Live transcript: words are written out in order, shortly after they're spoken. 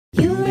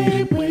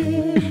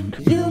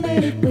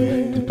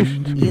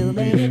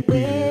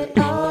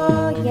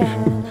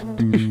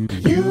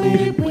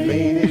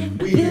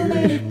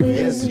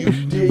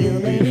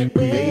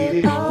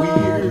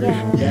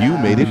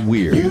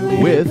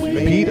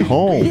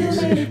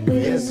weird.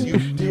 Yes, you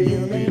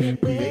did. Made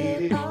it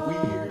weird.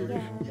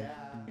 Yeah.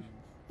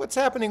 What's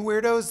happening,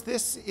 weirdos?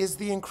 This is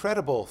the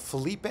incredible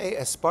Felipe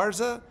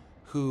Esparza,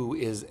 who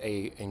is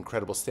an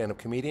incredible stand-up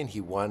comedian.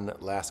 He won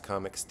Last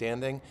Comic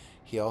Standing.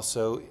 He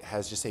also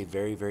has just a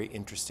very, very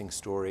interesting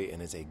story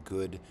and is a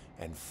good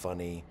and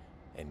funny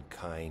and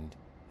kind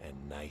and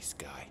nice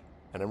guy.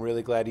 And I'm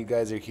really glad you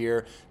guys are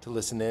here to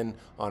listen in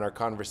on our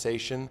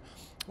conversation.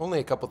 Only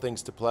a couple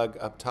things to plug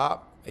up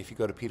top. If you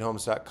go to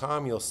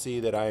PeteHolmes.com, you'll see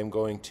that I am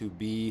going to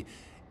be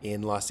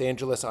in Los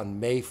Angeles on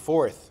May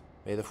 4th,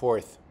 May the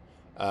 4th.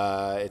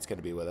 It's going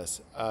to be with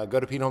us. Go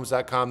to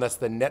PeteHolmes.com. That's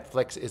the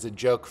Netflix is a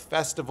Joke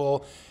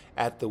Festival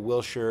at the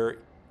Wilshire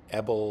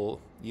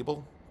Ebel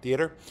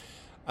Theater.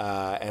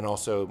 And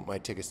also my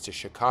tickets to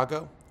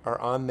Chicago are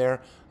on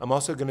there. I'm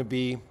also going to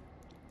be,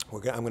 I'm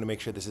going to make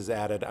sure this is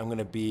added. I'm going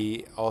to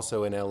be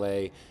also in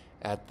LA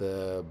at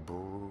the,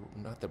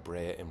 not the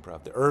Brea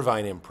Improv, the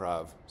Irvine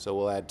Improv. So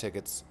we'll add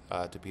tickets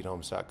to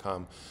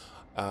PeteHolmes.com.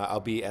 I'll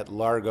be at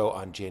Largo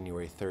on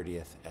January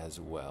 30th as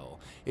well.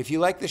 If you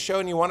like the show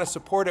and you want to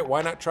support it,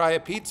 why not try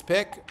a Pete's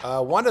Pick?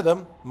 One of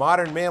them,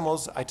 Modern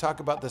Mammals. I talk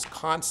about this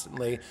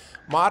constantly.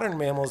 Modern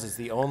Mammals is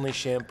the only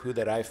shampoo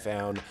that I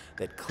found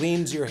that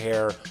cleans your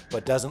hair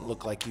but doesn't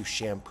look like you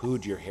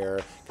shampooed your hair.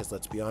 Because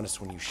let's be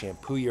honest, when you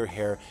shampoo your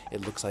hair,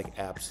 it looks like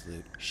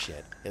absolute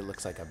shit. It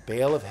looks like a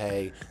bale of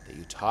hay that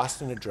you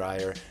tossed in a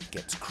dryer,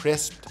 gets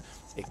crisped,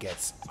 it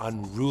gets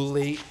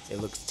unruly,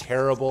 it looks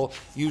terrible.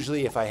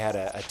 Usually if I had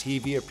a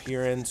TV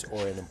appearance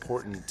or an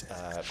important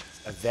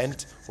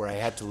event where I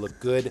had to look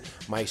good,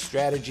 my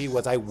strategy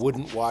was I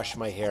wouldn't wash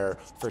my hair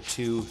for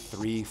 2,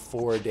 3,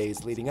 4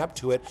 days leading up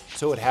to it,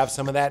 so it would have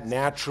some of that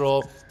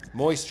natural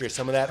moisture,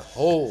 some of that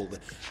hold.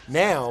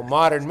 Now,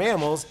 Modern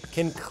Mammals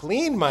can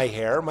clean my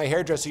hair. My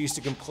hairdresser used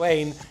to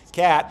complain,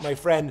 Kat, my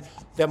friend,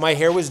 that my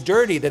hair was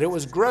dirty, that it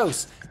was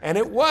gross. And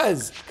it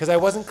was, because I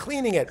wasn't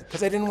cleaning it,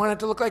 because I didn't want it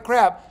to look like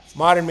crap.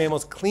 Modern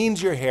Mammals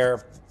cleans your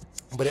hair,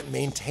 but it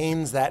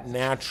maintains that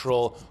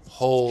natural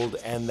hold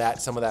and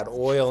that some of that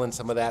oil and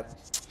some of that,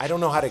 I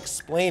don't know how to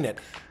explain it.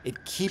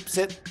 It keeps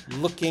it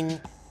looking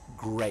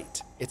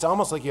great. It's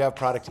almost like you have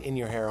product in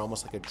your hair,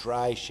 almost like a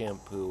dry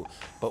shampoo,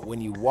 but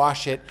when you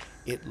wash it,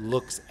 it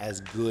looks as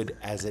good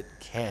as it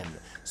can.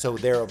 So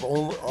there have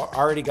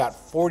already got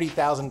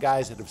 40,000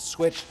 guys that have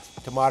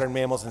switched to Modern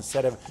Mammals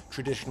instead of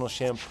traditional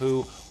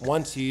shampoo.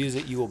 Once you use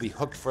it, you will be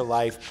hooked for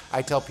life.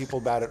 I tell people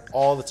about it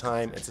all the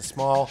time. It's a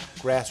small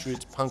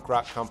grassroots punk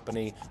rock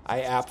company.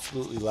 I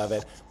absolutely love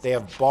it. They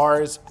have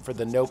bars for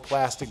the no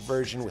plastic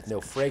version with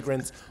no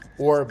fragrance,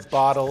 or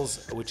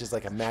bottles, which is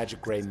like a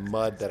magic gray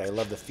mud that I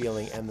love the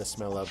feeling and the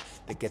smell of,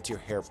 that gets your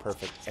hair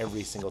perfect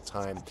every single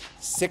time.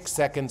 6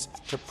 seconds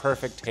to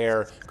perfect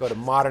hair. Go to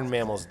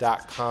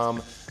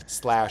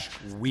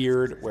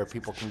modernmammals.com/weird, where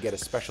people can get a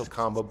special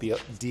combo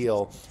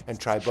deal and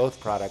try both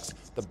products,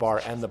 the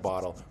bar and the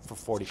bottle, for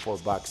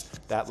 $44.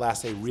 That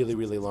lasts a really,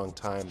 really long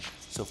time.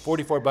 So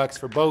 $44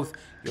 for both.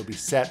 You'll be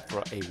set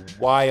for a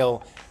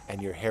while, and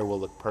your hair will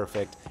look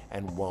perfect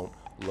and won't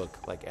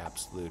look like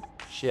absolute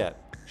shit.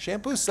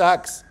 Shampoo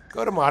sucks.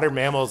 Go to Modern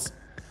Mammals.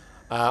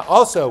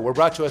 Also, we're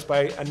brought to us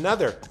by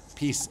another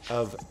piece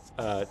of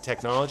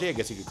technology. I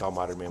guess you could call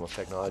Modern Mammals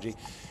technology.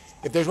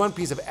 If there's one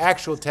piece of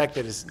actual tech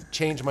that has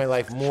changed my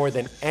life more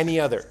than any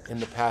other in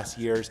the past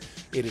years,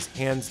 it is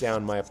hands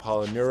down my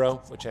Apollo Neuro,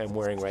 which I'm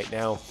wearing right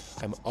now.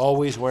 I'm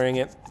always wearing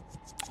it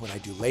when I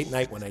do late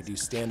night, when I do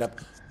stand-up.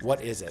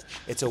 What is it?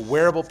 It's a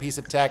wearable piece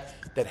of tech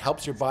that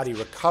helps your body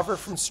recover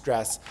from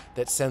stress,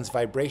 that sends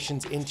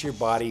vibrations into your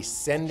body,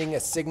 sending a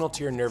signal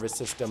to your nervous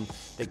system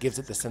that gives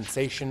it the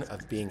sensation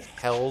of being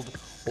held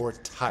or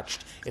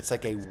touched. It's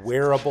like a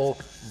wearable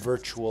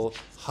virtual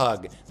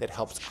hug that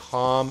helps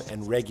calm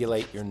and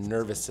regulate your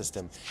nervous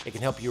system. It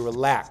can help you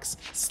relax,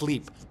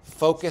 sleep,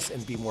 focus,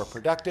 and be more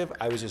productive.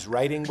 I was just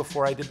writing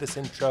before I did this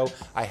intro.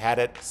 I had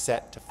it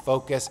set to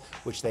focus,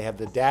 which they have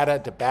the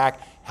data to back,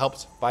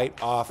 helps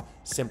fight off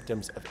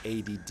symptoms of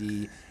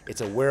ADD. It's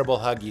a wearable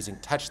hug using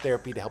touch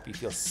therapy to help you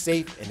feel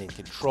safe and in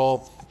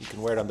control. You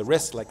can wear it on the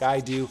wrist like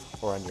I do,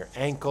 or on your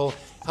ankle.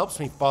 Helps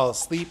me fall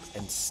asleep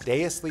and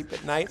stay asleep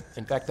at night.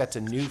 In fact, that's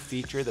a new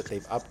feature that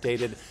they've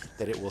updated,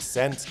 that it will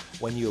sense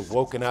when you have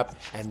woken up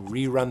and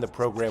rerun the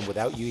program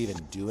without you even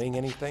doing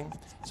anything.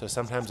 So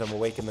sometimes I'm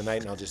awake in the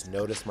night and I'll just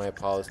notice my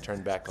Apollo's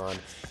turned back on,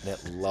 and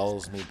it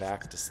lulls me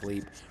back to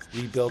sleep.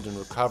 Rebuild and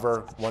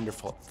recover,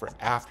 wonderful for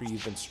after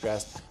you've been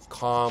stressed.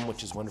 Calm,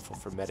 which is wonderful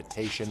for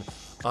meditation.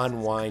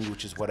 Unwind,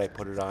 which is what I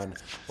put it on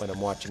when I'm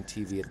watching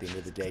TV at the end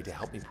of the day to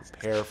help me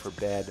prepare for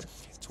bed.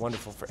 It's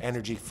wonderful for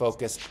energy,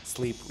 focus,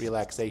 sleep,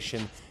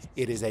 relaxation.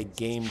 It is a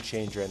game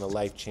changer and a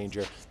life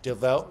changer.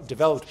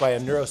 Developed by a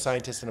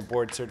neuroscientist and a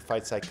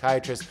board-certified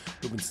psychiatrist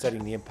who've been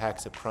studying the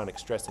impacts of chronic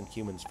stress in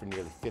humans for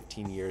nearly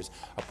 15 years.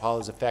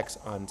 Apollo's effects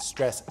on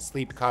stress,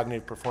 sleep,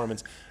 cognitive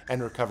performance,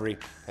 and recovery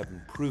have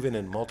been proven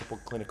in multiple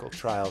clinical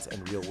trials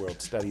and real-world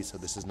studies. So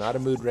this is not a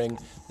mood ring.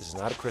 This is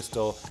not a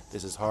crystal.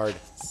 This is hard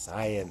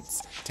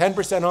science.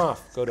 10%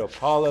 off. Go to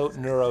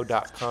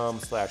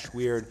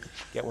apolloneuro.com/weird.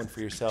 Get one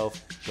for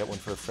yourself. Get one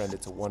for a friend.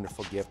 It's a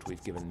wonderful gift.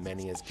 We've given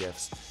many as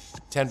gifts.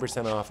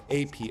 10% off.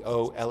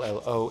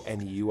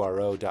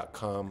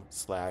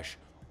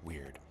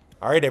 apolloneuro.com/weird.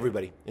 All right,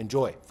 everybody.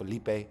 Enjoy.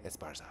 Felipe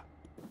Esparza.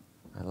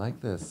 I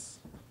like this.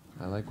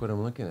 I like what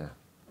I'm looking at.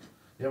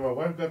 Yeah, my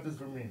wife got this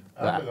for me.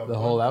 The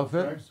whole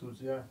outfit? Suits,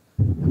 yeah.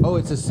 Oh,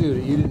 it's a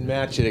suit. You didn't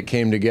match it. It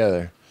came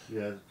together.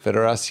 Yeah.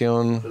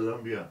 Federación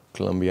Colombia.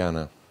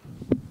 Colombiana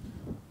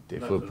de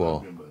Not Football.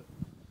 Colombian,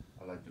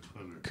 but I like the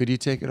color. Could you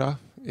take it off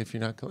if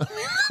you're not Colombian?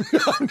 No,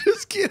 I'm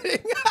just kidding.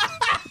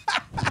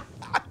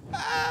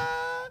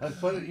 That's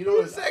funny. You know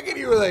what? For a second,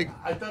 you were like,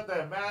 I thought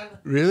that man.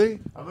 really?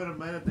 I met a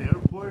man at the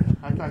airport.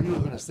 I thought he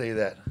was gonna say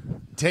that.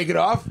 Take it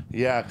off?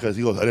 Yeah, because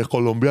he goes, "Eres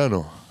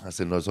colombiano." I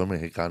said, "No, soy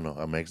mexicano.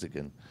 I'm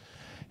Mexican."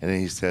 And then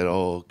he said,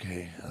 "Oh,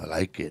 okay. I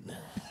like it."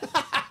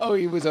 Oh,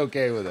 he was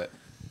okay with it.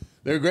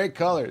 They're great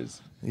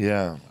colors.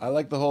 Yeah. I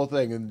like the whole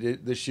thing. And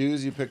the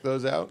shoes, you picked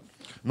those out?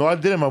 No, I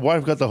didn't. My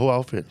wife got the whole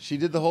outfit. She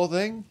did the whole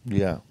thing?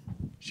 Yeah.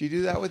 She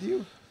do that with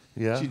you?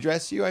 Yeah. She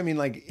dressed you? I mean,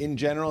 like, in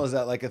general, is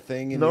that like a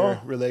thing in No.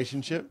 your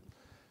relationship?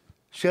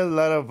 She had a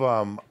lot of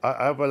I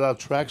have a lot of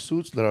track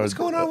suits that are. What's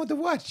going on with the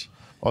watch?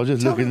 I was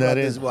just Tell looking me about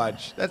at this it.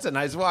 watch. That's a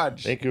nice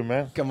watch. Thank you,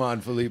 man. Come on,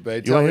 Felipe.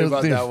 wanna Tell me hear the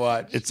about thing? that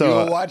watch. It's you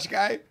a- a watch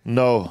guy?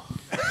 No.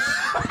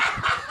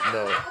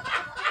 No.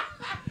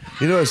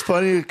 You know, it's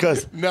funny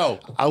because No.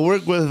 I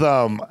work with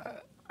I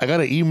got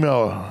an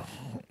email.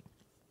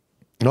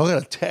 No, I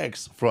got a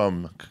text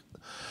from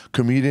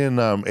comedian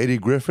Eddie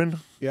Griffin,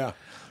 Yeah.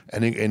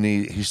 and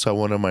he saw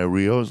one of my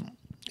reels, and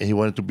he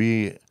wanted to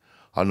be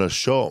on the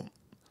show.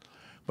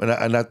 And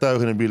I thought it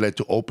was gonna be like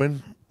to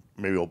open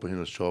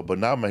the show, but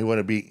now he want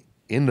to be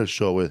in the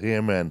show with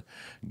him and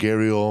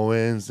Gary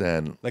Owens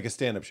and Like a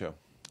stand-up show.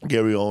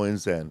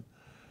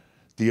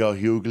 D.L.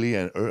 Hughley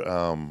and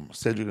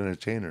Cedric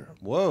Entertainer.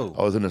 Whoa.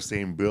 I was in the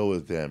same bill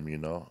with them, you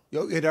know.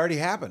 Yo, it already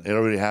happened. It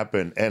already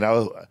happened, and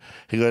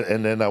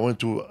then I went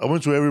to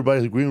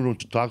everybody's green room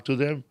to talk to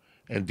them,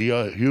 and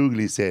D.L.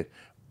 Hughley said,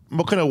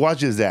 "What kind of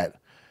watch is that?"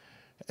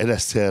 And I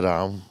said,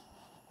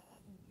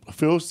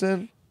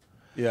 Filson.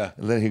 Yeah.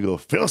 And then he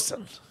goes,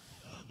 "Filson."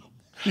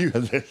 And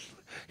then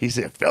he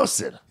said,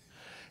 "Filson,"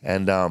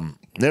 and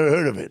never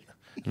heard of it.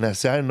 And I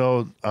said, "I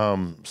know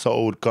some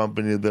old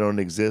companies that don't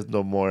exist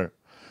no more.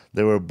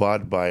 They were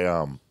bought by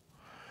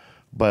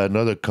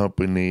another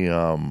company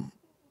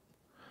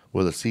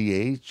with a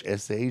CH,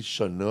 SH,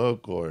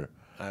 Chinook, or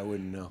I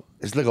wouldn't know.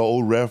 it's like an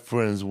old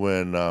reference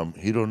when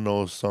he don't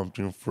know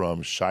something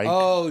from Shike.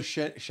 Oh,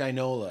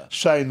 Shinola.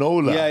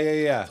 Shinola.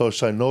 Yeah. So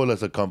Shinola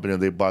is a company,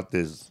 and they bought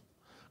this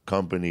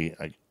company,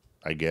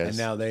 I guess. And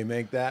now they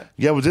make that?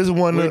 Yeah, but this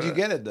one. Where'd you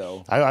get it,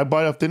 though? I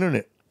bought it off the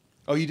internet.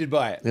 Oh, you did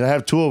buy it? And I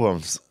have two of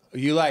them.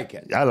 You like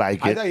it? I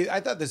like it. I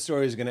thought the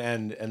story was going to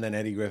end, and then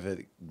Eddie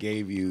Griffith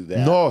gave you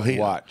that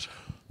watch.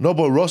 No,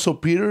 but Russell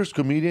Peters,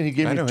 comedian, he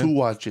gave I me know 2 him.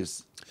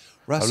 watches. I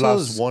Russell's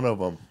lost one of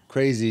them.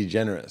 crazy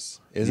generous,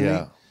 isn't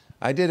Yeah.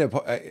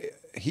 he?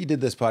 He did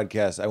this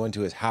podcast. I went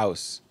to his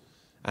house,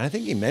 and I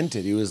think he meant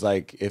it. He was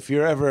like, "If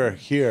you're ever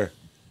here,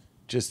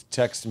 just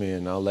text me,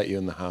 and I'll let you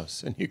in the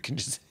house, and you can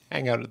just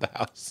hang out at the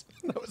house."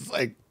 And I was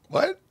like,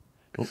 "What?"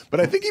 But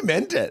I think he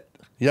meant it.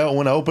 Yeah,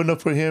 when I opened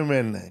up for him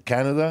in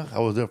Canada, I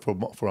was there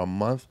for a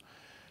month.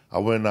 I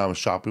went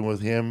shopping with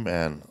him,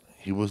 and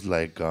he was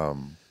like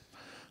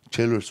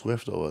Taylor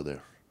Swift over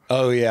there.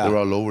 Oh yeah. They were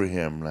all over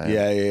him. Like,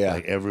 Yeah.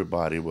 Like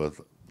everybody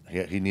was.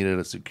 He needed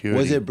a security.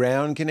 Was it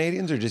brown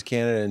Canadians or just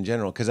Canada in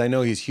general? Because I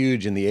know he's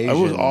huge in the Asian It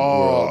was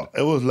world.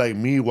 It was like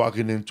me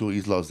walking into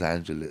East Los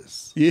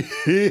Angeles. Yeah. Like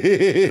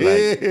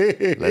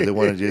they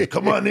wanted to just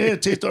come on in,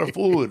 taste our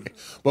food.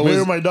 But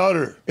Marry my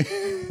daughter.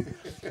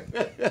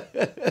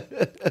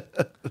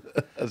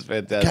 That's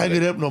fantastic. Can't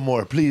get up no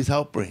more. Please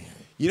help me.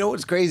 You know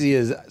what's crazy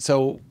is,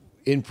 so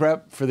in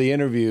prep for the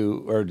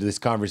interview or this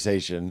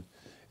conversation,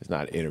 it's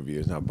not an interview,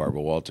 it's not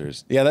Barbara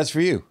Walters. Yeah, that's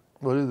for you.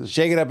 What is it?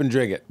 Shake it up and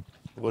drink it.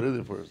 What is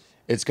it for?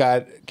 It's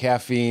got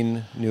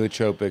caffeine,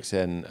 nootropics,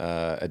 and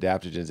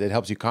adaptogens. It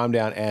helps you calm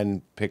down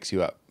and picks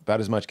you up. About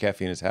as much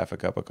caffeine as half a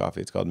cup of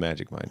coffee. It's called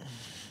Magic Mind.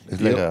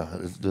 It's like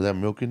does that have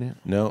milk in it?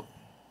 No,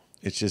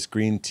 it's just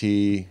green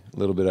tea, a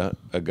little bit of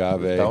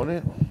agave. Down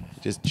it?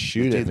 Just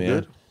shoot it, tastes man.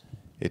 good?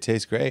 It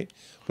tastes great,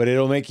 but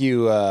it'll make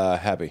you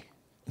happy.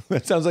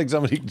 That sounds like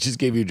somebody just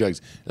gave you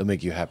drugs. It'll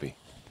make you happy.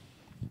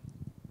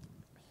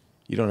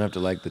 You don't have to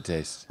like the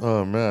taste.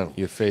 Oh man,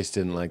 Your face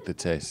didn't like the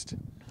taste.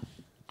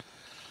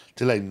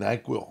 it's like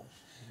NyQuil.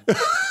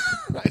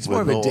 It's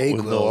more of a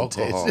Dayquil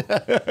taste.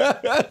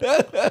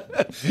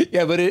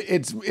 Yeah, but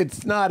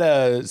it's not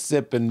a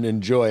sip and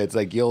enjoy. It's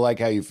like you'll like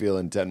how you feel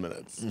in 10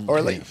 minutes,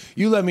 or like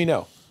you let me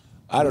know.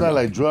 I don't It's know. not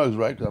like drugs,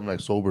 right? 'Cause I'm like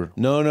sober.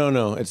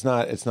 No. It's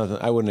not. It's nothing.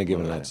 I wouldn't have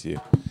given that to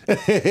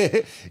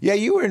you. Yeah,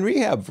 you were in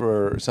rehab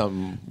for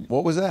something.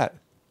 What was that?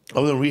 I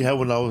was in rehab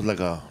when I was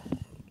like a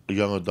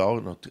young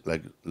adult,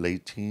 like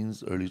late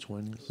teens, early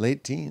 20s.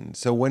 Late teens.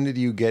 So when did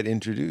you get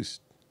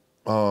introduced?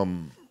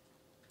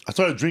 I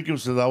started drinking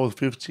since I was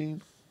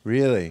 15.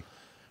 Really?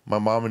 My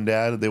mom and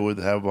dad, they would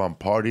have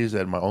parties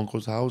at my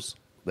uncle's house.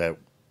 There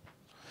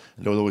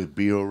was always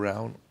beer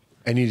around.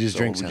 And you just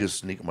drink we some? just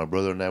sneak. My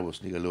brother and I would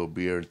sneak a little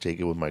beer and take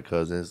it with my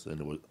cousins,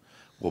 and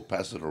we'll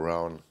pass it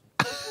around.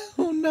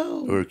 Oh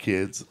no! We were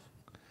kids,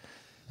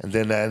 and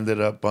then I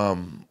ended up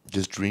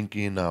just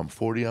drinking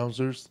 40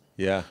 ounces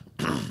Yeah,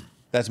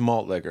 that's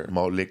malt liquor.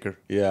 malt liquor.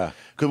 Yeah.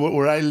 Because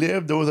where I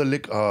lived, there was a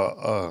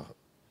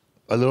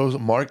little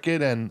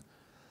market, and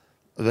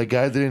the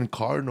guy didn't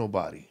card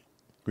nobody.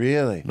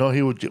 Really? No,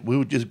 we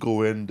would just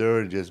go in there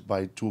and just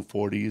buy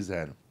 240s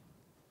and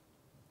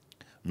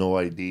no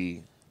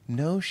ID.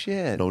 No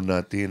shit. No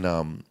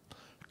nothing.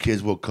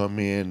 Kids will come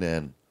in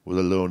and with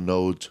a little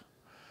note,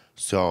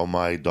 sell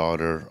my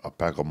daughter a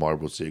pack of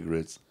Marlboro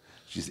cigarettes.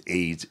 She's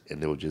 8,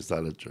 and they will just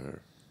sell it to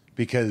her.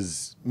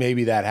 Because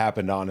maybe that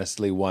happened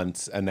honestly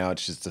once, and now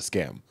it's just a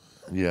scam.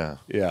 Yeah.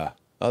 Yeah.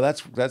 Oh,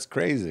 that's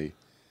crazy.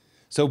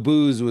 So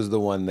booze was the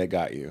one that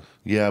got you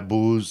Yeah,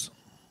 booze.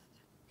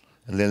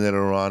 And then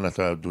later on, I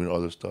started doing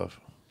other stuff.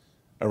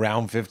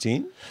 around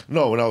 15,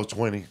 No, when I was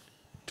 20.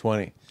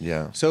 20.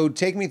 Yeah. So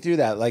take me through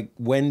that. Like,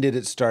 when did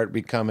it start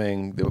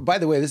becoming? By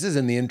the way, this is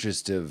in the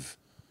interest of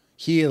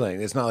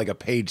healing. It's not like a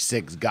page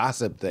 6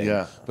 gossip thing.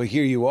 Yeah. But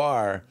here you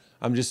are.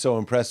 I'm just so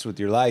impressed with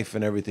your life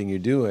and everything you're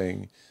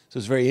doing. So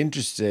it's very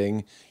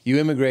interesting. You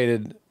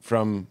immigrated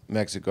from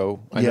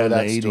Mexico. I know in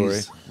that the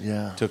 80s. story.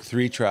 Yeah. Took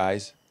 3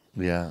 tries.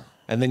 Yeah.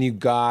 And then you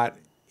got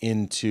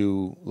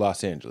into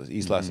Los Angeles,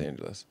 East Los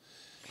Angeles.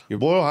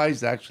 Boyle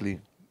Heights, actually.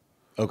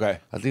 Okay.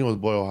 I think it was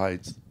Boyle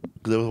Heights.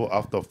 Because it was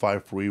off the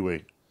 5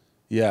 freeway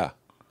Yeah.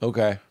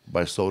 Okay.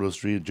 by Soda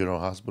Street, General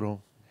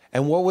Hospital.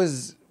 And what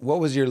was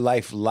your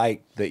life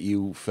like that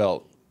you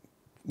felt,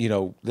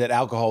 that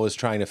alcohol was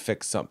trying to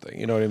fix something?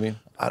 You know what I mean?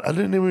 I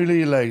didn't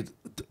really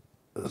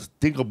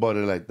think about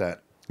it like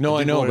that. No,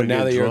 I just know, wanted but to now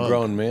get that you're a drunk.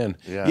 grown man.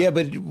 Yeah.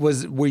 But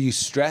were you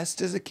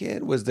stressed as a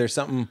kid? Was there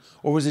something,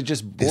 or was it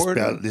just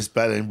boredom? This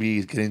spelling bee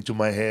is getting to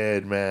my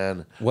head,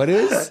 man. What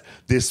is?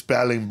 This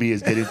spelling bee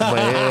is getting to my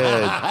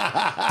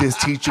head. This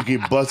teacher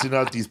keep busting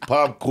out these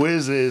pop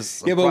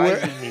quizzes. Yeah, but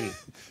Surprising me.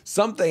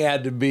 Something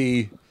had to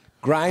be I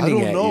grinding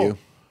don't at know. you.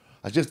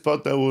 I just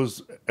felt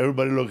that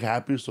everybody looked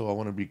happy, so I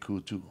want to be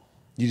cool too.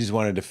 You just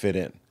wanted to fit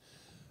in.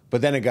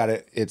 But then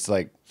it's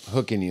like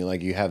hooking you,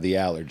 like you have the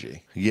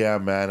allergy. Yeah,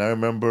 man. I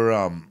remember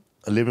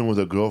living with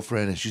a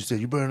girlfriend, and she said,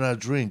 "You better not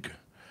drink."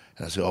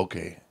 And I said,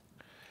 "Okay."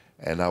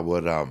 And I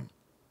would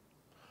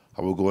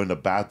go in the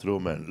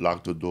bathroom and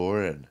lock the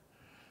door and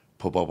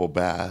put up a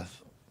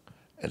bath,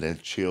 and then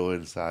chill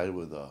inside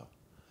with a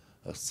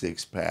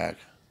 6-pack,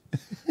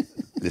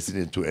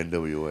 listening to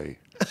NWA.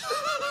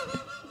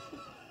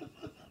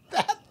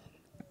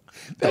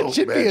 That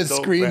should be a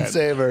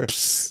screensaver.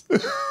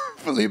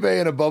 Felipe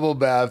in a bubble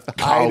bath,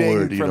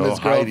 Coward, hiding from his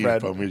hiding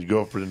girlfriend. from his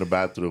girlfriend in the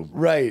bathroom.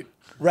 Right.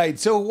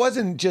 So it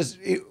wasn't just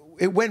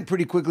it went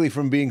pretty quickly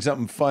from being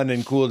something fun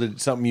and cool to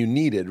something you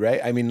needed, right?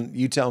 I mean,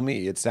 you tell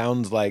me. That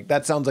sounds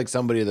like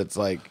somebody that's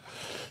like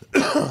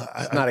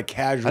it's not a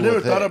casual I never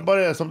thing. thought about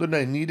it as something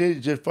I needed. It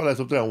just felt like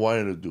something I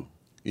wanted to do.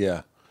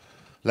 Yeah.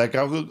 Like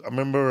I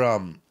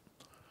remember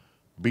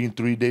being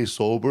 3 days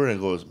sober and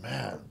goes,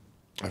 man,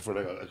 I feel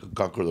like I could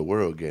conquer the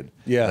world again.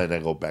 Yeah. And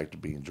then I go back to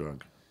being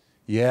drunk.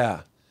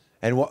 Yeah.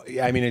 And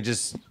it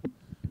just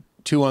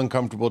too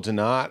uncomfortable to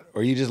not,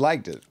 or you just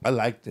liked it? I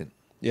liked it.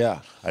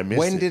 Yeah. I missed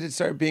When it. did it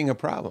start being a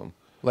problem?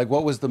 Like,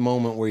 what was the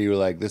moment where you were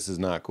like, this is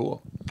not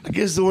cool? I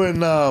guess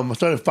when I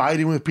started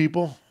fighting with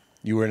people.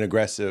 You were an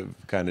aggressive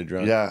kind of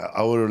drunk. Yeah,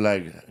 I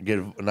would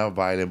get not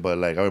violent, but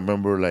I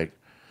remember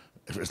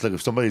it's like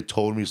if somebody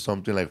told me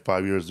something like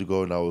 5 years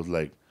ago and I was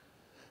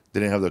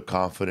didn't have the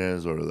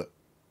confidence or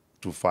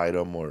to fight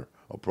him or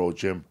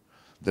approach him,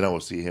 then I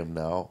would see him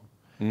now.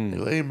 And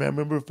go, hey man,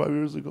 remember 5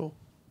 years ago?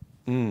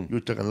 You were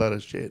talking a lot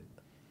of shit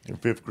in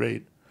 5th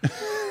grade.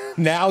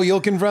 Now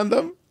you'll confront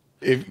them?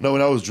 No,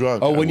 when I was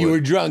drunk. Oh, when you were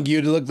drunk,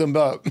 you'd look them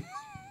up.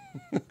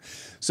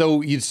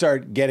 So you'd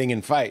start getting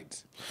in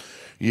fights.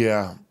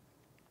 Yeah.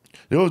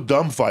 There was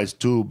dumb fights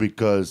too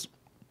because,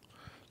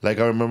 I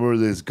remember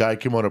this guy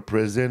came out of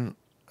prison.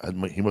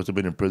 He must have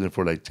been in prison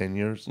for 10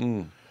 years.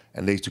 And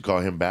they used to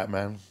call him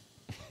Batman.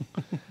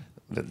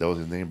 That was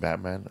his name,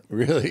 Batman.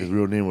 Really? His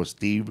real name was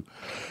Steve.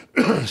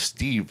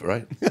 Steve,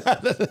 right?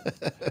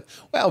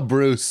 Well,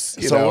 Bruce,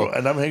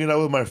 And I'm hanging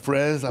out with my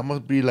friends. I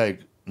must be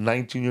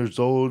 19 years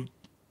old,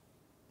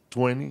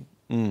 20.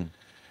 And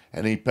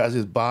he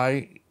passes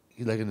by.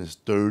 He's in his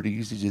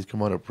 30s. He just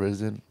come out of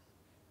prison.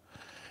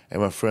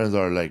 And my friends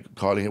are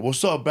calling him,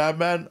 "What's up,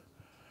 Batman?"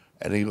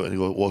 And he goes,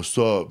 "What's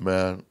up,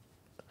 man?"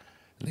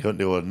 And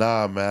they go,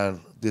 "Nah,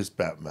 man, this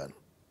Batman.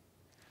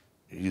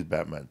 He's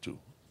Batman too."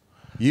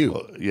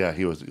 You. Yeah,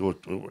 he was.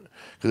 Because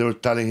they were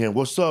telling him,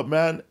 "What's up,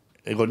 man?"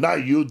 And go,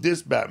 not you,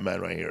 this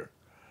Batman right here.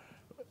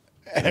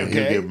 And he'd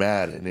get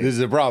mad. And this is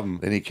a problem.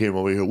 Then he came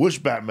over here,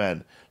 which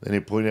Batman? Then he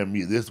pointed at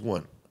me, this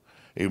one.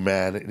 Hey,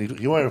 man. And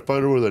he wanted to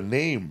fight over the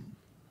name.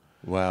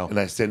 Wow. And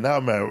I said, no,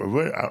 man.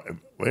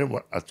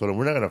 I told him,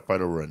 we're not going to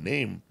fight over a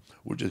name.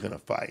 We're just going to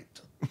fight.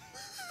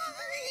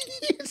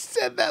 You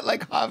said that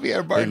like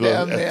Javier Bardem,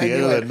 man.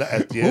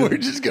 We're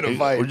just going to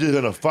fight. We're just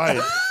going to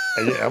fight.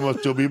 And I'm going to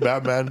still be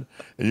Batman.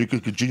 And you can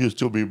continue to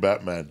still be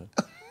Batman.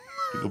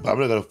 I'm not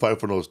going to fight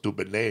for no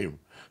stupid name.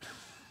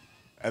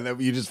 And then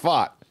you just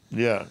fought.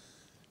 Yeah.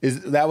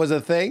 That was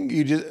a thing?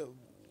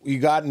 You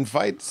got in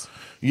fights?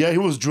 Yeah, he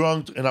was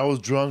drunk and I was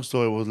drunk,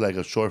 so it was like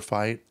a short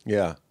fight.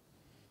 Yeah.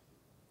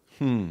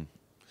 You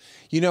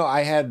know,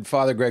 I had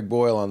Father Greg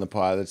Boyle on the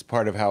pod. That's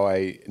part of how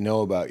I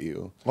know about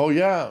you. Oh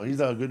yeah, he's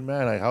a good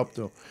man. I helped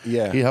him.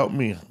 Yeah, he helped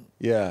me.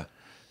 Yeah,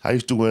 I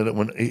used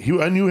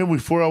to I knew him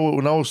before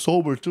when I was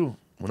sober too.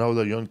 When I was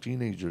a young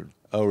teenager.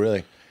 Oh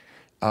really?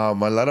 A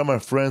lot of my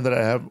friends that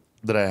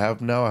I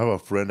have now. I have a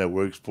friend that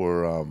works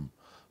for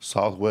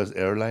Southwest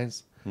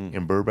Airlines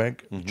in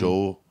Burbank,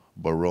 Joe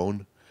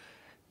Barone,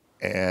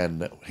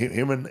 and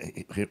him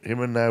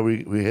and I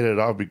we hit it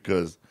off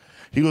because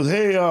he goes,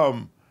 hey,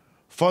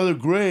 Father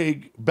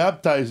Greg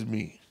baptized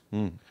me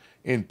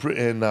in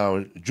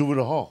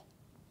juvenile hall,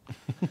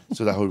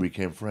 so that's how we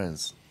became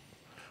friends.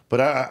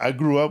 But I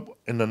grew up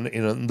in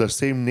the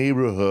same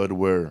neighborhood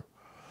where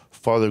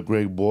Father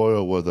Greg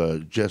Boyle was a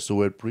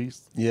Jesuit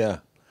priest. Yeah,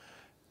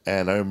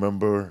 and I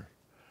remember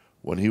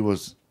when I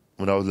was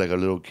like a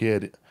little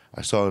kid,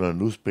 I saw in a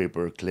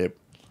newspaper clip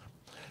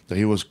that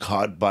he was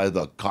caught by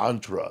the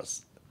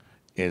Contras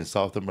in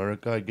South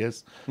America, I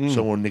guess,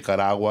 somewhere in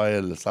Nicaragua,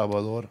 El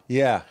Salvador.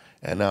 Yeah.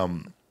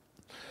 And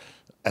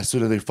as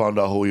soon as they found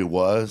out who he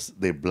was,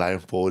 they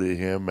blindfolded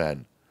him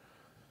and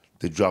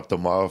they dropped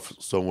him off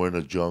somewhere in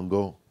the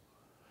jungle.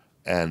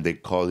 And they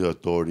called the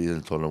authorities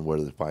and told them where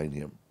to find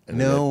him. And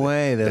no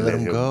way, they let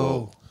him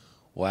go.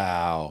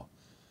 Wow.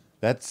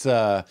 That's,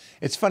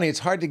 it's funny, it's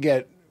hard to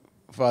get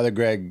Father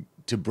Greg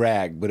to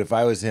brag, but if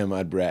I was him,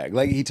 I'd brag.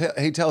 Like, he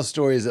tells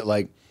stories that,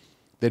 like,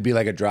 there'd be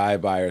like a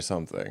drive-by or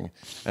something,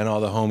 and all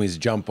the homies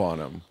jump on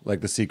him,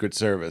 like the Secret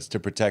Service, to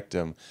protect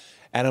him.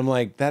 And I'm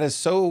like, that is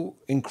so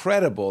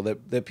incredible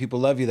that people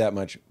love you that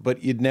much,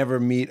 but you'd never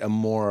meet a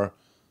more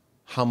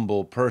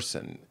humble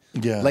person.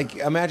 Yeah. Like,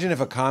 imagine if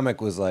a comic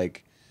was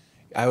like,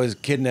 I was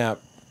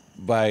kidnapped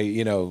by,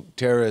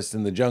 terrorists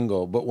in the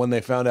jungle, but when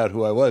they found out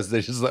who I was, they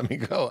just let me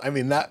go. I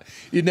mean, that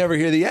you'd never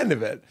hear the end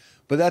of it.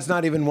 But that's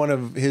not even one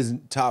of his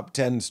top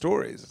 10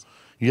 stories.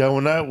 Yeah,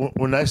 when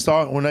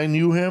I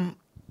knew him,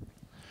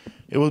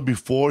 it was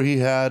before he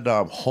had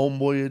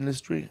Homeboy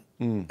Industry.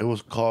 It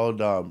was called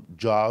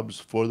Jobs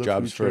for the Future.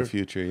 Jobs for a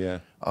Future, yeah.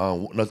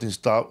 Nothing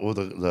stops with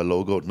the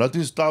logo.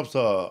 Nothing stops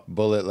a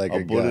bullet like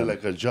a bullet gun.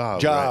 like a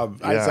job. Job.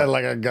 Right? I said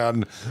like a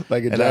gun,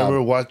 like a job. And I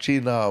remember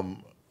watching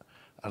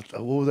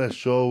what was that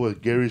show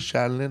with Gary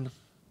Shandling?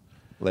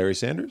 Larry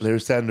Sanders?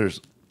 Larry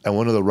Sanders. And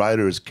one of the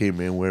writers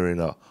came in wearing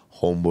a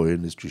Homeboy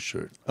Industry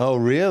shirt. Oh,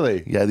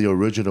 really? Yeah, the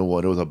original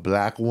one. It was a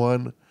black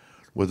one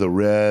with a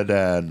red,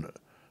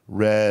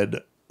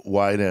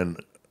 white,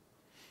 and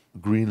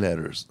green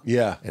letters.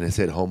 Yeah. And it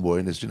said Homeboy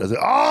Industry. And I said,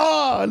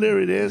 oh, there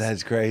it is.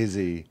 That's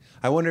crazy.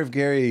 I wonder if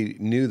Gary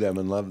knew them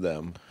and loved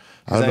them.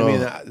 I don't know.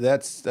 mean,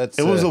 that's.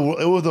 It was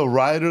a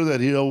writer that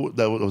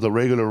that was a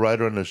regular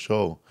writer on the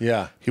show.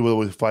 Yeah. He would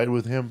always fight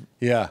with him.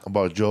 Yeah.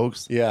 About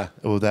jokes. Yeah.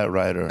 It was that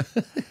writer.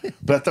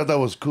 But I thought that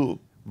was cool.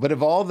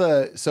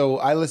 But so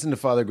I listen to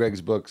Father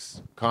Greg's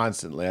books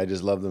constantly. I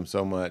just love them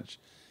so much.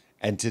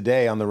 And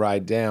today on the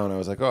ride down, I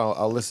was like, oh,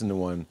 I'll listen to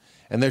one.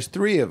 And there's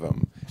 3 of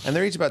them. And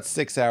they're each about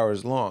 6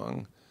 hours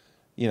long.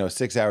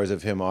 6 hours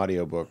of him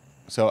audiobook.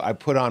 So I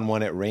put on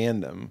one at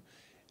random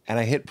and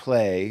I hit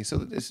play.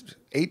 So it's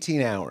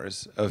 18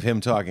 hours of him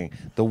talking.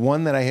 The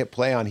one that I hit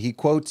play on, he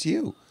quotes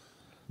you.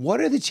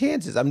 What are the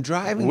chances? I'm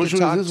driving to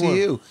talk to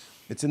you.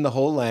 It's in the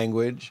whole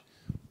language.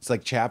 It's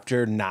like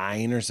chapter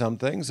 9 or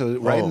something. So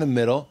right in the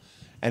middle.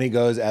 And he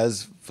goes,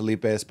 as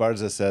Felipe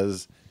Esparza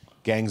says,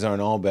 gangs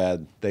aren't all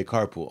bad. They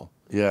carpool.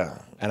 Yeah.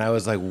 And I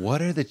was like,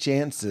 what are the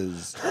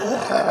chances?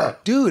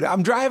 Dude,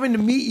 I'm driving to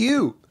meet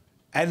you.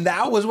 And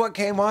that was what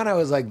came on. I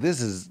was like,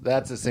 that's a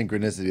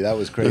synchronicity. That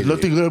was crazy. There's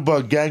nothing good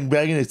about gang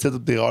banging except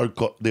that they all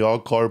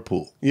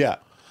carpool. Yeah.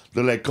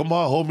 They're like, come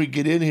on, homie,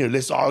 get in here.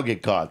 Let's all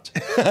get caught.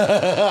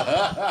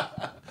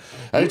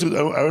 I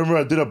remember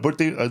I did a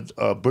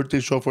birthday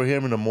show for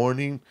him in the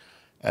morning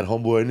at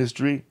Homeboy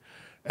Industry.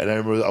 And I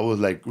remember I was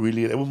like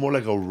it was more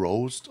like a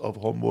roast of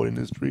Homeboy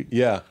Industry.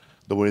 Yeah.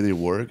 The way they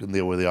work and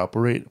the way they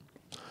operate.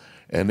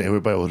 And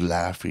everybody was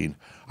laughing.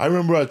 I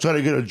remember I tried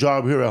to get a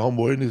job here at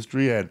Homeboy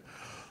Industry and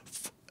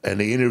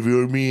they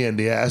interviewed me and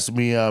they asked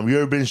me, you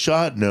ever been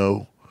shot?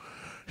 No.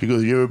 He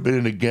goes, you ever been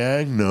in a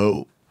gang?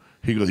 No.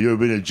 He goes, you ever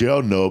been in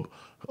jail? No.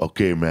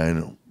 Okay,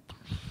 man.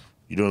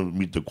 You don't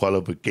meet the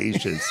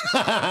qualifications. So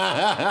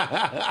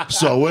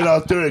I went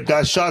out there and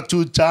got shot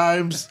 2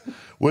 times,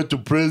 went to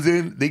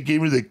prison. They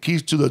gave me the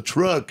keys to the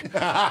truck.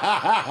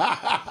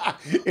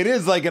 It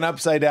is like an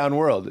upside down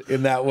world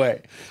in that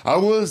way. I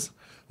was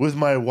with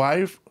my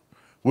wife,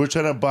 we're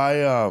trying to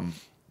buy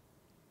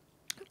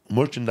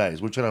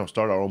merchandise. We're trying to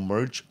start our own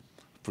merch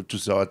to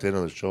sell at the end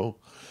of the show.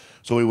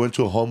 So we went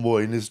to a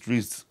Homeboy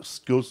Industries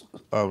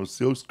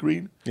silk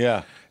screen.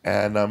 Yeah.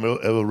 And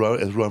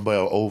it's run by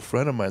an old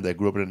friend of mine that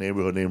grew up in a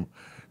neighborhood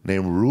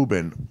named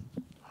Ruben.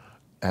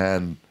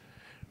 And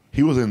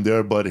he wasn't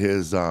there, but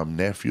his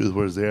nephews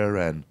were there,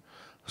 and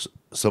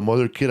some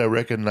other kid I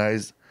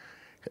recognized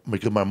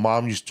because my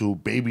mom used to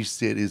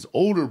babysit his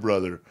older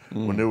brother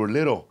when they were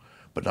little.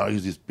 But now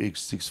he's this big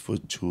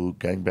 6'2"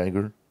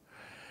 gangbanger.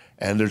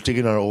 And they're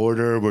taking our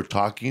order, we're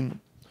talking.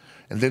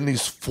 And then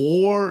these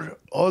 4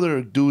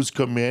 other dudes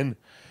come in,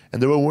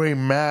 and they were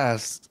wearing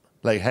masks,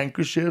 like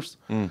handkerchiefs,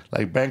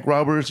 like bank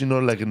robbers, you know,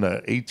 like in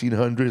the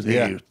 1800s.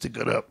 Yeah. Hey, stick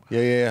it up.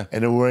 Yeah.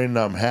 And they're wearing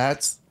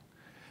hats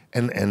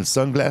and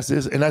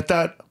sunglasses. And I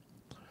thought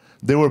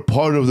they were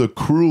part of the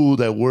crew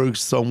that works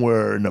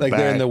somewhere in the back. Like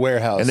they're in the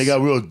warehouse. And they got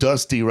real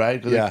dusty,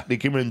 right? 'Cause Yeah. They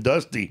came in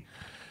dusty.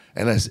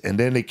 And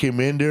then they came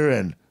in there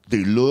and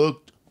they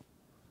looked.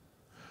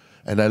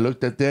 And I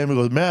looked at them and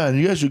goes, man,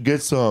 you guys should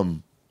get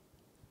some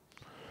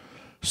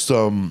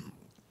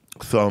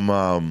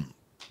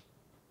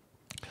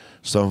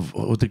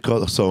what they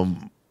call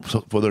some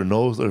for their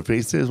nose, their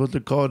faces, what they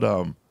called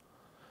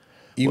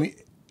You mean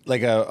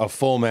like a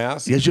full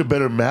mask? get you a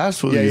better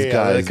mask for these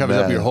guys. That covers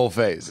up man. your whole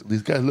face.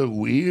 These guys look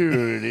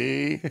weird,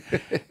 eh?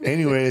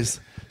 Anyways,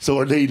 so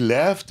when they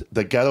left,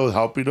 the guy that was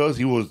helping us,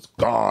 he was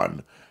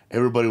gone.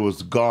 Everybody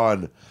was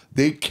gone.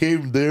 They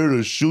came there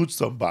to shoot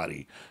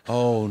somebody.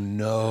 Oh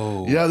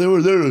no. Yeah, they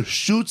were there to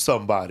shoot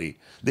somebody.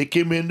 They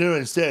came in there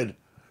and said,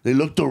 they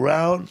looked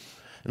around,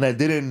 and I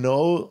didn't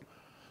know.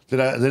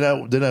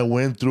 Then I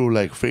went through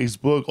like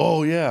Facebook.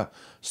 Oh yeah,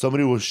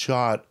 somebody was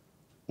shot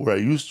where I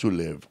used to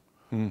live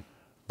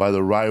by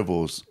the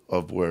rivals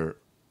of where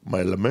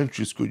my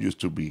elementary school used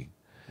to be.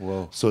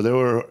 Whoa. So they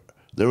were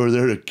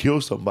there to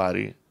kill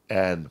somebody,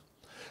 and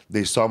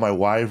they saw my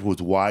wife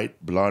with white,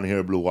 blonde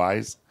hair, blue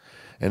eyes,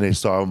 and they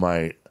saw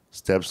my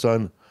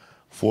stepson,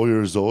 4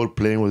 years old,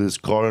 playing with his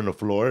car on the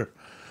floor.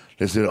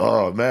 They said,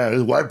 "Oh man,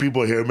 there's white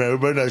people here, man. We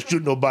better not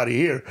shoot nobody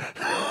here."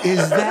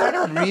 Is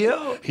that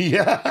real?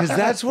 Yeah. Because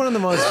that's one of the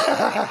most.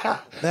 So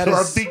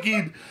I'm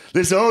thinking,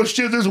 they said, "Oh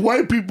shit, there's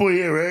white people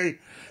here, eh?"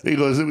 He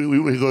goes,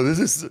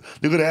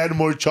 they're gonna add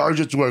more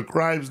charges to our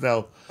crimes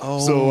now.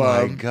 Oh so,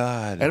 my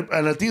God.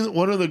 And I think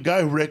one of the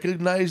guys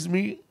recognized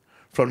me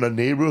from the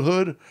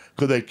neighborhood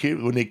because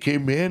when they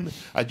came in,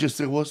 I just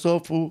said, "What's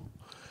up, fool?"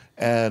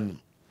 And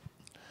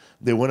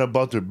they went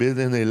about their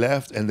business and they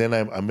left. And then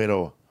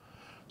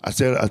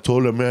I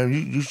told him, man,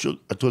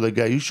 I told the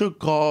guy, you should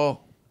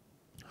call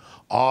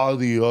all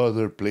the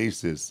other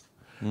places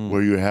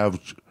where you have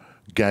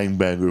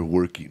gangbangers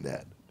working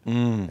at.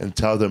 And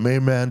tell them, hey,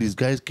 man, these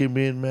guys came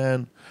in,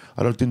 man.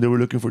 I don't think they were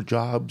looking for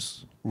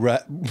jobs.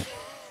 Right.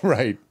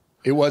 Right.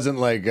 It wasn't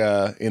like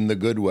in the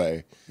good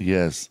way.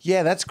 Yes.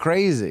 Yeah, that's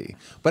crazy.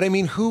 But I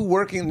mean,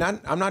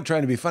 I'm not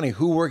trying to be funny.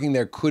 Who working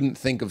there couldn't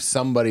think of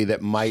somebody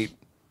that might,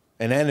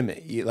 an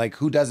enemy? Like,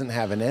 who doesn't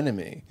have an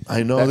enemy?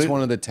 I know. That's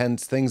one of the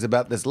tense things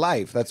about this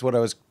life. That's what I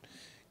was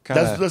kind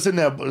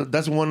of.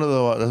 That's one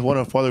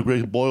of Father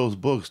Greg Boyle's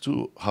books,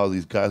 too, how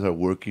these guys are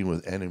working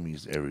with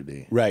enemies every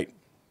day. Right.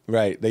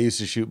 Right. They used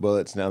to shoot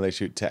bullets. Now they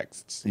shoot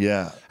texts.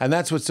 Yeah. And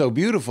that's what's so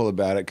beautiful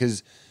about it,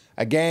 because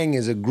a gang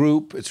is a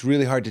group. It's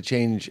really hard to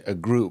change a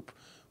group.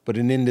 But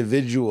an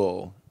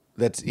individual,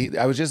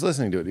 I was just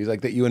listening to it. He's like,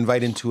 that you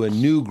invite into a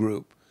new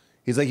group.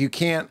 He's like, you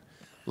can't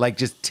like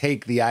just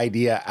take the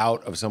idea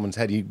out of someone's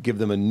head. You give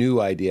them a new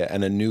idea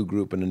and a new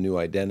group and a new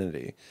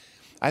identity.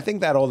 I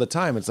think that all the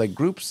time. It's like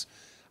groups,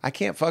 I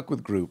can't fuck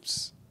with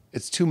groups.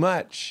 It's too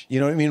much. You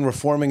know what I mean?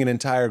 Reforming an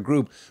entire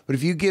group. But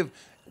if you give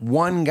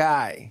one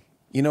guy,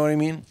 you know what I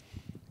mean?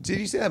 Did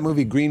you see that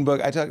movie Green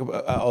Book? I talk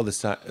about all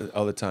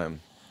the time.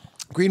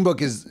 Green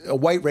Book is a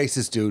white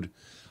racist dude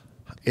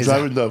is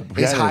hired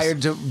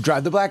to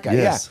drive the black guy.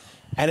 Yes. Yeah.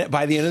 And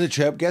by the end of the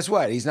trip, guess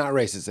what? He's not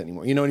racist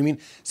anymore. You know what I mean?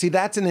 See,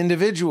 that's an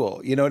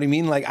individual. You know what I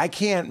mean? Like, I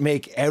can't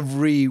make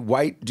every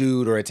white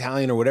dude or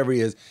Italian or whatever he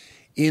is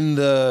in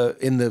the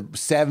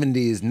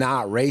 70s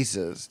not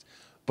racist,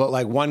 but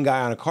like one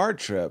guy on a car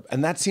trip.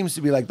 And that seems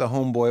to be like the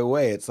homeboy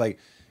way. It's like,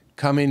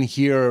 come in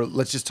here,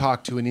 let's just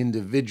talk to an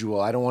individual.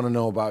 I don't want to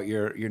know about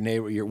your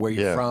neighbor, where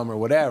you're from or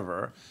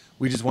whatever.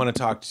 We just want to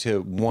talk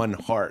to one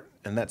heart.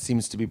 And that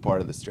seems to be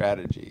part of the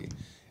strategy.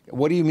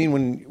 What do you mean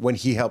when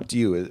he helped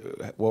you?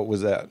 What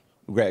was that?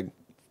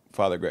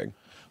 Father Greg.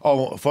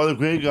 Oh, Father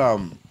Greg,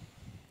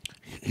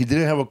 he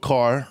didn't have a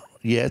car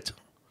yet.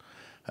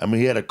 I mean,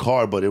 he had a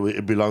car, but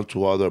it belonged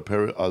to other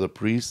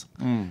priests.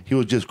 He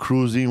was just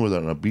cruising with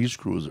a beach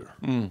cruiser.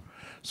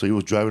 So he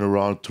was driving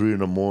around 3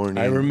 a.m.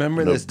 I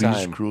remember this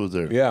time. Beach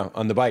cruiser. Yeah,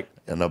 on the bike.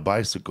 On a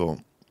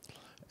bicycle.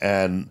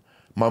 And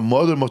my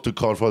mother must have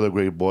called Father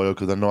Greg Boyle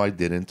because I know I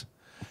didn't.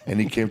 And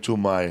he came to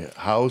my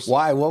house.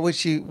 Why? What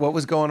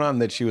was going on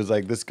that she was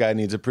like, this guy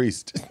needs a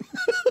priest?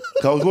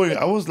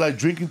 I was like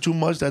drinking too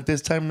much at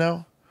this time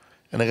now.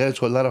 And I got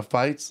into a lot of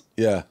fights.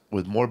 Yeah.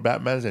 With more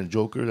Batmans and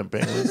Jokers and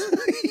Penguins.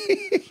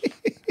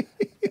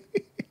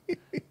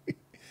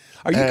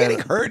 Are you getting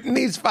hurt in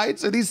these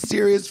fights? Are these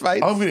serious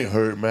fights? I'm getting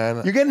hurt,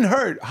 man. You're getting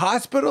hurt.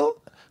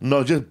 Hospital?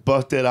 No, just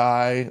busted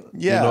eye.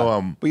 Yeah. You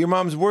know, but your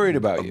mom's worried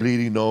about a you.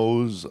 bleeding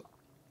nose.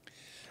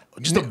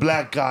 Just a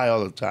black guy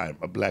all the time.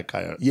 A black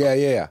guy.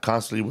 Yeah.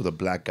 Constantly with a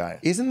black guy.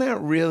 Isn't that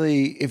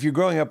really, if you're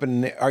growing up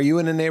are you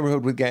in a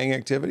neighborhood with gang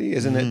activity?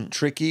 Isn't it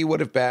tricky?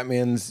 What if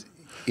Batman's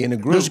in a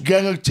group? There's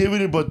gang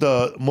activity, but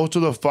most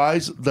of the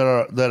fights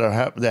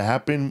that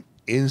happen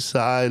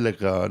inside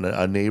like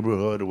a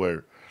neighborhood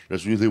where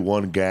there's usually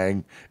one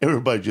gang,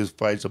 everybody just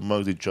fights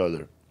amongst each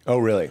other. Oh,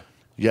 really?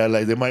 Yeah,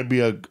 like there might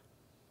be a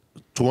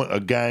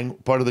gang,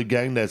 part of the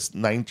gang that's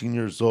 19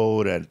 years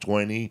old and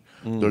 20.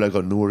 They're like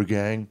a newer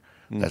gang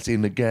that's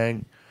in the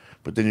gang.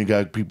 But then you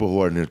got people who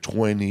are in their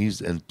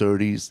 20s and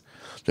 30s.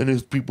 Then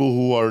there's people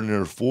who are in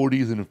their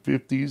 40s and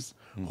 50s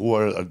who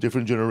are a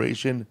different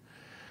generation.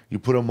 You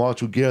put them all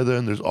together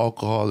and there's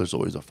alcohol, there's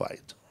always a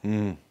fight.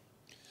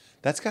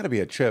 That's got to be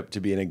a trip to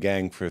be in a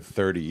gang for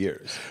 30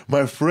 years.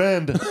 My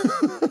friend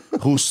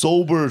who's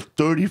sober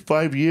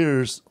 35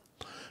 years,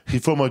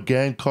 he's from a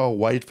gang called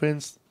White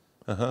Fence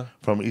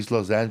from East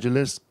Los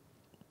Angeles.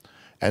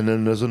 And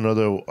then there's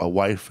another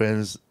White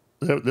Fence.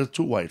 There's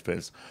two White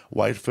Fence.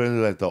 White Fence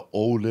is like the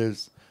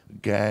oldest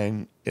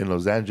gang in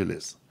Los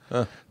Angeles.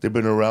 They've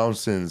been around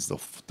since the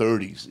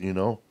 30s, you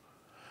know.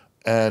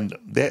 And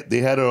they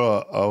had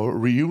a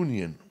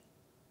reunion.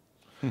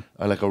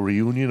 Like a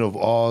reunion of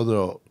all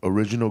the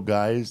original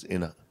guys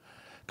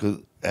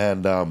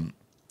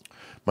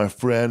my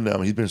friend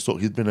he's been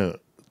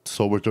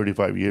sober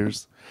 35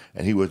 years,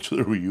 and he went to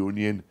the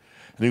reunion,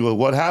 and he goes,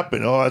 "What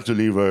happened? Oh, I had to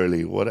leave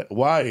early.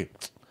 Why?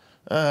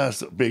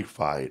 It's a big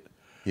fight."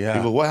 Yeah.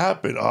 He goes, "What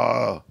happened?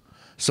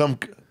 Some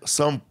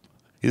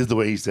here's the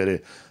way he said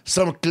it.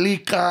 Some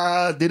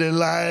clica didn't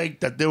like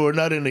that they were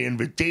not in the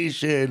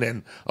invitation,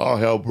 and all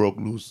hell broke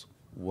loose."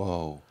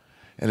 Whoa.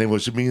 And then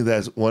which means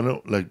that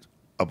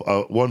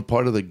one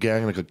part of the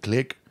gang, like a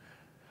clique,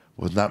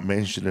 was not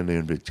mentioned in the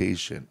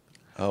invitation.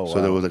 Oh, wow.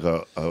 So there was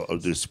like a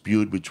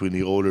dispute between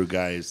the older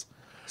guys.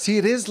 See,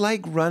 it is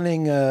like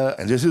running a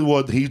And this is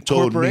what he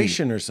told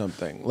corporation me. or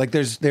something. Like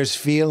there's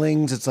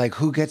feelings. It's like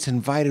who gets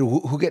invited,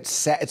 who gets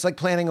set. It's like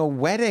planning a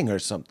wedding or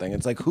something.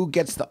 It's like who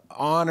gets the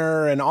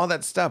honor and all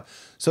that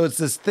stuff. So it's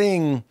this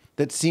thing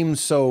that seems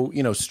so,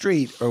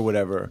 street or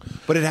whatever,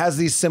 but it has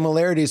these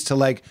similarities to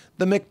like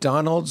the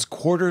McDonald's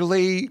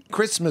quarterly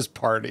Christmas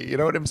party. You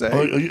know what I'm saying?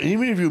 Or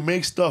even if you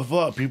make stuff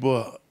up,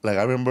 people, like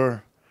I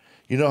remember,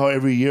 you know how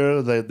every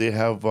year they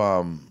have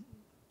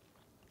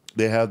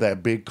that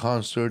big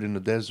concert in the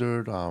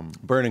desert?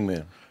 Burning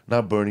Man.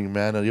 Not Burning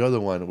Man, the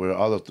other one where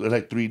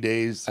like 3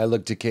 days. I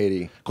looked to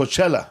Katie.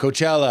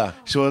 Coachella.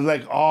 So it's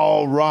like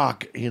all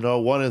rock,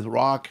 one is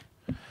rock.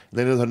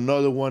 Then there's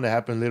another one that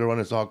happens later on,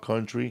 it's all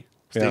country.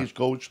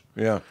 Stagecoach.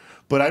 Yeah.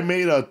 But I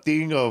made a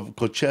thing of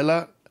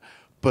Coachella,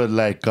 but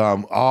like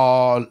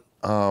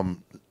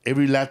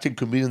every Latin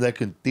comedian that I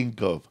can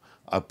think of,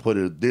 I put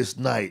it this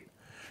night,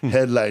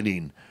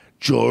 headlining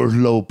George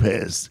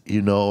Lopez,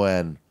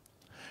 and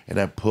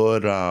I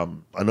put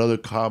another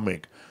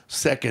comic,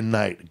 second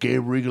night,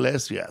 Gabriel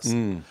Iglesias.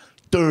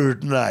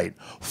 Third night,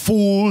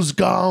 Fools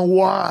Gone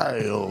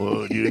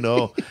Wild,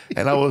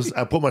 and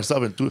I put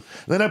myself into.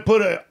 Then I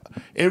put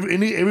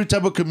every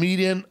type of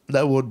comedian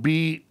that would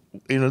be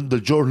in the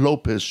George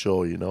Lopez show,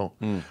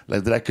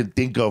 like that I could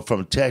think of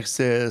from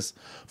Texas,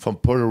 from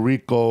Puerto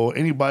Rico,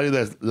 anybody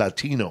that's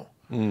Latino,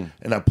 and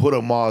I put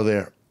them all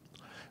there.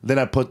 Then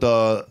I put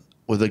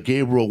with the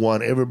Gabriel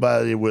one,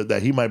 everybody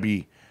that he might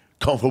be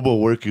comfortable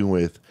working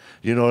with.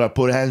 I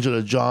put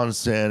Angela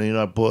Johnson,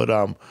 I put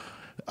a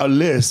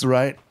list,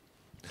 right?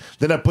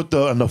 Then I put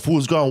on the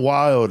Fools Gone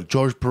Wild,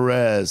 George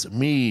Perez,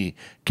 me,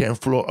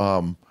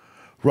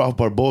 Ralph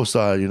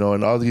Barbosa,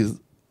 and all these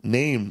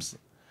names.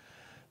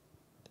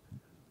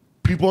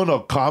 People in the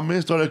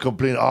comments started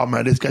complaining, "Oh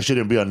man, this guy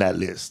shouldn't be on that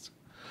list."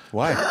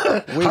 Why?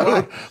 Wait,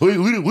 what?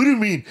 What do you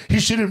mean he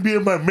shouldn't be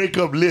in my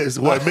makeup list?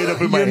 What I made up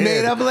in my head. Your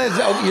made up list?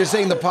 Oh, you're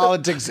saying the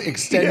politics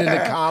extend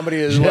into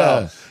comedy as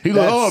well. He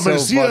goes,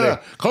 That's so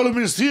funny. Carlos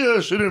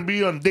Mencia shouldn't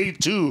be on day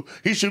 2.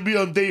 He should be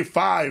on day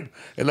 5.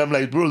 And I'm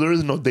like, bro, there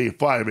is no day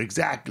 5.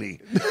 Exactly.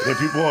 And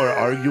people are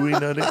arguing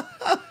on it.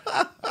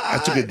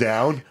 I took it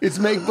down. It's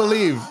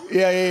make-believe.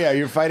 Yeah.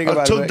 You're fighting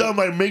about it. I took down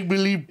my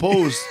make-believe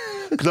post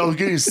because I was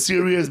getting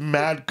serious,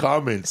 mad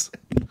comments.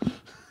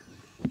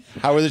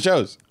 How were the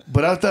shows?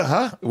 But I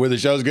thought, Were the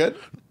shows good?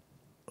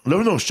 There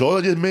was no show.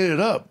 I just made it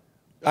up.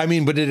 I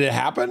mean, but did it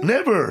happen?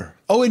 Never.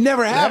 Oh, it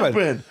never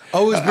happened.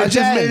 Oh, it was pretend. I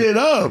just made it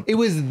up. It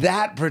was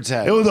that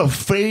pretend. It was a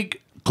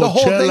fake Coachella. The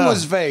whole thing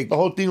was fake. The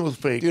whole thing was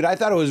fake. Dude, I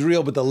thought it was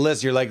real, but the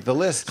list, you're like, the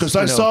list. Because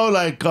I saw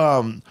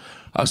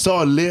I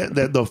saw a list,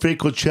 that the fake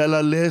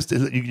Coachella list,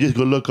 you just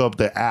go look up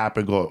the app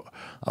and go,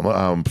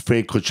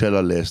 fake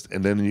Coachella list.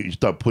 And then you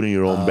start putting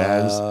your own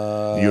bands,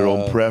 your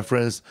own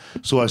preference.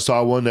 So I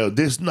saw one that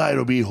this night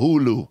will be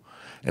Hulu.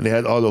 And they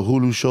had all the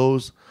Hulu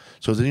shows.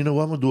 So I said, you know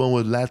what, I'm going to do one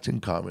with Latin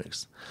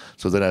comics.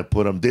 So then I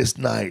put them this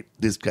night,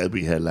 this guy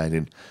be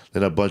headlining.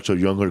 Then a bunch of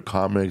younger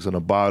comics on the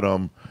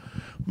bottom.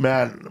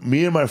 Man,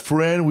 me and my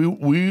friend,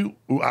 we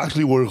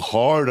actually worked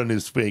hard on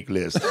this fake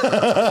list.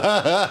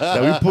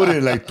 That we put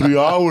in like 3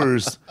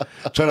 hours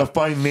trying to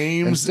find And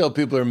names. still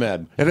people are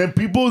mad. And then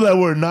people that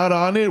were not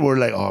on it were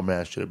like, oh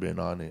man, I should have been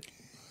on it.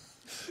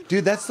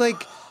 Dude, that's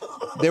like,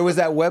 there was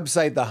that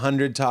website, the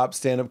 100 Top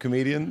Stand-Up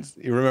Comedians.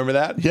 You remember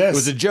that? Yes. It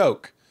was a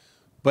joke.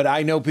 But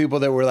I know people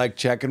that were like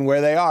checking where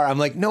they are. I'm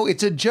like, no,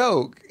 it's a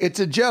joke. It's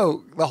a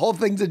joke. The whole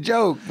thing's a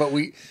joke. But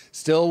we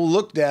still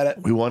looked at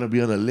it. We want to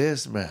be on the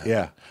list, man.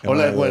 Yeah. Or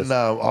like when,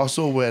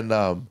 also when,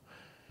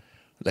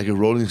 like a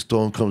Rolling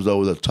Stone comes out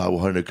with a top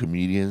 100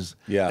 comedians.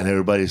 Yeah.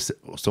 And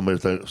somebody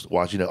starts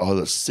watching it, all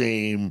the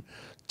same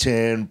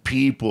 10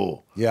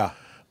 people. Yeah.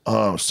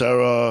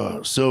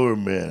 Sarah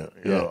Silverman,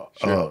 you know,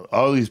 sure.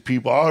 all these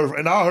people, all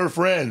her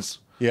friends.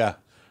 Yeah.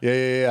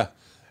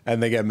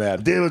 And they get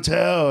mad. David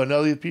Tell and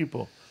all these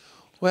people.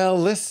 Well,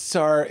 lists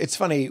are, it's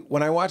funny,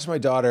 when I watch my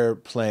daughter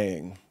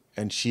playing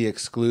and she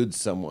excludes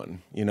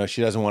someone, you know,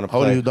 she doesn't want to play.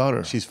 How old is your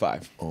daughter? She's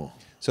 5. Oh.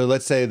 So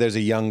let's say there's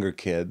a younger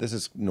kid. This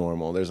is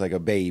normal. There's like a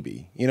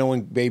baby. You know,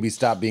 when babies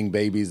stop being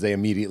babies, they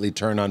immediately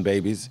turn on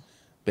babies.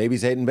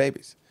 Babies hating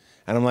babies.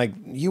 And I'm like,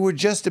 you were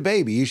just a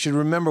baby. You should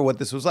remember what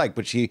this was like.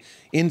 But she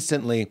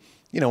instantly,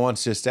 you know,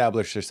 wants to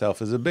establish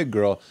herself as a big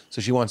girl.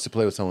 So she wants to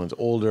play with someone who's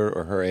older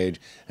or her age.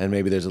 And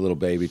maybe there's a little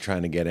baby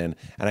trying to get in.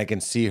 And I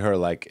can see her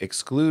like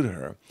exclude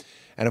her.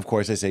 And of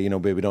course I say, you know,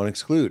 baby, don't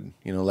exclude.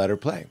 You know, let her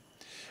play.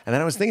 And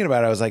then I was thinking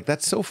about it. I was like,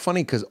 that's so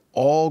funny because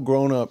all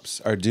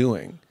grown-ups are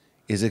doing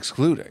is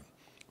excluding.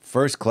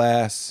 First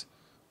class,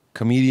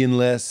 comedian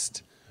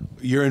list.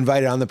 You're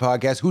invited on the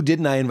podcast. Who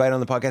didn't I invite on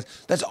the podcast?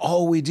 That's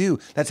all we do.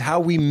 That's how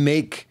we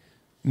make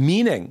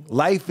meaning.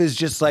 Life is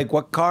just like,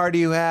 what car do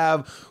you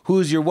have?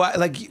 Who's your wife?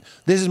 Like,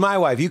 this is my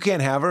wife. You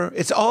can't have her.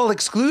 It's all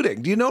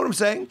excluding. Do you know what I'm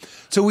saying?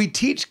 So we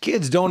teach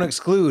kids don't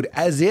exclude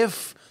as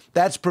if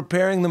that's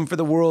preparing them for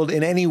the world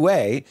in any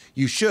way.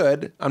 You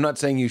should. I'm not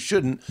saying you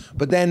shouldn't.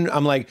 But then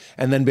I'm like,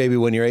 and then baby,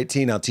 when you're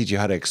 18, I'll teach you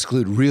how to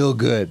exclude real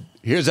good.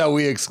 Here's how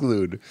we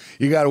exclude.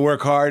 You got to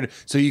work hard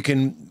so you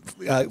can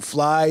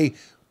fly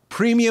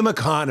premium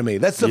economy.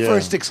 That's the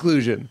first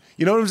exclusion.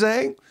 You know what I'm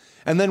saying?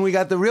 And then we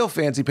got the real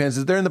fancy pants.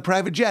 They're in the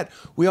private jet.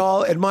 We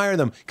all admire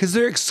them because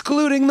they're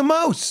excluding the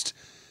most.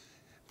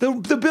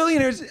 The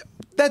billionaires,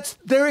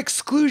 they're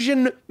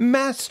exclusion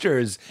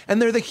masters.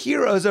 And they're the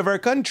heroes of our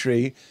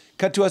country.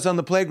 Cut to us on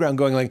the playground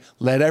going like,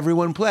 let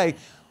everyone play.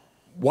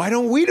 Why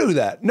don't we do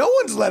that? No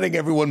one's letting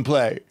everyone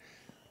play.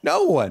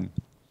 No one.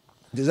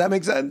 Does that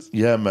make sense?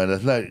 Yeah, man.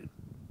 That's not...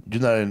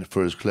 You're not in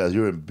first class.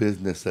 You're in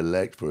business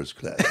select first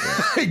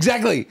class.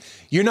 Exactly.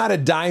 You're not a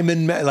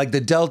diamond, like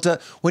the Delta.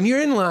 When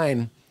you're in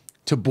line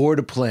to board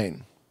a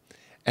plane,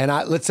 and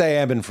let's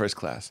say I'm in first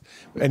class,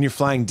 and you're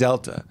flying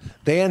Delta,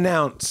 they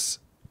announce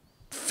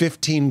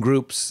 15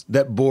 groups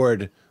that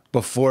board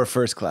before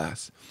first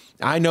class.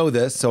 I know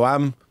this, so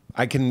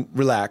I can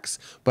relax,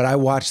 but I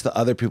watch the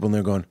other people, and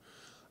they're going,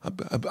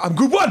 I'm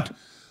group 1.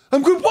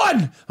 I'm group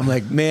 1. I'm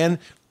like, man,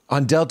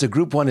 on Delta,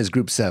 group 1 is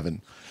group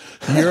 7.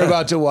 You're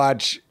about to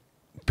watch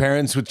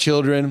parents with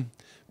children,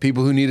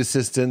 people who need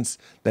assistance.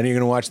 Then you're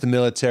going to watch the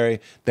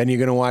military. Then you're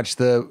going to watch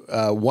the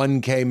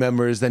 1K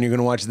members. Then you're going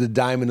to watch the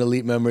Diamond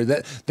Elite members.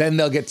 Then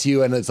they'll get to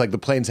you, and it's like the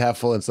plane's half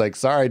full. And it's like,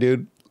 sorry,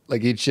 dude.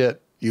 Like, eat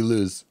shit. You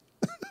lose.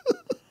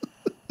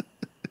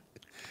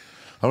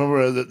 I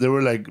remember they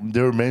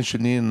were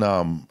mentioning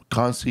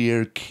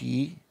concierge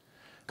key.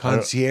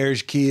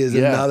 Concierge key is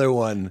another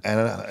one. And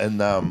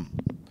I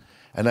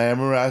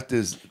remember I asked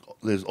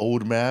this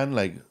old man,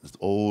 like this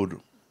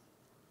old,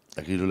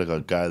 like he looked like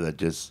a guy that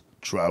just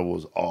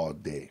travels all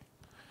day.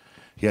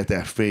 He had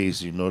that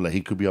face, you know, like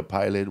he could be a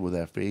pilot with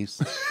that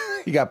face.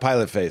 He got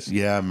pilot face.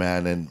 Yeah,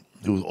 man, and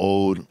he was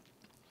old.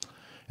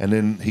 And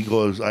then he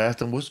goes, I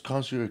asked him, what's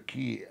concierge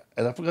key?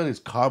 And I forgot his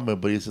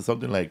comment, but he said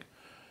something like,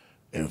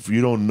 if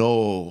you don't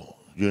know,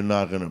 you're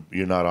not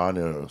on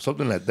it, or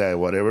something like that,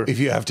 whatever. If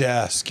you have to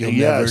ask, you'll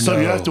never know. So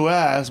you have to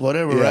ask,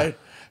 whatever, right?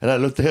 And I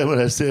looked at him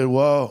and I said,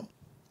 well,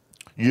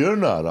 you're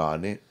not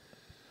on it.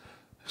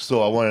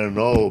 So I want to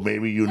know,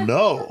 maybe you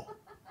know.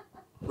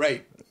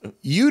 Right.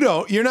 You're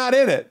not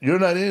in it. You're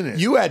not in it.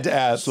 You had to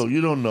ask. So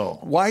you don't know.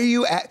 Why are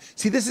you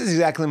see, this is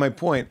exactly my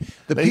point.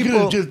 The They could people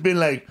have just been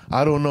like,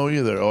 I don't know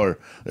either. Or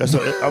I just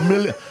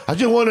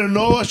want to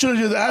know. I should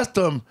have just asked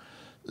them,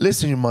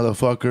 listen, you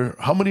motherfucker,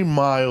 how many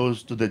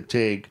miles does it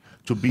take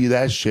to be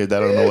that shit? I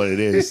don't know what it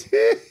is.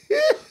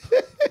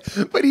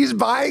 But he's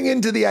buying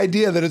into the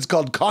idea that it's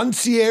called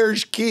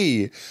concierge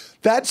key.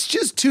 That's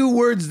just 2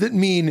 words that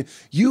mean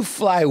you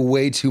fly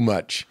way too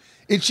much.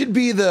 It should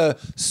be the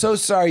so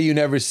sorry you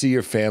never see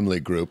your family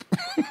group.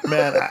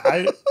 Man,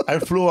 I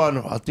flew on,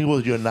 I think it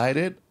was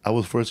United. I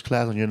was first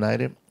class on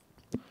United.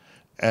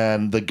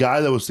 And the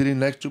guy that was sitting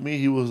next to me,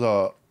 he was,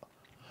 I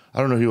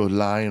don't know if he was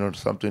lying or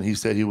something. He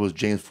said he was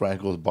James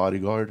Franco's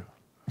bodyguard.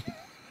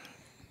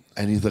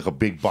 And he's like a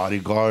big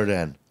bodyguard.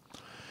 And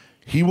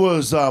he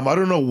was, I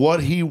don't know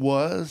what he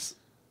was.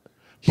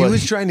 He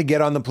was trying to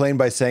get on the plane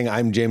by saying,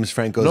 I'm James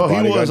Franco's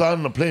bodyguard. No, he was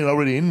on the plane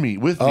already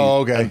with me. Oh,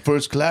 okay. And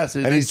first class.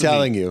 And he's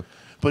telling you.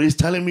 But he's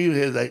telling me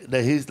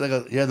that he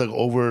has like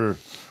over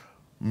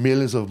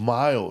millions of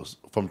miles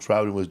from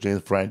traveling with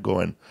James Franco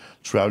and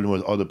traveling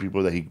with other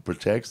people that he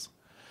protects.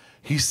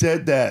 He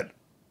said that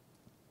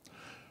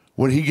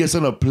when he gets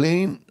on a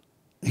plane,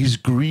 he's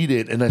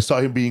greeted, and I saw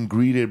him being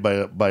greeted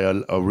by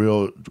a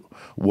real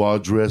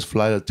well-dressed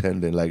flight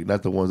attendant, like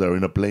not the ones that are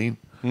in a plane.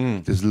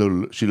 She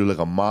looked like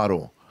a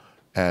model,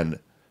 and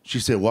she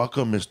said,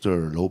 "Welcome,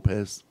 Mr.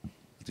 Lopez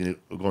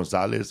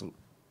Gonzalez,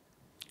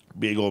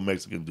 big old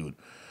Mexican dude.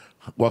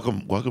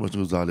 Welcome, Mr.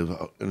 Gonzalez."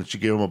 And she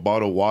gave him a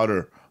bottle of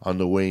water on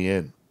the way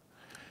in.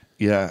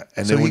 Yeah,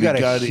 and So then he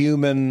when got a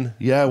human.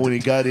 Yeah, when he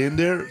got in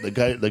there,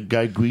 the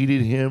guy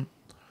greeted him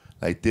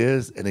like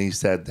this, and then he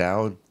sat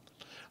down.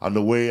 On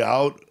the way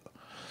out,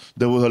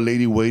 there was a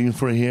lady waiting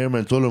for him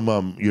and told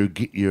him,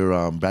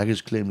 your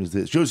baggage claim is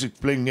this. She was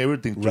explaining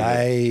everything to him.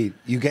 Right.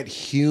 You get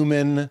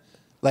human,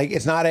 like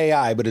it's not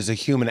AI, but it's a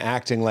human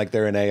acting like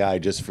they're an AI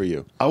just for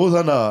you. I was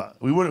on I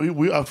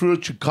flew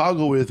to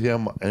Chicago with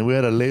him, and we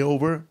had a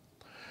layover,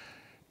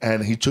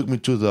 and he took me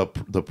to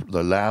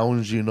the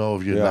lounge,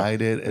 of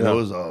United, and it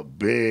was a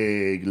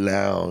big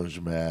lounge,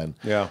 man.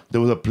 Yeah.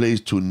 There was a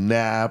place to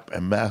nap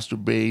and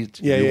masturbate.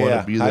 Yeah, you want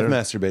to be there. I've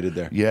masturbated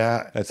there.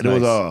 Yeah. That's and there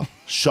nice. was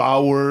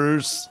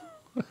showers.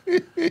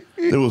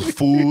 There was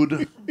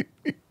food.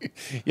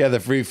 Yeah, the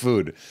free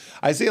food.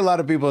 I see a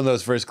lot of people in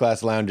those first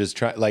class lounges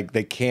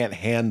they can't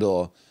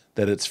handle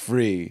that it's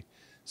free.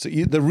 So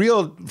the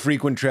real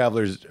frequent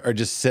travelers are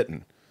just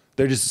sitting.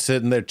 They're just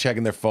sitting there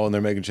checking their phone.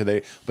 They're making sure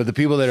but the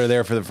people that are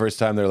there for the first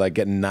time, they're like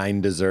getting 9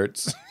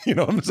 desserts. You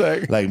know what I'm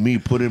saying? Like me,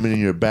 put him in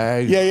your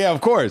bag. Yeah, of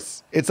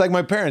course. It's like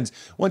my parents.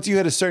 Once you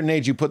hit a certain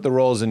age, you put the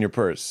rolls in your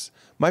purse.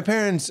 My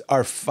parents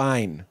are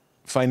fine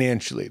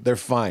financially. They're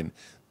fine.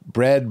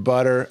 Bread,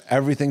 butter,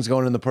 everything's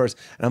going in the purse.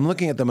 And I'm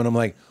looking at them and I'm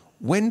like,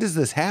 when does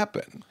this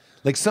happen?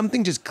 Like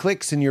something just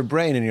clicks in your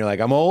brain and you're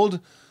like, I'm old,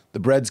 the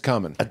bread's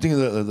coming. I think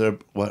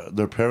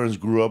their parents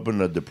grew up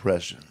in a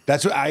depression.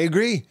 That's what I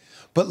agree.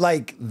 But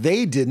like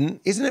they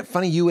didn't. Isn't it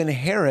funny? You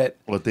inherit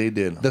What they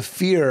did. the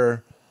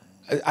fear.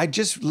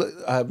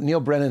 Neil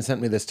Brennan sent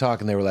me this talk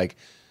and they were like,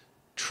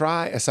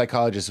 a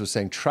psychologist was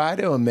saying, try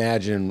to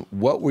imagine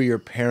what were your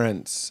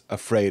parents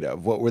afraid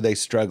of? What were they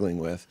struggling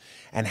with?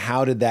 And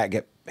how did that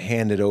get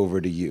handed over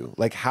to you?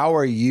 Like, how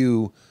are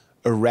you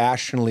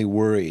irrationally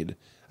worried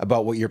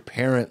about what your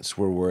parents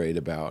were worried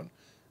about,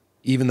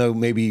 even though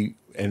maybe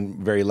and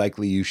very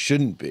likely you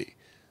shouldn't be,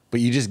 but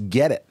you just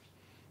get it.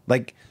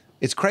 Like,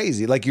 it's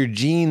crazy. Like your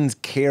genes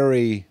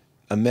carry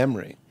a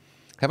memory.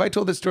 Have I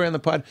told this story on the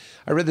pod?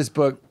 I read this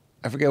book.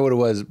 I forget what it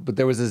was, but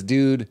there was this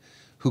dude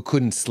who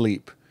couldn't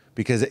sleep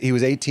because he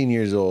was 18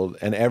 years old,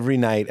 and every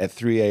night at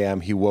 3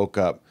 a.m. he woke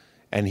up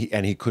and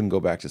he couldn't go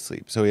back to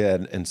sleep. So he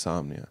had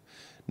insomnia.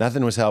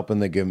 Nothing was helping.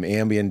 They gave him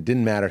Ambien.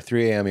 Didn't matter.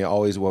 3 a.m. he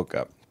always woke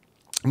up.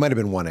 It might have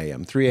been 1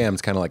 a.m. 3 a.m.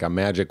 is kind of like a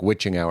magic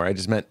witching hour. I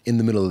just meant in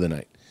the middle of the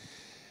night.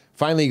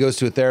 Finally, he goes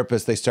to a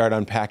therapist. They start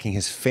unpacking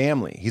his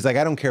family. He's like,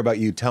 I don't care about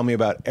you. Tell me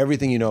about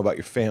everything you know about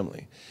your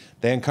family.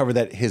 They uncover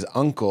that his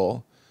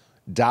uncle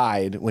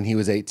died when he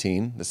was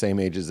 18, the same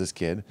age as this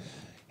kid.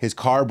 His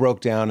car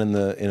broke down in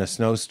a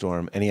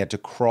snowstorm, and he had to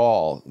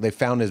crawl. They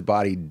found his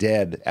body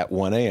dead at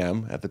 1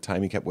 a.m. At the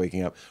time he kept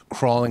waking up,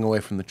 crawling away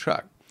from the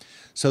truck.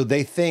 So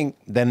they think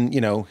then,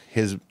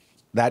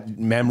 that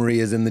memory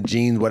is in the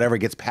genes, whatever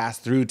gets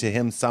passed through to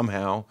him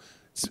somehow.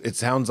 It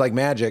sounds like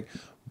magic,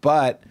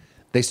 but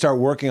they start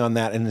working on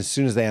that, and as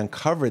soon as they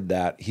uncovered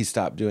that, he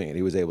stopped doing it.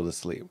 He was able to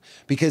sleep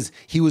because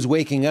he was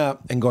waking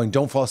up and going,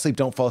 don't fall asleep,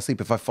 don't fall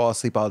asleep. If I fall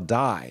asleep, I'll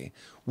die,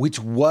 which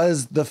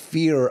was the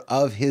fear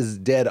of his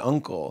dead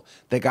uncle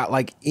that got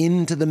like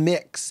into the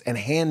mix and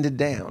handed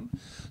down.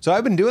 So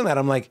I've been doing that.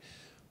 I'm like,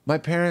 my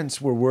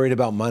parents were worried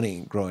about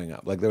money growing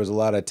up. Like there was a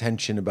lot of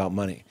tension about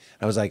money.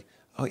 I was like,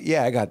 oh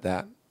yeah, I got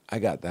that.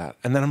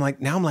 And then I'm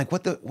like,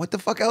 what the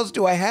fuck else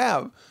do I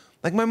have?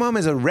 Like my mom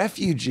is a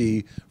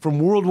refugee from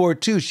World War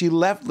II. She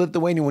left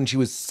Lithuania when she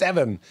was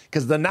 7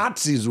 because the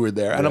Nazis were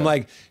there. And I'm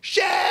like,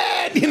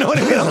 shit, you know what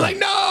I mean? I'm like,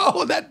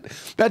 no,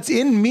 that's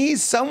in me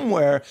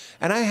somewhere.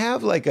 And I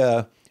have like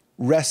a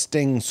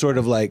resting sort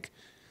of like,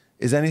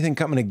 is anything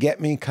coming to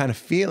get me kind of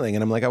feeling?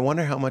 And I'm like, I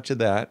wonder how much of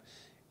that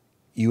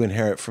you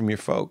inherit from your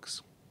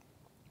folks.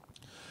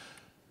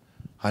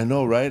 I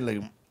know, right?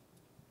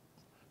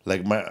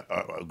 Like my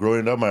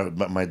growing up,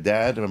 my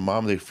dad and my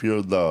mom, they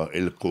feared the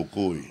El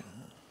Cocoy.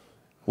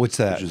 What's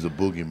that? Which is the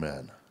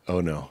boogeyman. Oh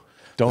no!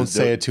 Don't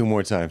say it 2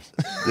 more times.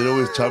 They'd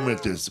always tell me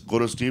this: go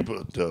to sleep,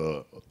 o te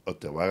va a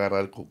agarrar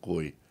el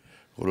cocoy.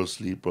 Go to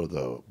sleep, or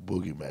the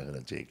boogeyman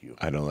gonna take you.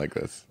 I don't like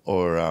this.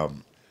 Or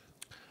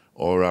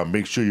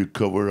make sure you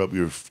cover up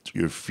your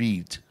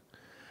feet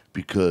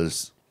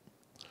because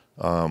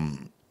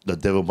the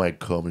devil might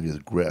come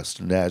and just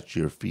snatch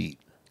your feet.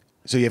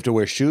 So you have to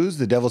wear shoes?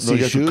 The devil sees you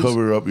have shoes? to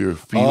cover up your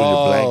feet with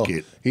your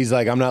blanket. He's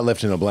like, I'm not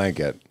lifting a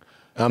blanket.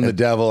 I'm the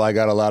devil. I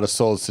got a lot of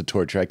souls to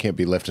torture. I can't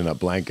be lifting up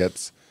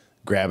blankets,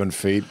 grabbing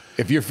feet.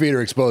 If your feet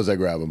are exposed, I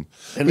grab them.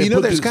 And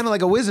but there's kind of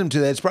like a wisdom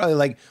to that. It's probably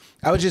like,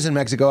 I was just in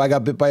Mexico. I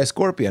got bit by a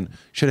scorpion.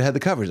 Should have had the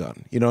covers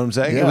on. You know what I'm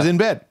saying? Yeah. It was in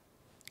bed.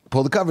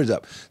 pull the covers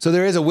up. So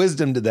there is a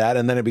wisdom to that,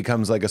 and then it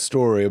becomes like a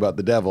story about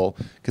the devil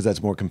because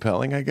that's more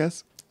compelling, I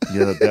guess.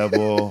 Yeah, the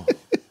devil.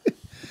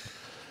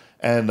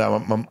 And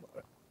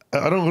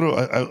I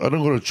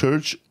don't go to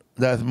church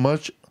that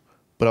much,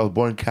 but I was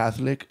born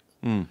Catholic,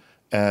 and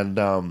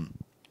I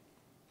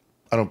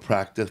don't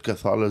practice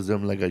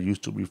Catholicism like I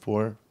used to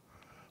before,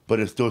 but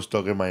it's still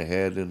stuck in my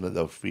head, and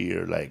the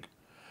fear, like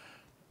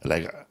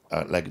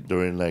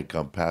during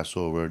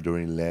Passover,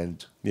 during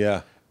Lent.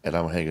 Yeah. And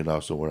I'm hanging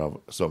out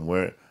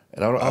somewhere,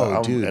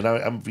 and Dude.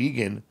 I'm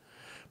vegan,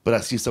 but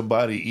I see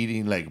somebody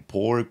eating like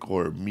pork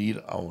or meat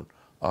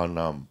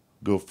on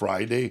Good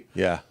Friday.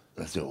 Yeah.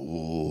 I say,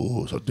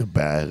 "Ooh, something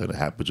bad gonna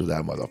happen to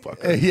that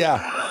motherfucker."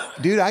 Yeah.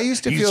 Dude, I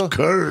used to He's feel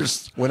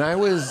cursed. when I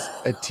was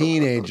a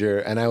teenager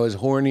and I was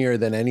hornier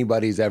than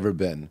anybody's ever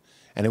been,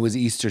 and it was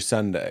Easter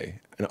Sunday,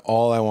 and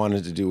all I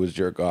wanted to do was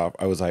jerk off.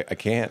 I was like, I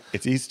can't.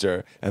 It's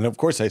Easter. And of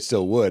course I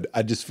still would.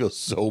 I just feel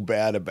so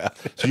bad about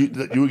it. So you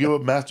would give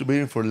up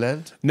masturbating for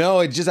Lent? No,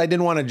 it just I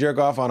didn't want to jerk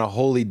off on a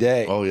holy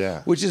day. Oh,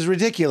 yeah. Which is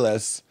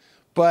ridiculous.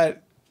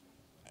 But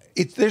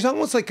there's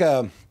almost like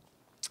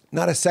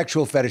not a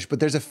sexual fetish, but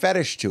there's a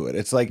fetish to it.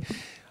 It's like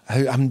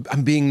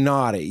I'm being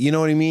naughty. You know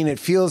what I mean? It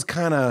feels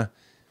kind of,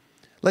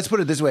 let's put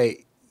it this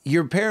way.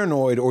 You're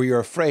paranoid or you're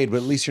afraid, but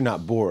at least you're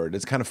not bored.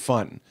 It's kind of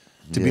fun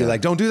to be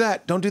like, don't do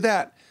that. Don't do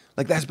that.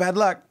 Like, that's bad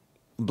luck.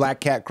 Black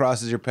cat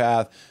crosses your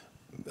path.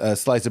 A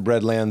slice of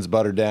bread lands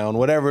butter down.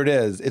 Whatever it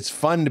is. It's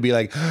fun to be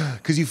like,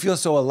 because you feel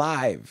so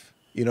alive.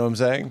 You know what I'm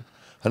saying?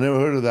 I never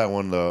heard of that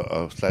one.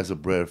 A slice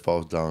of bread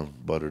falls down,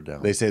 butter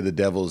down. They say the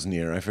devil's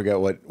near. I forget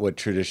what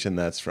tradition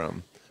that's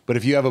from. But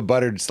if you have a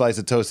buttered slice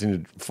of toast and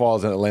it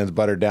falls and it lands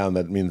butter down,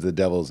 that means the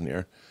devil's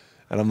near.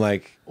 And I'm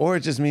like, or it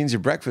just means your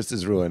breakfast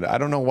is ruined. I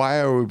don't know, why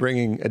are we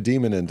bringing a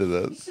demon into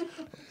this?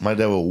 My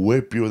dad will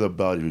whip you with a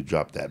belt if you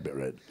drop that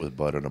bread with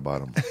butter on the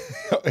bottom.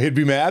 He'd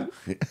be mad?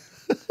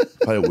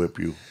 Probably whip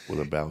you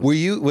with a belt.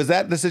 Was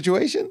that the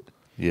situation?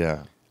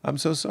 Yeah. I'm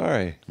so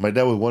sorry. My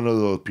dad was one of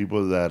those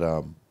people that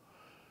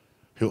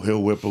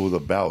he'll whip you with a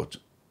belt.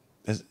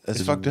 It's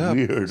fucked up.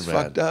 Weird, it's man.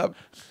 fucked up.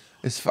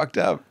 It's fucked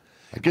up.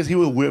 I guess he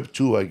would whip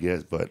too, I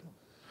guess, but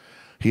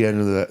he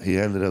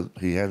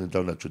handed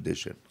down that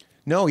tradition.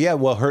 No, yeah,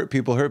 well, hurt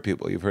people.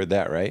 You've heard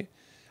that, right?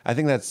 I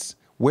think that's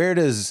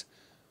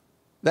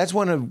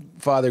one of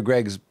Father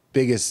Greg's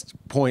biggest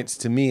points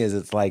to me is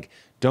it's like,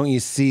 don't you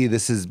see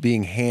this is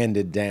being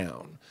handed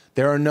down?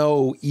 There are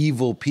no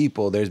evil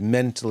people. There's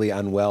mentally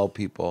unwell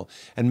people.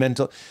 And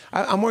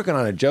I'm working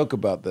on a joke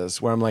about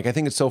this where I'm like, I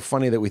think it's so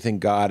funny that we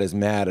think God is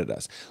mad at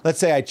us. Let's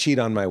say I cheat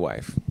on my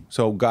wife.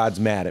 So God's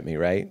mad at me,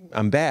 right?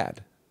 I'm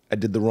bad. I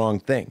did the wrong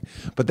thing.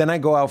 But then I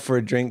go out for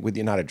a drink with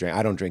you. Not a drink.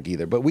 I don't drink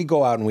either. But we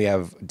go out and we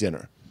have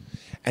dinner.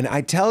 And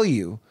I tell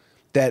you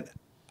that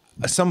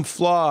some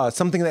flaw,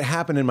 something that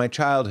happened in my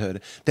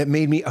childhood that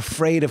made me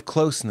afraid of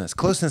closeness.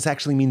 Closeness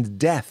actually means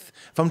death.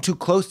 If I'm too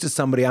close to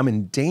somebody, I'm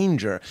in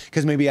danger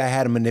because maybe I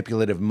had a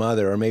manipulative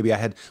mother or maybe I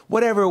had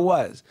whatever it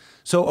was.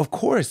 So, of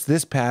course,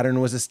 this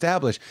pattern was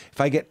established. If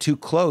I get too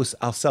close,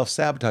 I'll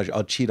self-sabotage.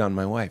 I'll cheat on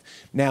my wife.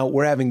 Now,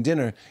 we're having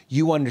dinner.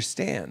 You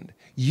understand.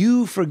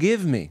 You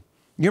forgive me.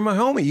 You're my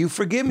homie. You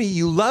forgive me.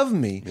 You love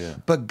me. Yeah.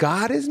 But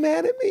God is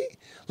mad at me?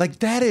 Like,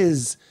 that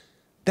is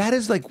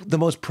like the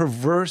most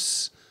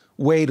perverse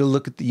way to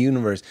look at the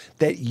universe,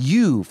 that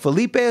you,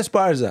 Felipe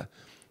Esparza,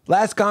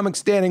 last comic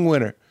standing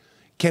winner,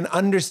 can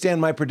understand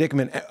my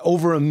predicament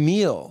over a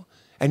meal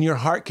and your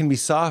heart can be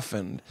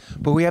softened.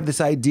 But we have this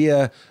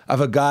idea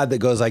of a God that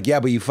goes like, yeah,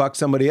 but you fucked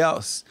somebody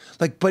else.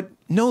 Like, but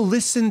no,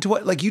 listen to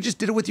what, like you just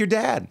did it with your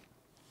dad.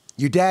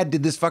 Your dad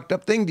did this fucked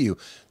up thing to you.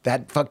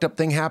 That fucked up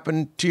thing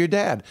happened to your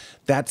dad.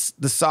 That's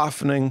the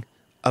softening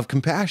of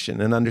compassion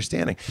and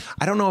understanding.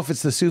 I don't know if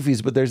it's the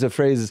Sufis, but there's a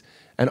phrase,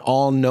 an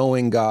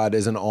all-knowing God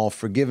is an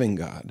all-forgiving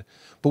God.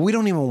 But we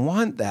don't even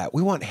want that.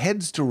 We want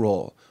heads to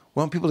roll.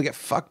 We want people to get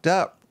fucked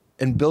up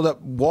and build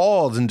up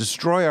walls and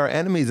destroy our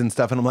enemies and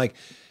stuff. And I'm like,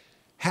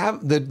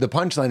 the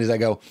punchline is I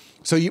go,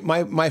 so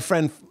my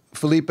friend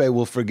Felipe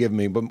will forgive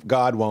me, but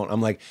God won't.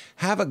 I'm like,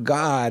 have a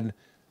God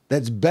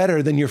that's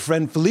better than your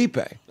friend Felipe.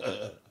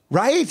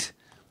 Right?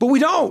 But we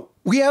don't.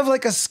 We have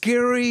like a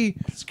scary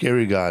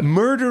God.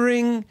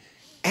 Murdering,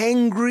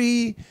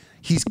 angry.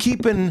 He's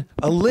keeping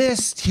a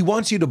list. He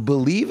wants you to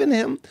believe in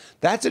him.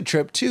 That's a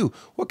trip too.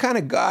 What kind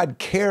of God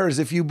cares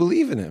if you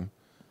believe in him?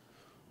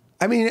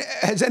 I mean,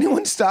 has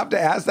anyone stopped to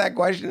ask that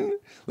question?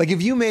 Like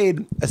if you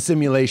made a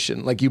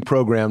simulation, like you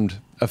programmed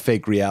a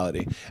fake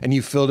reality and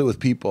you filled it with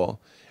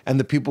people and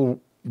the people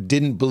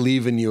didn't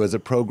believe in you as a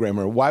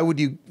programmer, why would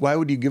you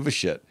give a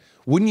shit?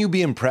 Wouldn't you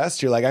be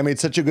impressed? You're like, I made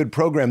such a good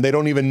program. They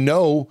don't even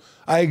know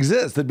I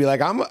exist. They'd be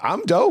like,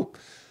 I'm dope.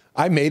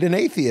 I made an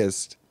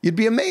atheist. You'd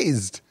be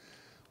amazed.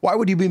 Why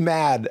would you be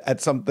mad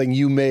at something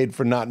you made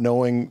for not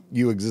knowing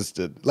you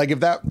existed? Like if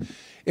that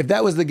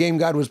was the game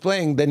God was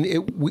playing, then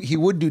he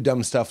would do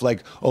dumb stuff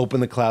like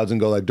open the clouds and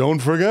go like, don't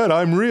forget,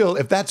 I'm real.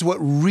 If that's what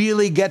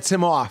really gets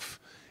him off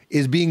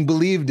is being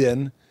believed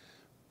in,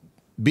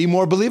 be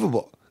more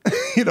believable.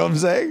 You know what I'm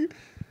saying?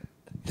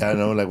 Yeah, I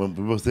know, like when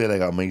people say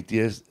like I'm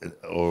atheist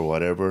or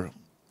whatever,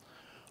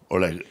 or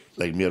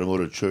like me, I don't go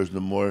to church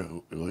no more.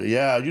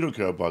 Yeah, you don't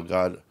care about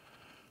God.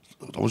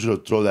 I want you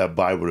to throw that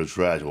Bible in the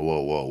trash.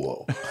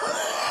 Whoa.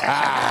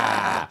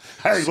 I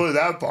didn't go to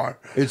that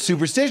part. It's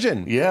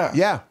superstition. Yeah.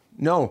 Yeah.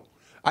 No.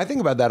 I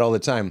think about that all the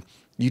time.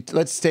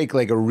 Let's take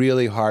like a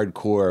really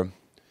hardcore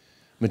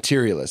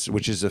materialist,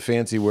 which is a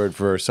fancy word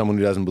for someone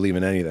who doesn't believe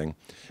in anything.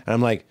 And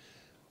I'm like,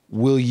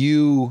 will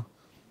you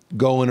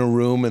go in a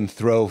room and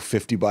throw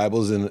 50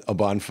 Bibles in a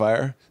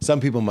bonfire? Some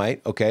people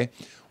might, okay.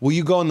 Will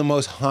you go in the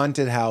most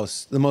haunted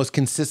house, the most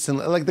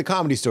consistent, like the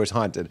Comedy Store's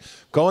haunted.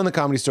 Go in the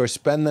Comedy Store,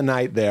 spend the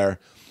night there.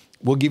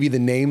 We'll give you the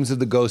names of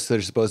the ghosts that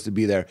are supposed to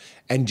be there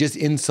and just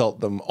insult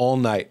them all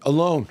night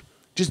alone.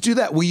 Just do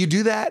that. Will you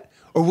do that?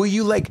 Or will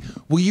you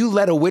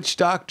let a witch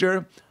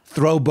doctor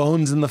throw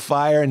bones in the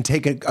fire and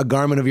take a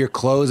garment of your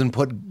clothes and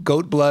put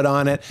goat blood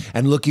on it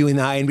and look you in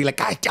the eye and be like,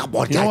 I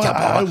would, because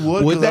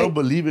I don't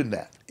believe in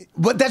that.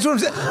 But that's what I'm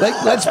saying.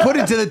 Like, let's put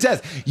it to the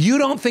test. You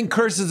don't think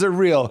curses are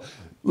real.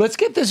 Let's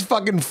get this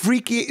fucking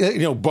freaky,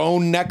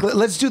 bone necklace.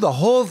 Let's do the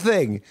whole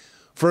thing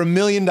for $1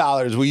 million.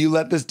 Will you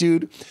let this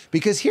dude?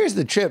 Because here's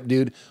the trip,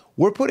 dude.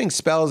 We're putting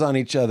spells on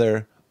each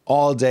other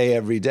all day,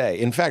 every day.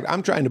 In fact,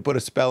 I'm trying to put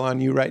a spell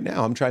on you right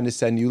now. I'm trying to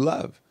send you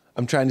love.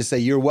 I'm trying to say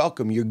you're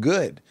welcome, you're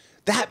good.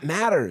 That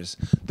matters.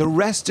 The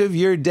rest of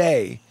your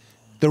day,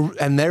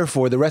 and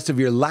therefore the rest of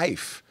your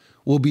life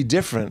will be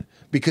different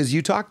because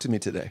you talked to me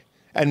today.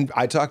 And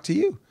I talked to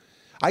you.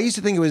 I used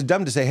to think it was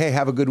dumb to say, hey,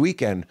 have a good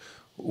weekend.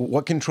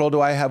 What control do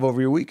I have over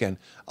your weekend?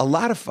 A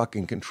lot of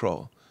fucking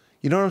control.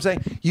 You know what I'm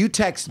saying? You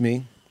text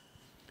me.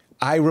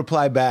 I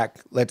reply back,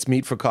 let's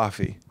meet for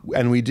coffee.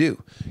 And we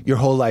do. Your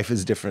whole life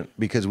is different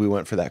because we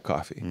went for that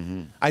coffee.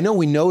 Mm-hmm. I know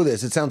we know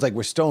this. It sounds like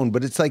we're stoned,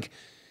 but it's like,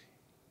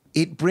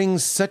 it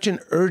brings such an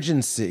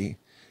urgency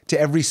to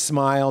every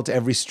smile, to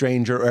every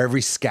stranger, or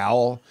every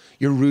scowl.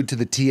 You're rude to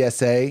the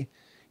TSA.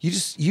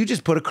 You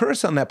just put a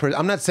curse on that person.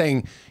 I'm not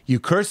saying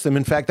you curse them.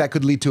 In fact, that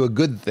could lead to a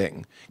good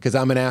thing because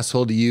I'm an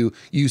asshole to you.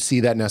 You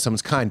see that now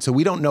someone's kind. So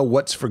we don't know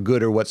what's for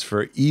good or what's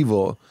for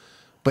evil,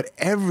 but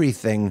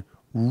everything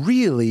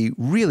really,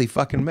 really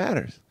fucking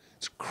matters.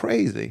 It's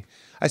crazy.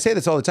 I say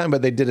this all the time,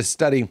 but they did a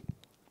study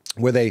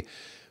where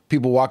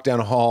people walk down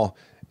a hall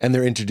and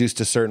they're introduced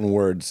to certain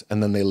words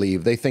and then they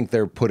leave. They think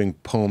they're putting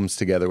poems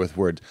together with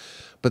words.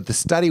 But the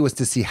study was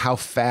to see how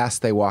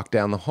fast they walk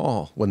down the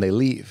hall when they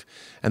leave.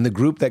 And the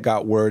group that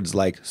got words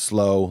like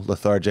slow,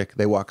 lethargic,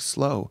 they walked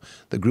slow.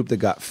 The group that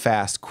got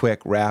fast,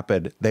 quick,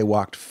 rapid, they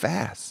walked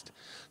fast.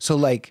 So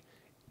like,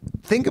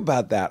 think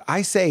about that.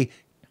 I say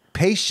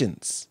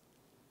patience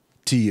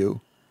to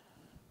you.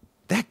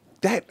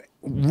 That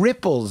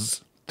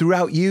ripples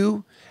throughout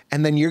you,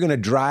 and then you're going to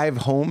drive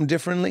home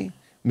differently,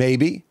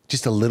 maybe,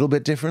 just a little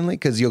bit differently,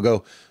 because you'll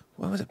go,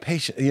 what was it,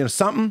 patient,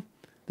 something?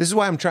 This is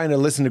why I'm trying to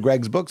listen to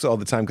Greg's books all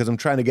the time, because I'm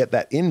trying to get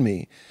that in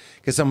me.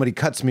 Because somebody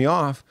cuts me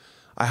off,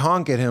 I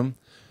honk at him,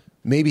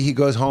 maybe he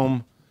goes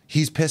home,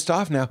 he's pissed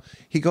off now,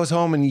 he goes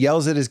home and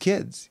yells at his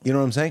kids, you know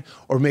what I'm saying?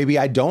 Or maybe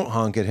I don't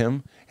honk at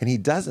him, and he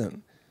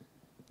doesn't.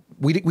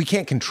 We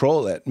can't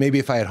control it. Maybe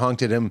if I had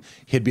honked at him,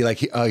 he'd be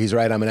like, oh, he's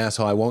right, I'm an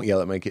asshole, I won't yell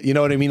at my kid. You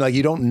know what I mean? Like,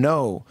 you don't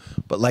know,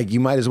 but like, you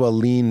might as well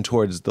lean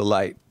towards the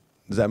light.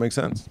 Does that make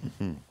sense?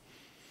 Mm-hmm.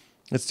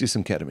 Let's do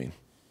some ketamine.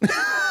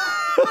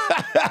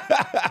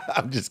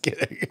 I'm just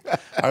kidding.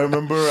 I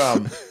remember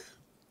I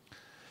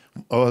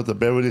was at the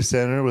Beverly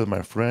Center with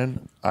my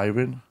friend,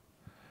 Ivan,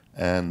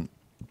 and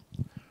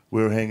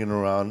we were hanging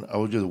around. I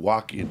was just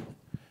walking,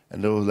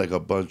 and there was like a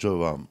bunch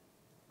of, I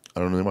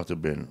don't know, they must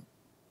have been,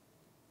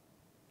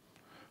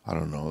 I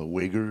don't know,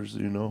 Wiggers,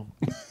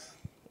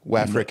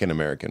 African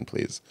American,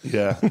 please.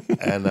 Yeah,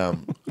 and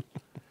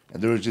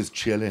they were just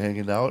chilling,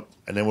 hanging out,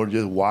 and then we're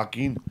just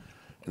walking,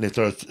 and they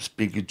started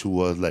speaking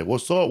to us like,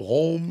 "What's up,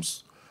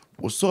 Holmes?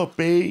 What's up,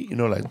 babe?"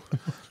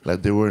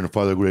 Like they were in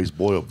Father Greg's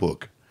Boyle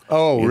book.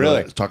 Oh,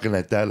 really? Talking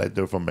like that, like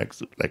they're from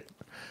Mexico, like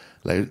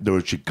they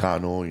were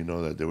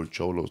Chicano, that they were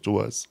cholos to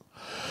us.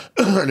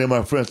 And then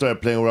my friend started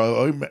playing around.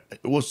 Oh, man,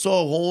 what's up,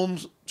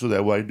 Holmes? To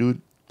that white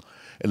dude,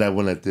 and I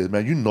went like this,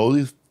 man. You know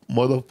these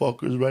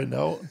motherfuckers right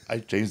now? I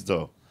changed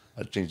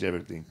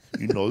everything.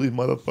 You know these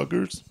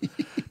motherfuckers?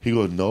 He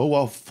goes, no,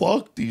 well,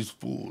 fuck these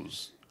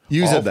fools.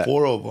 You said that.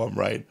 All 4 of them,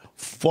 right?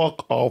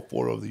 Fuck all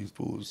 4 of these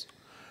fools.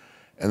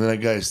 And then that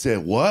guy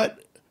said,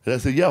 what? And I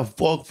said, yeah,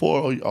 fuck all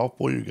 4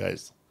 of you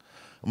guys.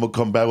 I'm going to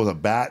come back with a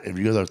bat. If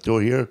you guys are still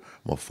here,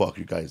 I'm going to fuck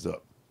you guys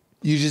up.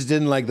 You just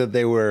didn't like that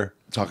they were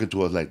talking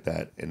to us like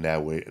that, in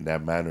that way, in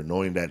that manner,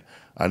 knowing that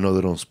I know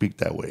they don't speak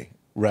that way.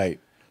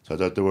 Right. So I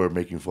thought they were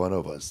making fun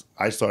of us.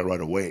 I saw it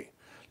right away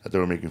that they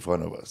were making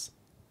fun of us.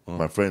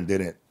 My friend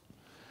didn't.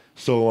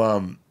 So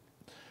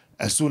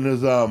as soon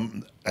as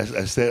I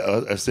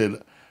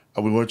said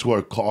we went to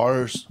our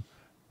cars,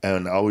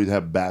 and I always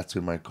have bats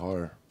in my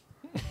car.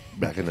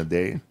 Back in the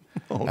day,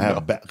 I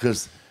have bats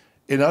because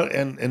in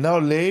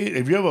LA,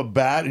 if you have a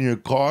bat in your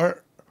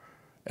car,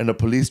 and the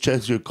police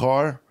checks your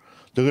car,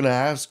 they're gonna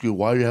ask you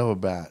why you have a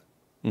bat,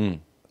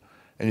 and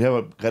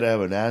you gotta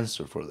have an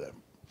answer for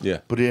them. Yeah.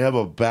 But you have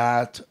a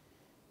bat,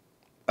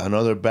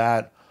 another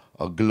bat,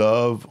 a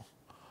glove,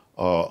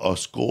 a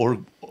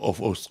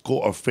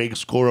fake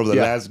score of the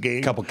last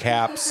game. Couple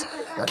caps,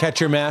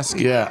 catcher mask.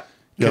 Yeah.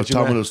 You have Catcher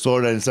Tommy mask.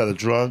 Lasorda inside the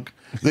trunk.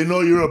 They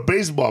know you're a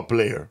baseball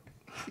player.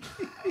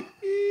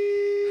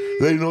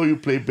 They know you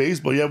play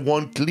baseball. You have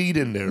one cleat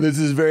in there. This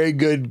is very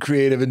good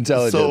creative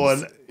intelligence.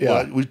 So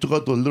we took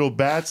out those little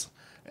bats,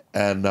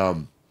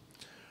 and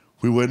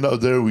we went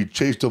out there. We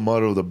chased them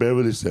out of the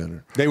Beverly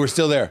Center. They were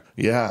still there.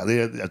 Yeah,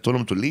 I told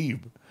them to leave,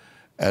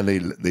 and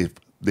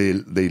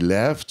they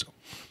left,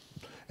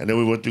 and then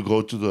we went to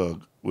go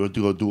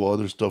do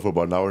other stuff for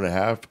about an hour and a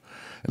half.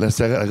 And I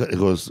said,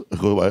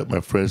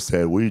 my friend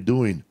said, "What are you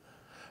doing?"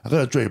 I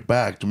gotta trade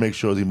back to make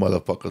sure these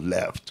motherfuckers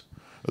left,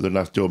 or they're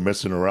not still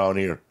messing around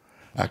here,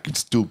 acting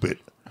stupid,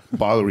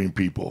 bothering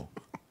people.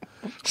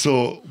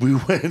 So we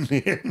went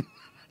in.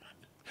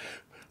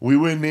 We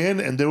went in,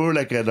 and they were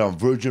like at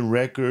Virgin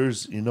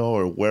Records,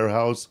 or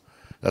warehouse.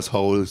 That's how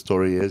old the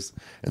story is.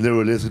 And they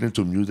were listening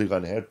to music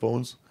on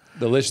headphones.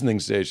 The listening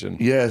station.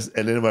 Yes,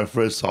 and then my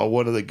friend saw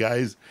one of the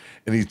guys,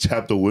 and he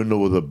tapped the window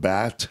with a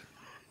bat.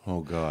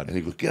 Oh, God. And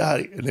he goes, "Get out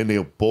of here." And then they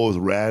both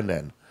ran,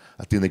 and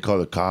I think they called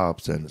the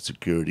cops and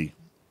security.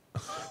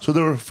 So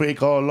they were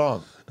fake all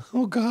along.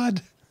 Oh,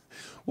 God.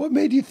 What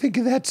made you think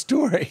of that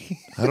story?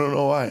 I don't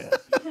know why.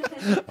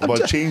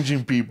 About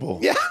changing people.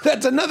 Yeah,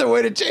 that's another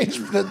way to change.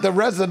 The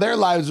rest of their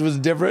lives was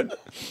different.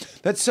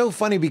 That's so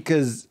funny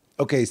because,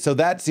 okay, so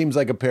that seems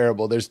like a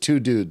parable. There's two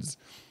dudes,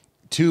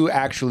 two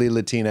actually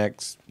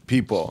Latinx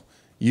people,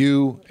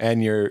 you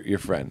and your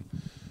friend.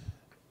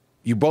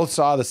 You both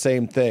saw the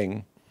same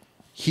thing.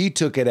 He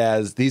took it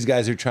as these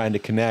guys are trying to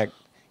connect.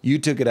 You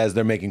took it as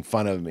they're making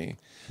fun of me.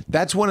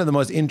 That's one of the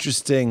most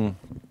interesting,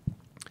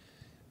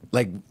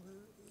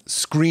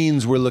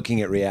 screens we're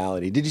looking at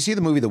reality. Did you see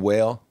the movie The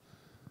Whale?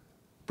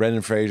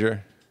 Brendan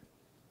Fraser?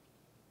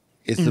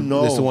 It's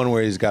the one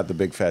where he's got the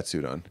big fat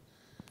suit on.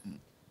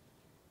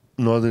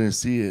 No, I didn't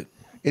see it.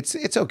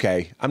 It's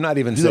okay. I'm not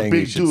even He's saying a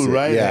you big should dude, see it.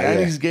 right? Yeah, And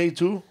yeah. he's gay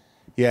too?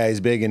 Yeah, he's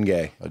big and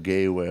gay. A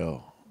gay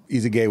whale.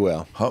 He's a gay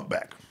whale.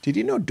 Humpback. Did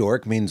you know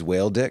dork means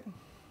whale dick?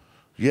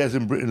 Yes,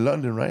 in Britain,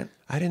 London, right?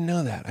 I didn't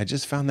know that. I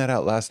just found that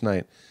out last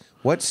night.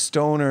 What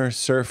stoner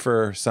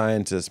surfer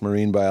scientist,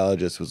 marine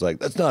biologist was like,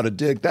 "That's not a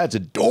dick, that's a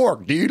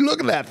dork, dude.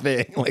 Look at that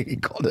thing." Like he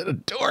called it a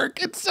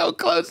dork. It's so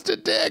close to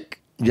dick.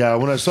 Yeah,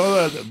 when I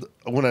saw that,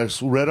 when I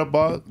read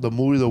about the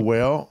movie The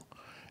Whale,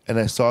 and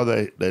I saw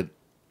that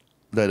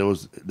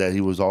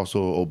he was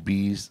also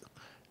obese,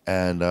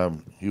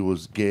 and he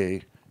was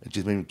gay, it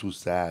just made me too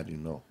sad,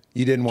 You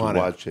didn't to want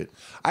to watch it.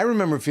 I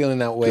remember feeling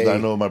that way. Because I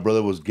know my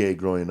brother was gay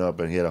growing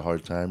up, and he had a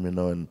hard time, and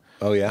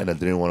Oh, yeah? and I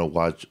didn't want to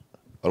watch.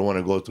 I don't want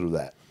to go through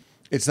that.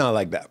 It's not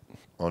like that.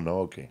 Oh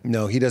no, okay.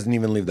 No, he doesn't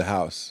even leave the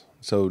house.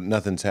 So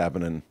nothing's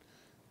happening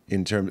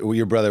in terms. Well,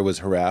 your brother was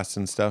harassed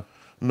and stuff?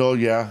 No,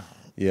 yeah.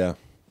 Yeah.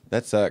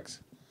 That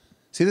sucks.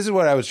 See, this is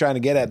what I was trying to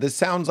get at. This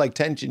sounds like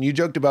tension. You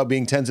joked about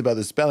being tense about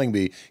the spelling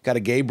bee. Got a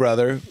gay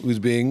brother who's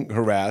being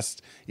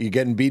harassed. You're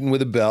getting beaten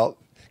with a belt.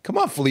 Come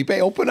on, Felipe,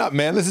 open up,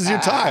 man. This is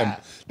your time.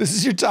 This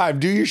is your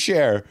time. Do your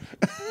share.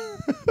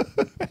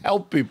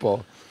 Help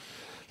people.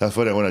 That's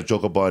funny when I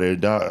joke about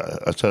it.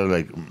 I try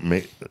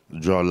to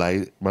draw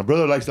light. My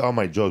brother likes all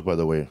my jokes, by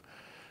the way.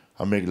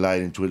 I make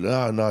light into it.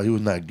 No, he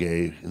was not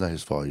gay. It's not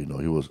his fault, He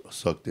was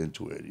sucked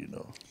into it,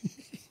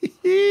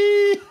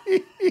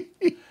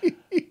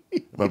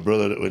 My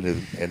brother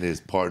and his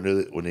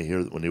partner, when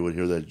they would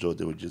hear that joke,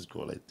 they would just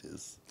go like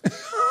this.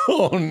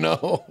 Oh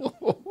no!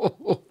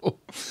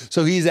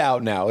 So he's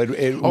out now.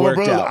 It My worked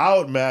brother's out.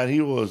 out, man.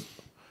 He was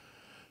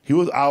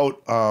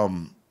out.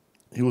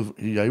 He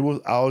was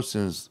out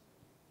since,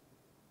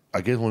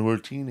 I guess, when we were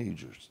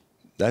teenagers.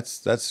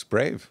 That's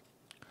brave.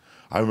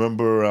 I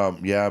remember,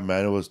 yeah,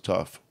 man, it was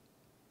tough.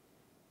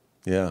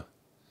 Yeah,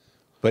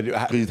 but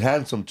 'Cause he's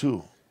handsome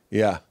too.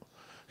 yeah,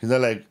 He's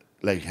not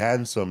like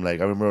handsome. Like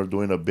I remember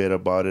doing a bit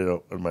about it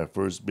on my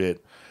first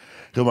bit.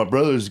 Cause my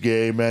brother's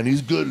gay, man.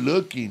 He's good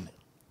looking.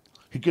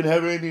 He can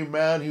have any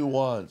man he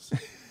wants.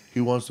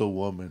 He wants a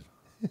woman.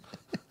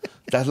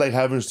 That's like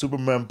having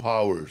Superman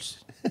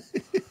powers.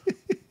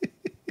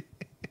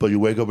 But you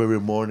wake up every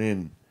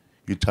morning,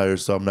 you tell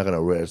yourself, "I'm not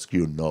gonna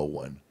rescue no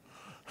one."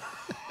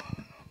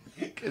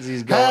 because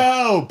he's going.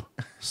 Help!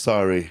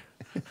 Sorry.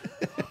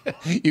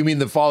 You mean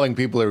the falling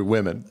people are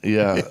women?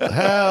 Yeah.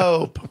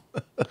 Help!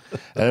 And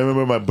I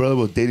remember my brother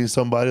was dating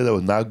somebody that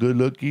was not good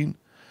looking,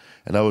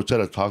 and I would try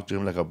to talk to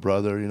him like a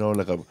brother,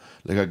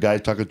 like a guy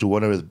talking to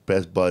one of his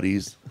best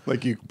buddies.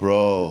 Like you,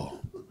 Bro,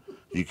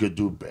 you could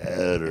do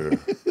better.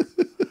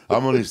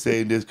 I'm only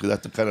saying this because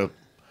that's the kind of,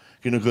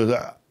 because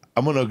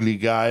I'm an ugly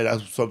guy.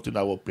 That's something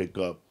I will pick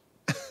up.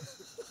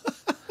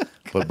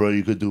 But bro,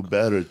 you could do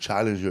better.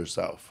 Challenge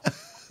yourself.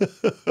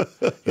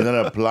 You're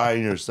not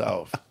applying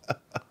yourself.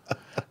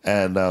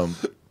 And I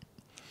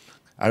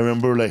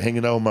remember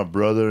hanging out with my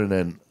brother, and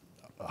then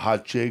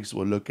hot chicks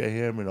would look at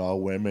him, and all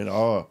women,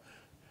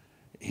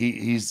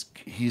 he's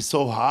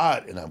so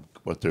hot, and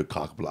but they're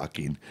cock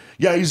blocking.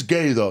 Yeah, he's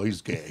gay though.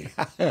 He's gay.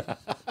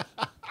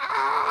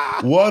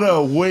 What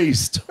a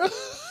waste. And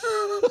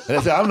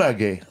I said, I'm not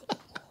gay.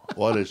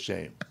 What a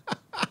shame.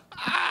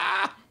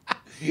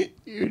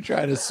 You're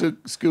trying to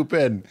scoop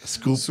in.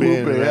 Swoop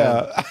in,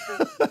 yeah.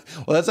 Well,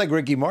 that's like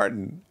Ricky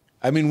Martin.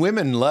 I mean,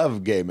 women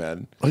love gay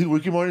men. Oh,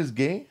 Ricky Martin's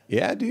gay?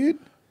 Yeah, dude.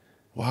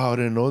 Wow, I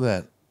didn't know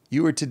that.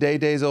 You were today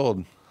days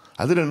old.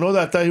 I didn't know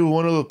that. I thought he was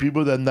one of those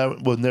people that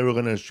was never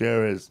going to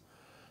share his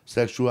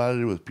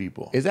sexuality with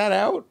people. Is that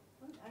out?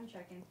 I'm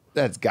checking.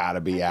 That's got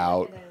to be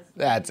out. it is.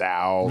 That's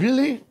out.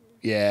 Really?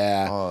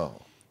 Yeah.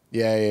 Oh.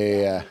 Yeah. Yeah,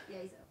 he's out. Yeah.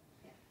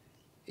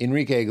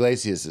 Enrique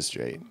Iglesias is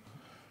straight.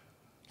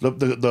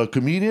 The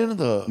comedian?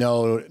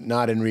 No,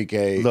 not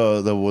Enrique.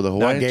 The Hawaiian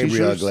not Gabriel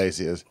t-shirts?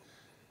 Iglesias.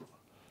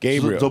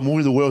 Gabriel. The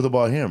movie The World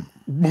about him.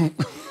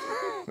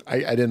 I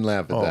didn't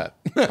laugh at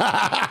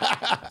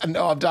that.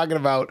 No, I'm talking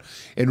about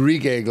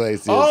Enrique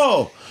Iglesias.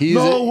 Oh,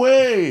 no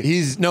way.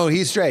 He's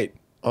straight.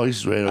 Oh, he's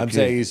straight. Okay. I'm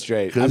saying he's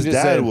straight. Because I'm his just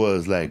dad saying-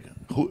 was like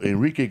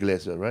Enrique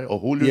Iglesias, right? Or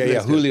Julio Yeah,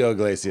 Iglesias. Julio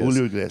Iglesias.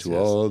 Julio Iglesias. To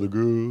all the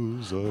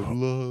girls I've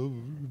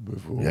loved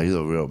before. Yeah, he's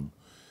a real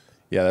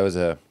Yeah, that was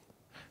a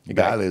you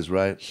got ballads,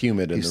 right?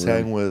 humid in he the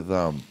sang room.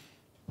 with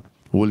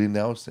Willie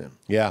Nelson.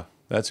 Yeah,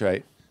 that's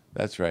right.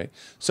 That's right.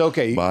 So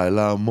okay,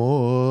 Baila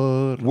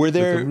amor. Were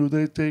there- Let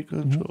them take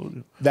control.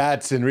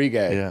 that's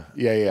Enrique. Yeah.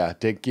 Yeah.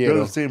 Te They're quiero.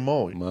 the same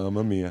mold.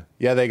 Mamma mia.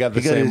 Yeah, they got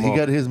the He got, same. his, he mold.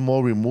 got his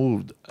mold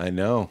removed, I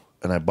know.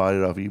 and I bought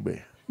it off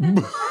eBay.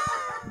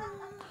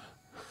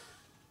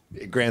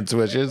 Grand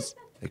Swishes.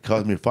 It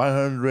cost me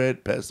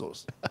 500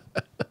 pesos.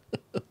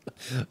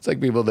 It's like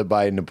people that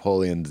buy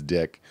Napoleon's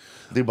dick.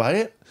 They buy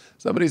it?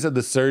 Somebody said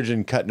the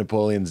surgeon cut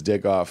Napoleon's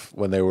dick off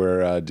when they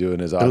were doing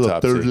his It was a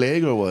autopsy. third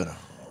leg or what?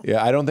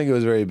 Yeah, I don't think it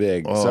was very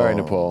big. Sorry, Oh.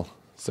 Nepal.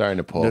 Sorry,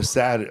 Nepal. They're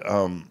sad.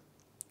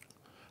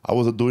 I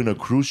was doing a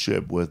cruise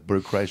ship with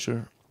Bert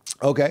Kreischer.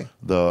 Okay.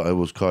 It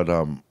was called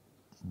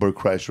Bert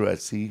Kreischer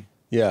at Sea,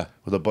 Yeah.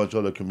 with a bunch of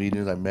other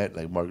comedians I met,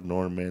 like Mark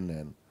Norman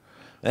and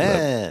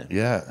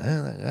yeah.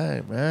 And like,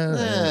 hey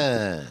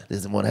man, this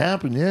is what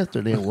happened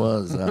yesterday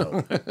was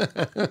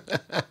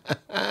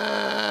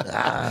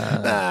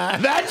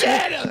That's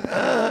it.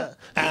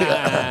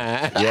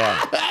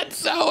 yeah. That's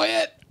so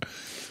it.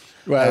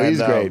 Wow, he's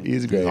And, great.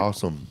 He's great.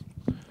 Awesome.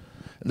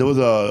 There was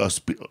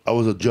I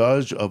was a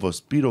judge of a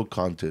Speedo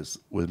contest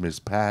with Miss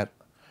Pat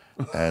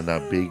and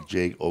Big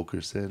Jake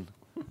Okerson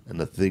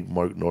and I think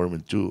Mark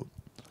Norman too.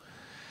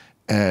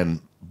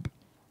 And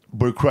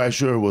Bert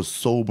Kreischer was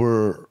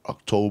sober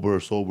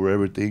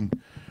everything.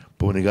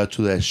 But when he got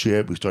to that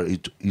ship,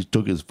 he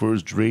took his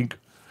first drink,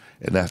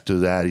 and after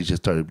that, he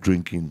just started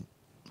drinking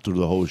through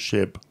the whole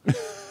ship.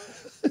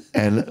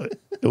 And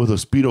it was a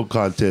Speedo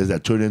contest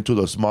that turned into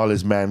the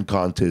smallest man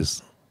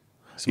contest.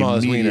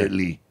 Smallest wiener.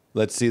 Immediately.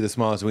 Let's see the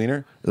smallest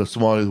wiener. The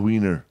smallest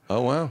wiener.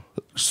 Oh, wow.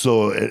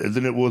 So and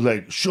then it was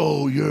like,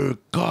 show your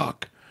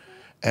cock.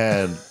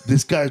 And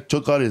this guy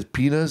took out his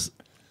penis.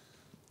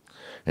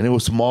 And it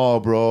was small,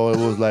 bro. It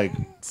was like,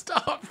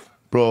 Stop.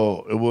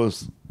 bro, it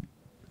was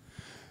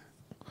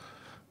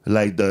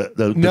like the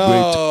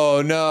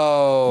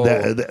No.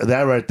 great,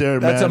 that right there,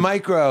 man. That's a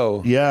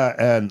micro. Yeah,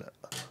 and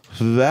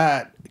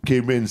that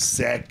came in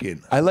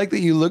second. I like that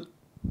you look.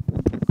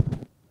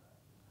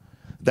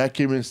 That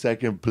came in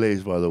second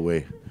place, by the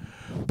way.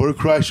 Bert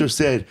Kreischer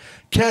said,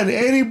 "Can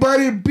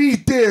anybody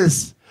beat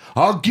this?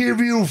 I'll give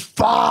you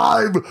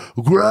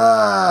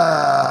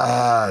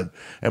 $5,000."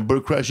 And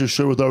Bert Kreischer's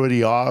shirt was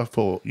already off,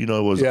 or it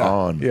was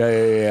on.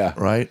 Yeah.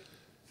 Right?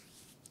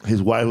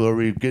 His wife was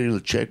already getting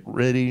the check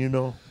ready,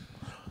 And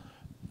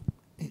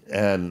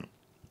then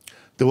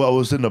while I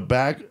was in the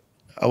back,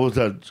 I was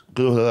a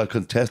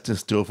contestant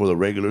still for the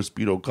regular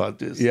Speedo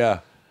contest. Yeah.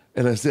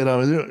 And I said,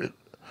 you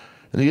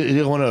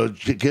didn't want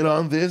to get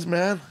on this,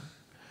 man?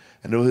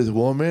 And there was this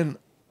woman,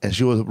 and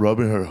she was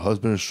rubbing her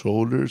husband's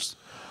shoulders.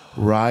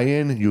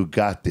 Ryan, you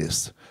got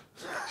this.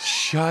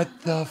 Shut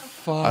the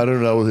fuck. I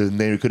don't know his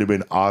name. It could have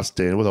been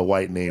Austin. It was a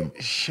white name.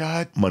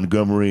 Shut.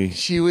 Montgomery.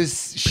 She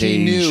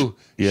Page. knew.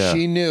 Yeah.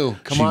 She knew.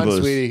 Come She on, goes,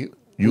 sweetie.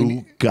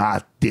 You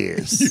got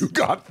this. You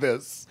got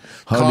this.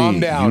 Honey, Calm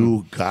down.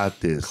 You got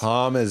this.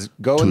 Calm as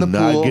go Do in the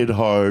not pool. get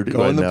hard Go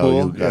right in the now.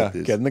 pool. You got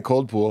this. Get in the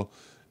cold pool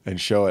and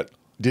show it.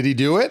 Did he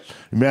do it?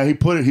 Man, he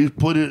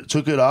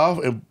took it off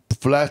and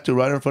flashed it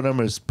right in front of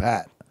Miss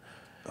Pat.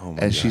 Oh my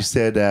And she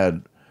said that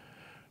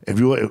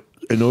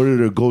in order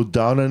to go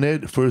down on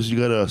it, first you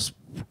gotta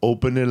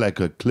open it like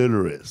a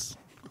clitoris,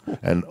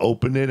 and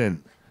open it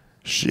and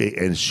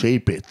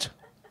shape it,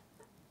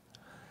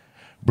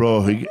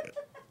 bro.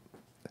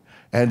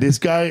 And this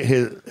guy,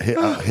 his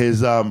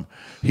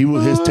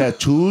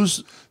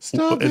tattoos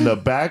Stop in it. the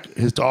back,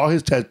 all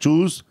his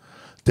tattoos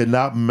did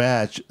not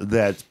match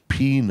that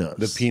penis.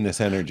 The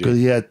penis energy. Because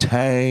he had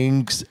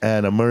tanks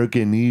and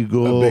American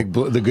Eagle.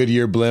 The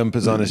Goodyear blimp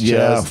is on his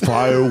Yeah, chest.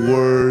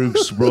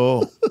 fireworks,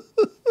 bro.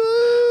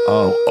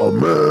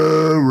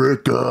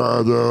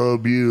 America the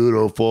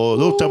beautiful.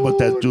 Those type of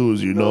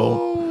tattoos,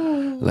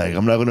 Like,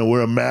 I'm not going to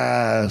wear a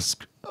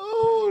mask.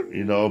 But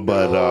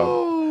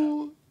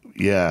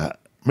yeah.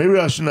 Maybe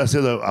I shouldn't have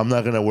said that I'm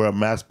not going to wear a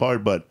mask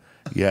part, but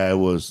yeah, it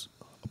was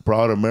a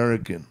proud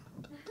American.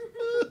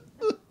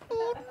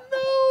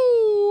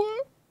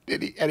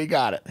 And he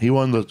got it. He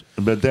won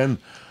but then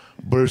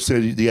Bert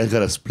said you guys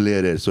gotta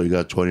split it, so you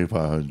got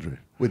 2,500.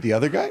 With the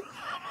other guy?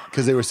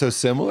 Because they were so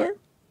similar?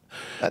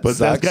 But sucks.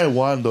 that guy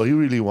won though. He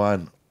really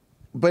won.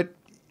 But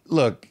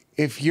look,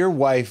 if your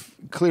wife,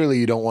 clearly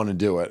you don't want to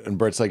do it, and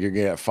Bert's like, you're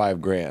going to get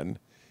 $5,000,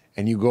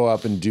 and you go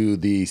up and do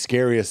the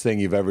scariest thing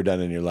you've ever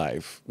done in your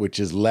life, which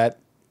is let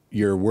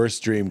your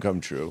worst dream come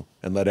true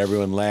and let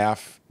everyone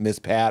laugh. Miss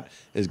Pat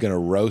is going to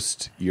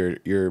roast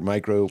your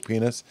micro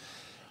penis.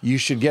 You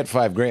should get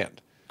 $5,000.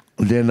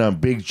 Then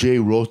Big J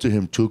roasted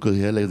him too because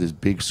he had like this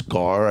big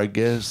scar, I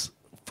guess,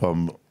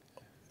 from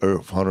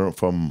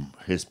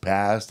his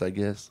past, I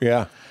guess.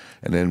 Yeah.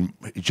 And then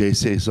Jake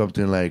said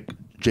something like,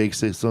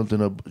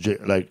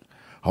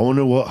 I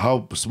wonder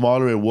how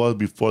smaller it was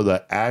before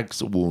the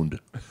axe wound.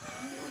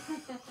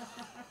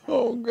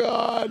 Oh,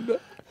 God.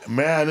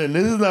 Man, and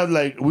this is not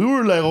like, we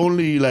were like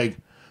only like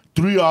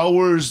 3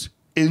 hours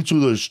into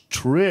the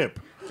trip.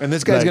 And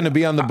this guy's Like, going to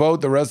be on the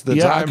boat the rest of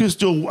the time?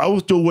 I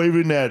was still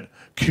waving at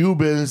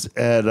Cubans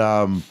at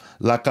La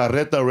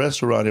Carreta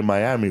restaurant in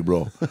Miami,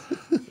 bro.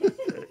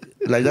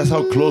 Like that's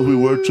how close we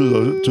were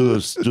to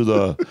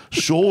the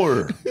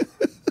shore.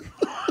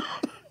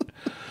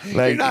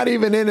 Like You're not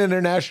even in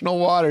international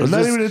waters.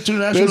 Not even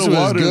international this was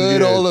waters,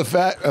 good yeah. old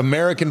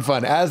American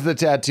fun, as the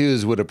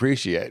tattoos would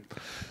appreciate.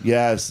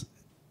 Yes.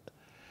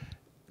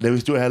 Then we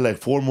still had like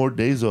 4 more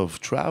days of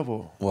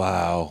travel.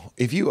 Wow.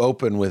 If you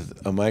open with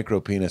a micro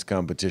penis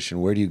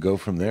competition, where do you go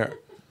from there?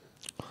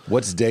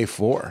 What's day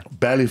 4?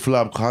 Belly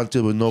flop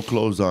contest with no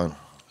clothes on.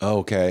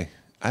 Okay.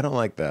 I don't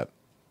like that.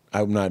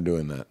 I'm not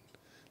doing that.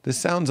 This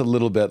sounds a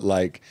little bit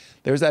like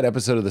there's that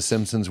episode of The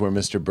Simpsons where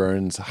Mr.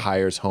 Burns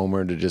hires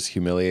Homer to just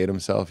humiliate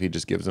himself. He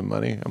just gives him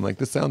money. I'm like,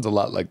 this sounds a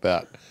lot like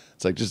that.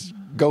 It's like, just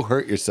go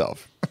hurt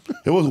yourself.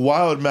 It was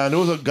wild, man. There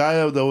was a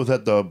guy that was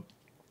at the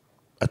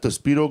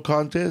Speedo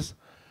contest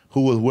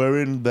who was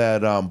wearing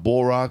that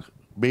Bull Rock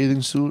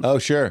bathing suit. Oh,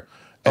 sure.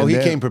 Oh, And he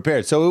then- came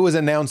prepared. So it was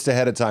announced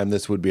ahead of time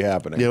this would be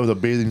happening. Yeah, it was a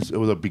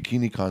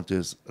bikini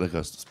contest, like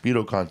a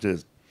Speedo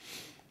contest.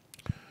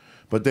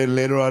 But then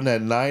later on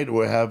that night,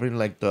 we're having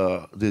like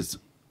this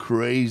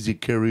crazy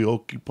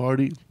karaoke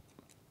party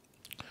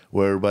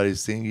where everybody's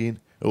singing.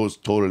 It was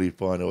totally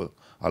fun. It was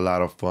a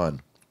lot of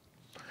fun.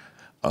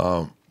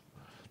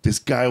 This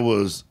guy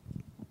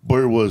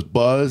Bert was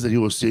buzzed and he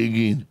was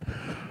singing,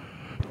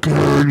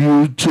 "Can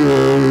you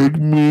take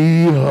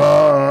me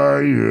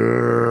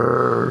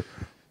higher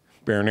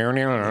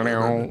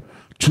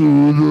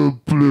to the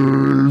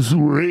place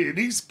where," and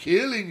he's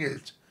killing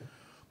it.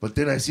 But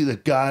then I see the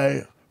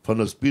guy from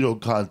the Speedo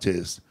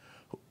contest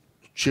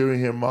cheering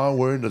him on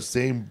wearing the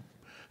same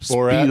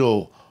Borat?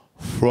 Speedo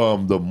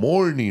from the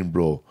morning,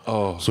 bro.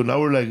 Oh. So now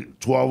we're like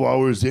 12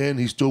 hours in.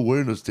 He's still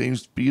wearing the same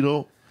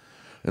Speedo.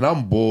 And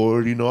I'm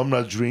bored, I'm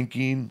not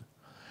drinking.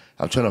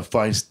 I'm trying to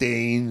find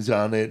stains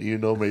on it,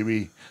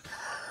 maybe.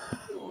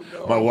 Oh,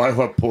 no. My wife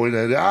would point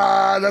at,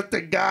 that's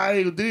the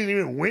guy who didn't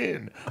even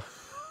win.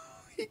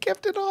 He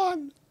kept it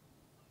on.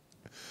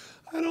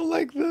 I don't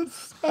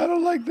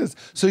like this.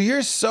 So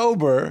you're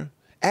sober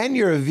and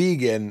you're a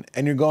vegan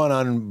and you're going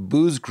on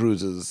booze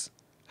cruises.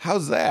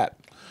 How's that?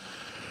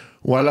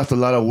 Well, I lost a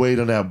lot of weight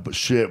on that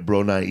shit,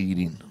 bro, not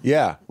eating.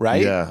 Yeah,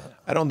 right? Yeah.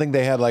 I don't think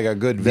they had like a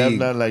good They have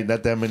vegan.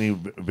 not that many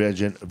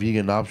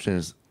vegan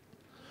options.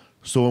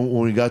 So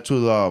when we got to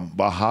the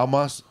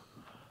Bahamas,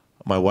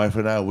 my wife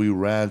and I, we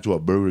ran to a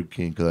Burger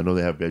King because I know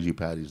they have veggie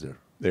patties there.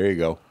 There you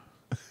go.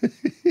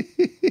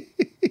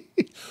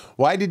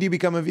 Why did you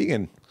become a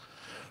vegan?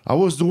 I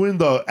was doing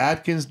the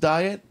Atkins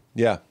diet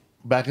Yeah.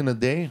 back in the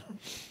day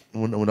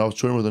when I was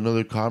touring with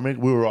another comic.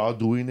 We were all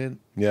doing it,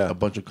 Yeah. a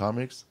bunch of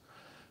comics.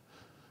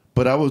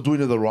 But I was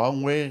doing it the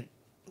wrong way.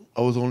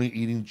 I was only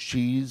eating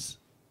cheese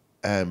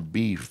and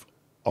beef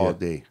all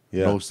day.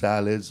 Yeah. No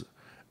salads,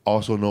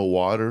 also no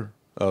water,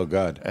 Oh,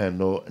 God.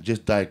 and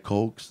just Diet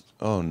Cokes.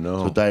 Oh,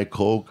 no. So Diet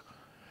Coke,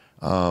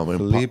 and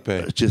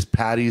Felipe. just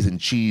patties and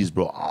cheese,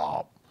 bro.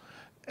 Oh.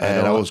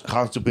 And I was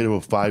constipated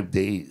for 5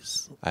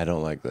 days. I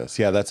don't like this.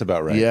 Yeah, that's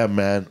about right. Yeah,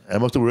 man. I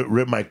must have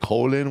ripped my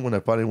colon when I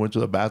finally went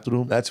to the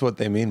bathroom. That's what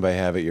they mean by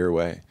have it your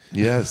way.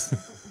 Yes.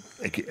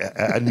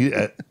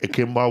 It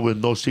came out with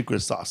no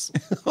secret sauce.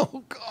 Oh,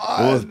 It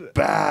God. was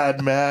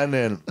bad, man.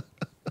 And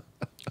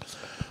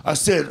I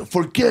said,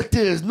 forget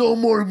this. No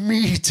more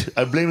meat.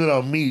 I blamed it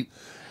on meat.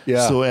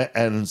 Yeah. So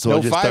No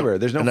I just fiber.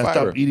 There's no and I fiber.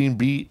 stopped eating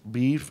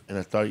beef and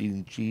I started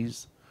eating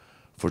cheese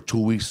for 2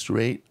 weeks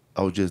straight.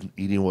 I was just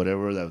eating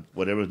whatever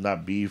is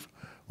not beef,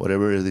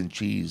 whatever is in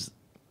cheese.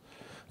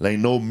 Like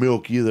no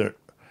milk either.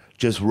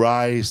 Just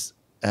rice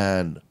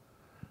and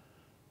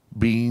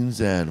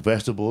beans and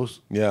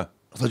vegetables. Yeah.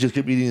 So I just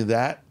kept eating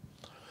that.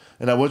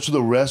 And I went to the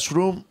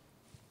restroom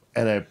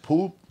and I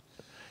pooped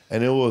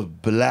and it was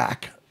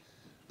black.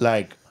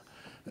 Like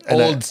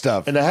Old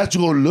stuff. And I had to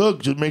go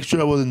look to make sure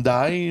I wasn't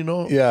dying,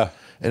 Yeah.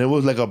 And it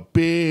was like a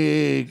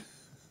big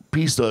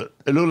piece of,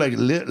 it looked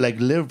like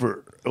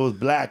liver. It was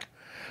black.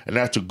 And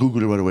I had to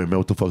Google it right away, man,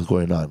 what the fuck is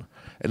going on?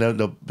 And then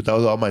but that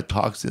was all my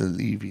toxins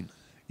leaving.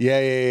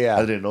 Yeah.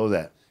 I didn't know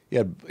that.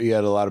 You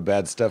had a lot of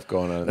bad stuff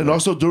going on. And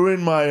also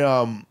during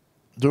my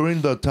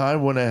during the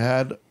time when I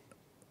had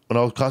when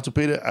I was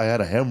constipated, I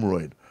had a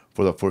hemorrhoid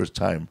for the first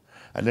time.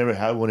 I never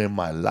had one in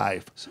my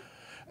life.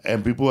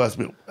 And people ask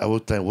me, I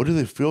was like, what does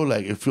it feel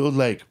like? It feels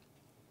like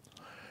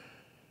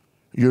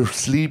you're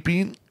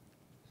sleeping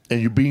and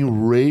you're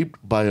being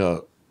raped by a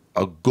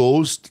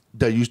ghost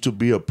that used to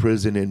be a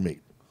prison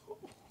inmate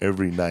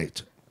every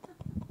night.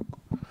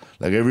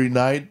 Like every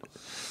night,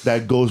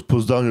 that ghost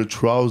pulls down your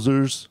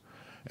trousers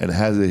and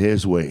has it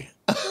his way.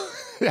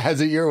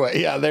 Has it your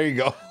way? Yeah, there you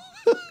go.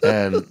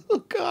 And Oh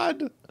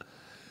God.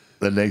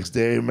 the next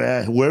day,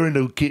 man, wearing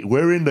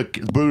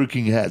the Burger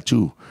King hat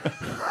too.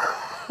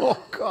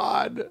 Oh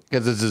God.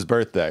 Because it's his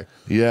birthday.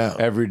 Yeah.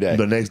 Every day.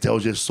 The next day, I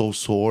was just so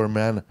sore,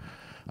 man.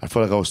 I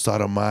felt like I was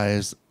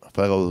sodomized. I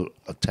felt like I was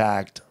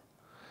attacked.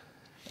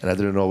 And I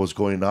didn't know what was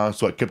going on.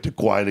 So I kept it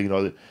quiet, you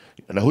know.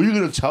 And who are you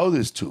going to tell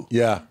this to?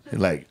 Yeah. And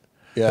like,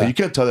 Yeah. you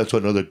can't tell that to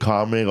another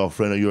comic or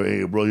friend of yours.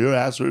 Hey, bro, your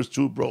ass hurts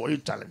too, bro. Why are you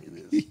telling me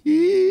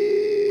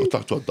this? Go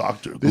talk to a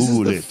doctor. This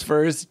Google is the it.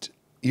 first.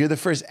 You're the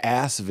first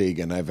ass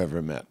vegan I've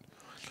ever met.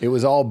 It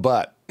was all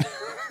butt.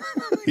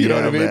 You know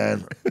what I mean?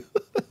 Man.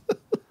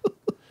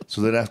 So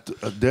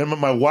then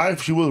my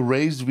wife, she was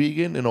raised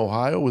vegan in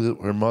Ohio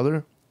with her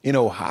mother. In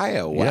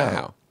Ohio, wow.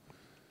 Yeah.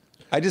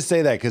 I just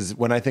say that because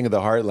when I think of the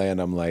Heartland,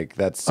 I'm like,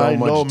 that's so I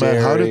much know, man.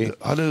 dairy.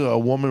 How did a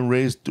woman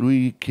raise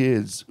 3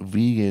 kids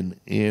vegan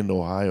in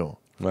Ohio?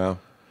 Wow,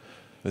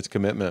 that's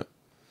commitment.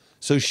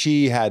 So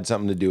she had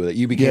something to do with it.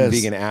 You became Yes.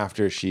 vegan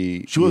after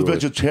she. She was you were-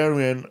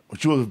 vegetarian.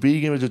 She was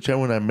vegan,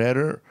 vegetarian when I met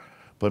her.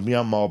 But me,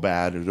 I'm all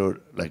bad.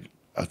 Like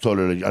I told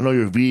her, like, I know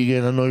you're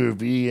vegan. I know you're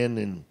vegan,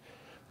 and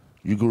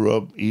you grew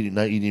up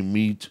not eating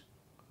meat.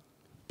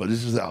 But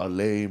this is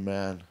LA,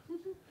 man.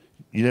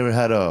 You never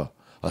had a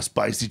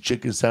spicy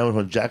chicken sandwich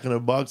from Jack in the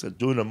Box at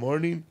 2 in the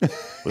morning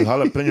with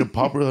jalapeno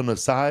poppers on the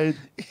side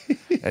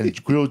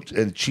and grilled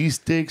and cheese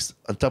sticks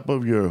on top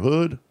of your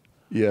hood.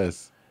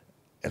 Yes.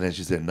 And then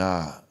she said,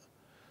 nah.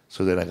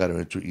 So then I got her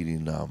into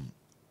eating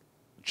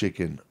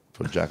chicken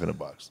from Jack in the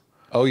Box.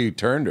 Oh, you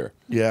turned her.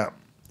 Yeah.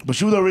 But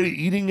she was already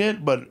eating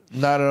it, but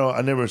not at all.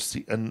 I never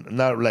see, and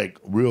not like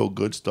real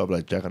good stuff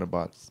like Jack in the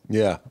Box.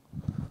 Yeah.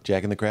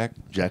 Jack in the Crack.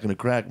 Jack in the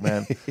Crack,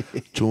 man.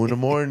 2 in the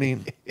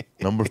morning,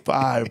 number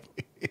 5.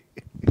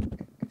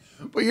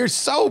 But you're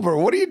sober.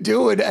 What are you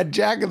doing at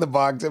Jack in the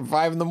Box at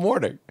 5 in the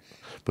morning?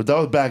 But that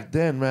was back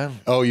then, man.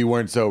 Oh, you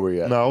weren't sober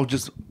yet. No,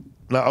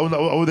 I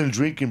wasn't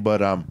drinking,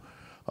 but I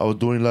was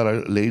doing a lot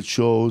of late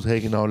shows,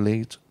 hanging out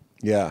late,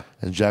 Yeah.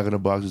 and Jack in the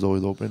Box is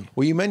always open.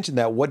 Well, you mentioned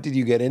that. What did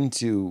you get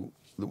into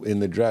in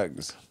the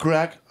drugs?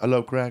 Crack, I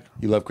love crack.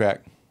 You love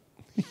crack.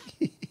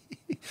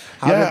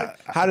 Yeah.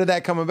 How did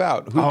that come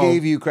about? Who Oh.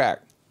 gave you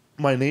crack?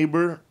 My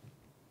neighbor,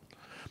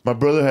 my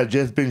brother had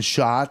just been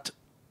shot.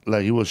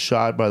 Like he was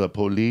shot by the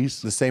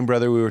police. The same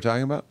brother we were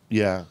talking about?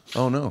 Yeah.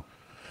 Oh no.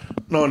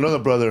 No, another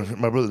brother.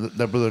 My other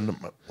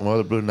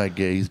brother not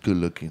gay. He's good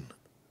looking.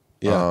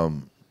 Yeah.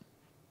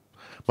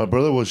 My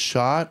brother was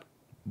shot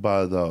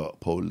by the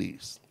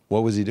police.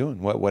 What was he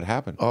doing? What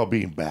happened? Oh,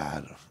 being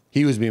bad.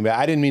 He was being bad.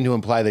 I didn't mean to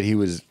imply that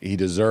he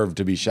deserved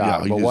to be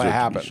shot. he but what deserved to be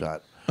happened?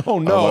 shot. Oh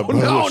no, my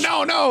brother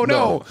no, was-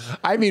 no.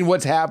 I mean,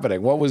 what's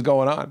happening? What was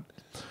going on?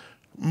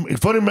 It's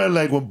funny, man.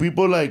 Like when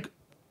people like,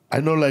 I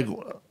know like,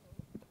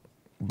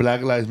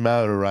 Black Lives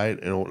Matter, right?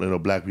 You know,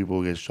 black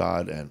people get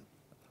shot and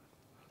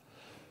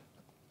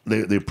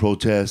they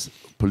protest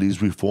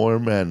police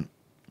reform, and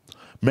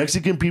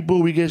Mexican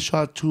people, we get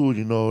shot too.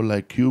 You know,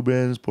 like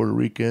Cubans, Puerto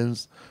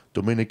Ricans,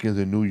 Dominicans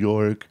in New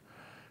York,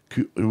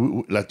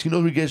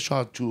 Latinos, we get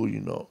shot too. You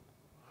know,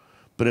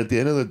 but at the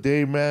end of the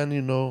day, man,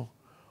 you know,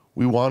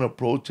 we want to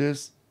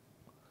protest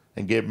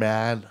and get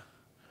mad,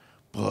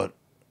 but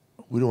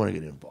we don't want to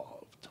get involved.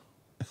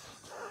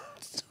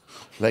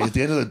 Like at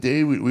the end of the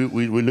day,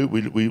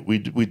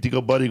 we think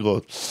about it and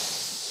go,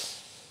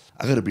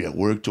 I gotta be at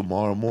work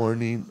tomorrow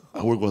morning.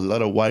 I work with a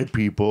lot of white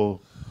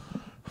people.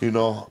 You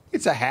know,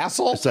 It's a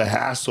hassle. it's a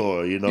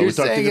hassle. You know, You're we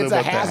start saying thinking it's a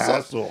about the hassle?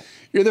 hassle.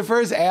 You're the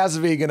first ass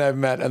vegan I've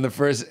met, and the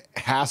first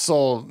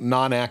hassle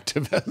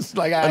non-activist.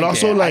 Like, And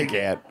also, I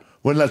can't.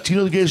 when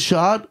Latinos get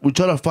shot, we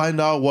try to find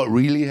out what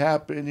really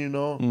happened. You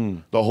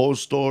know, the whole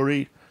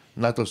story,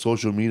 not the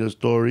social media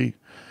story.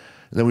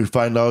 And then we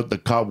find out the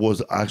cop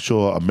was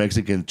actually a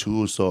Mexican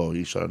too, so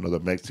he shot another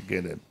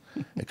Mexican,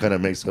 and it kind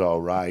of makes it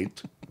all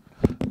right.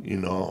 You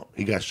know,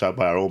 he got shot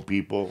by our own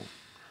people.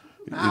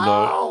 You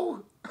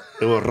know,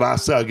 it was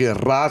raza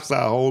against raza,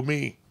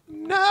 homie.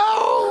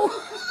 No.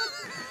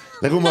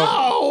 Like when,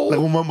 No!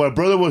 when my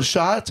brother was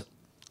shot,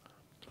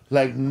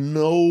 like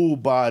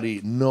nobody,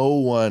 no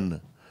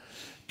one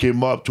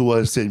came up to us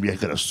and said, "You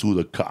gotta sue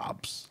the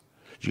cops.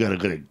 You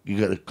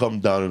gotta come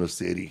down in the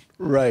city."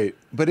 Right.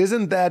 But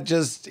isn't that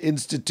just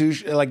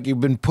institution? Like, you've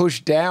been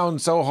pushed down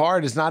so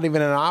hard, it's not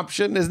even an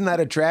option. Isn't that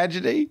a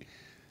tragedy?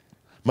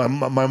 My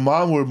mom my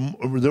mom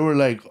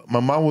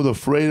was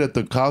afraid that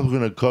the cops were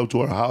gonna come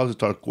to our house and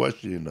start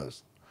questioning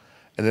us,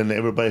 and then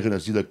everybody's gonna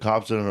see the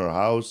cops in our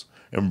house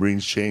and bring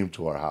shame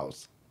to our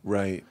house.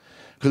 Right.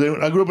 Because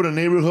I grew up in a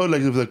neighborhood,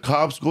 like if the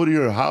cops go to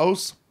your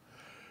house,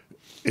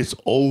 it's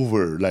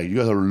over. Like you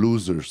guys are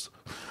losers.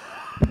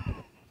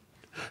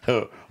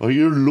 or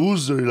you're a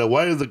loser. Like,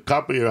 why is the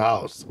cop at your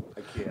house?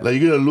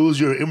 Like, you're gonna lose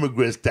your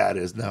immigrant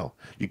status now.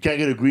 You can't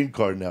get a green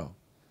card now.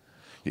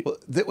 Well,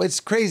 it's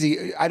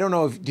crazy. I don't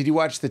know if did you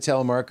watch the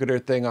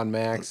telemarketer thing on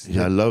Max?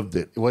 Yeah, I loved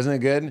it. Wasn't it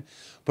good?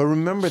 But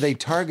remember, they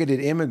targeted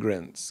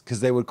immigrants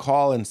because they would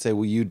call and say,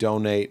 "Will you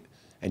donate?"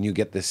 And you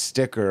get this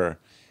sticker,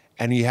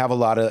 and you have a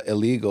lot of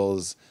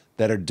illegals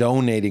that are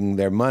donating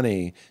their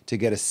money to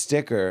get a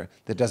sticker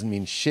that doesn't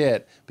mean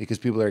shit because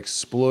people are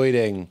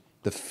exploiting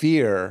the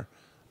fear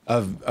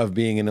of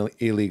being an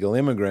illegal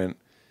immigrant.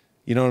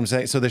 You know what I'm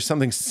saying? So there's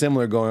something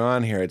similar going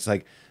on here. It's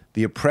like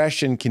the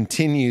oppression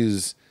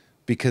continues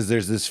because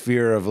there's this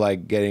fear of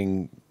like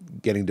getting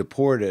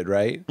deported,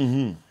 right?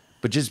 Mm-hmm.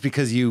 But just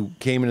because you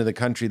came into the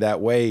country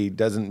that way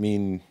doesn't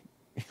mean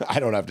I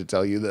don't have to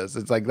tell you this.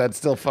 It's like that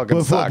still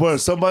fucking sucks. But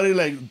somebody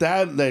like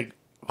that, like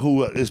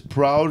who is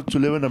proud to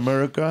live in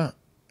America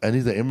and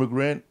he's an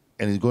immigrant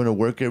and he's going to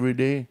work every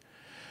day,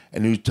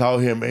 and you tell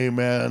him, "Hey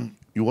man,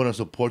 you want to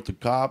support the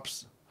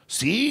cops?"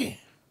 See,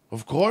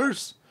 of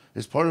course.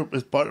 It's part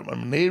of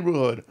my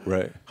neighborhood.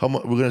 Right. How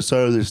much we're gonna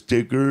sell this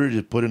sticker?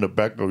 Just put in the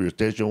back of your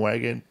station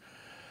wagon.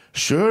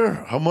 Sure.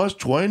 How much?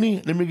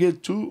 20? Let me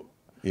get 2.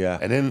 Yeah.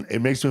 And then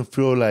it makes them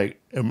feel like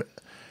I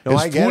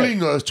it's get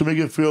fooling us to make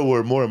it feel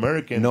we're more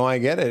American. No, I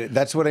get it.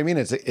 That's what I mean.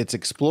 It's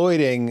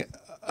exploiting.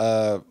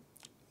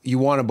 You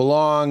want to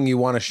belong. You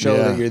want to show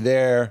that you're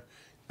there.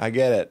 I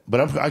get it.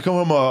 But I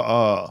come from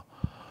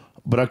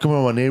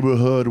a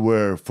neighborhood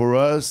where for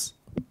us,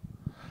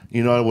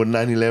 you know, when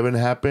 9/11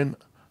 happened,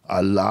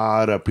 a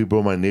lot of people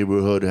in my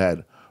neighborhood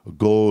had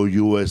 "Go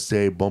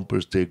USA" bumper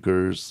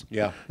stickers.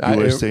 Yeah.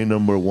 USA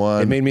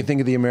 #1. It made me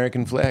think of the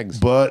American flags.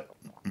 But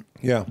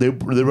yeah, they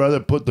rather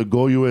put the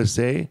 "Go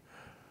USA,"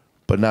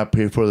 but not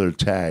pay for their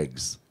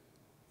tags.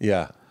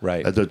 Yeah,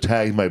 right. That their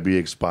tags might be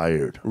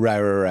expired.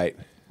 Right.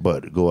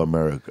 But "Go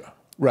America."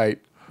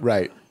 Right.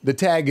 The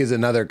tag is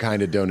another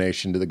kind of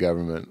donation to the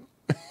government.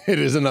 It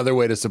is another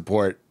way to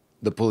support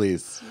the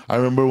police. I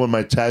remember when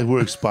my tags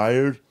were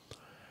expired,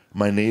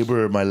 my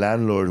neighbor, my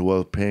landlord, who I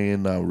was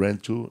paying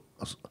rent to,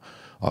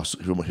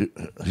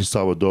 he's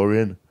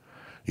Salvadorian.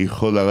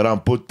 Hijo de la gran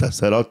puta,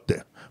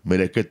 cerote.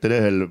 Mire que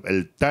tenés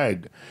el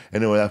tag.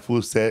 Anyway, that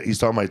fool said he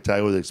saw my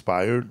tag was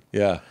expired.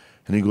 Yeah.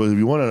 And he goes, if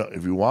you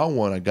want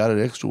one, I got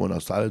an extra one. I'll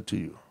sell it to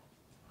you.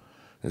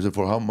 He said,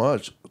 for how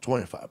much?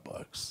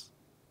 $25.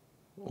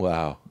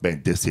 Wow.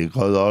 $25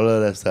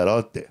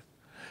 cerote.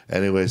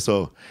 Anyway,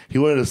 so he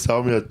wanted to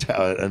sell me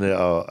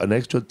an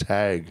extra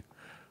tag.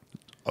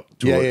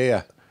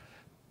 Yeah.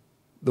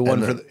 The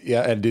one for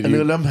and did you?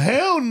 And I'm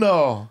hell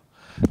no.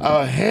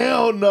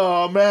 Hell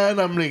no, man.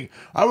 I'm like,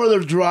 I'd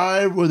rather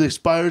drive with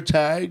expired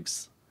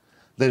tags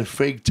than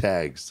fake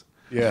tags.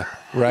 Yeah,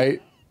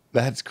 right?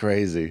 That's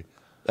crazy.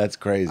 I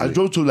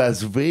drove to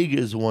Las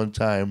Vegas one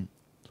time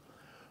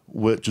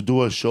to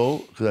do a show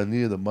because I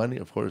needed the money.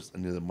 Of course, I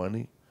needed the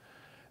money.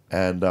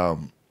 And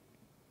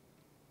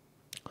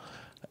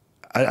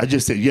I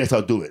just said, yes,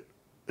 I'll do it.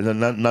 And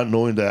not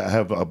knowing that I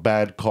have a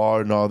bad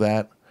car and all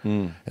that.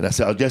 And I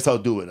said, yes, I'll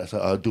do it. I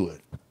said, I'll do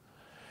it.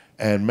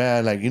 And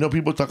man, like, you know,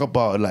 people talk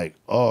about like,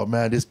 oh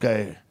man, this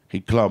guy,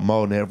 he climbed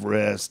Mount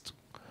Everest.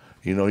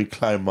 You know, he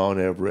climbed Mount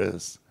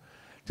Everest.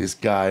 This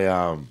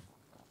guy,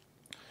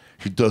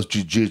 he does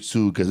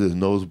jiu-jitsu because his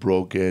nose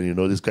broken. You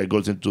know, this guy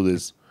goes into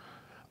this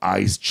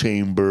ice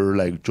chamber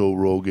like Joe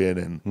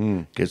Rogan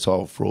and gets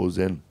all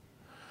frozen.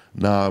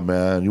 Nah,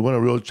 man, you want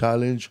a real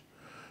challenge?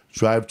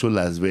 Drive to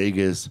Las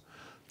Vegas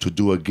to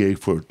do a gig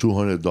for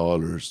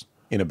 $200.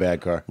 In a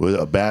bad car. With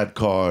a bad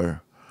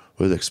car,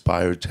 with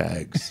expired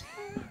tags,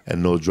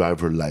 and no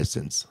driver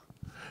license,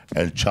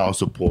 and child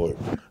support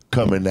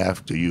coming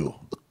after you.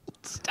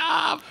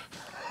 Stop.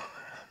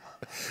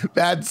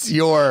 That's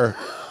your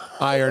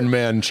Iron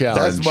Man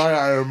challenge. That's my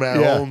Iron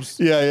Man, Holmes.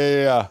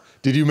 Yeah.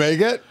 Did you make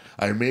it?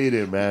 I made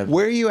it, man.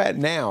 Where are you at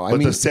now?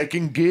 But the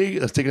second gig,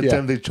 the second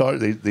time they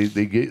charged,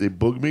 they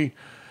booked me.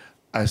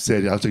 I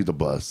said, I'll take the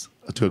bus.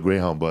 I took a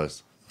Greyhound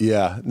bus.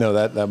 Yeah, no,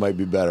 that might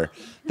be better.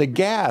 The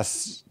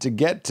gas to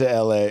get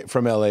to LA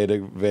from LA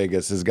to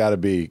Vegas has got to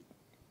be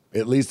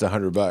at least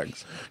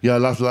 $100. Yeah, I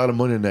lost a lot of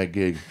money in that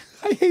gig.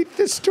 I hate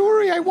this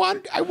story. I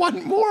want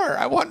more.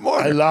 I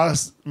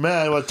lost,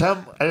 man. By the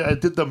time I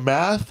did the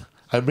math,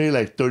 I made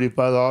like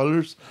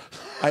 $35.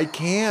 I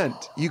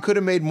can't. You could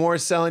have made more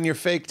selling your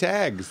fake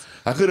tags.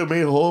 I could have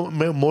made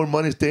more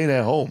money staying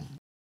at home.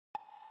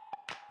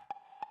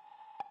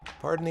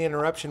 Pardon the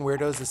interruption,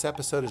 weirdos. This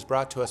episode is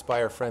brought to us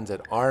by our friends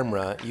at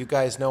Armra. You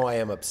guys know I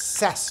am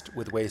obsessed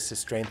with ways to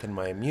strengthen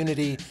my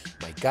immunity,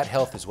 my gut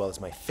health, as well as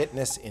my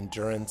fitness,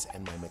 endurance,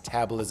 and my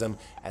metabolism,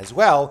 as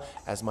well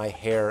as my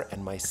hair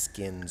and my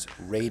skin's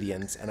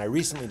radiance. And I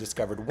recently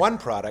discovered one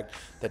product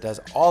that does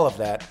all of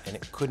that, and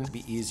it couldn't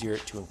be easier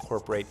to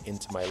incorporate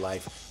into my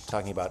life. I'm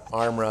talking about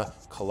Armra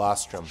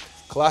Colostrum.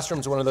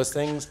 Colostrum is one of those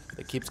things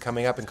that keeps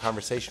coming up in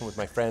conversation with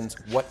my friends.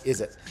 What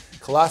is it?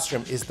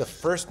 Colostrum is the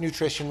first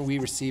nutrition we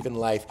receive in in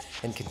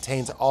life and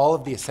contains all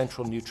of the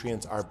essential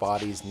nutrients our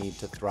bodies need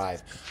to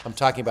thrive. I'm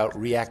talking about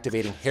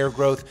reactivating hair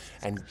growth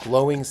and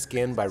glowing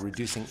skin by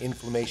reducing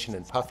inflammation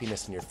and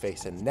puffiness in your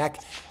face and neck,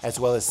 as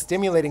well as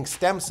stimulating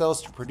stem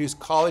cells to produce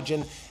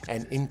collagen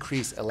and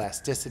increase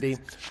elasticity. I'm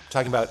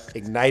talking about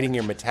igniting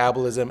your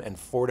metabolism and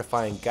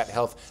fortifying gut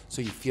health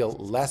so you feel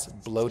less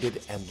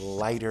bloated and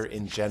lighter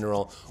in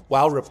general,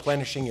 while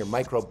replenishing your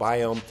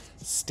microbiome,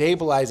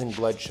 stabilizing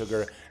blood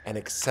sugar, and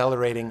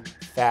accelerating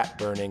fat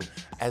burning,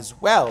 as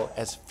well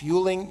as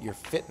fueling your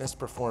fitness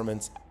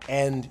performance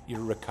and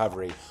your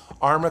recovery.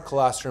 Arma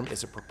Colostrum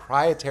is a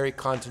proprietary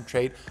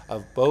concentrate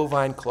of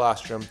bovine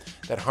colostrum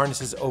that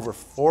harnesses over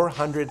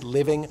 400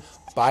 living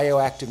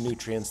bioactive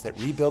nutrients that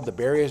rebuild the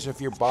barriers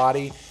of your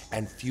body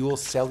and fuel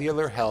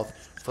cellular health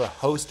for a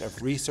host of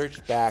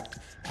research-backed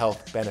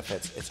health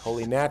benefits. It's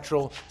wholly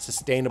natural,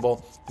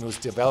 sustainable, and was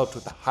developed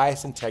with the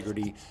highest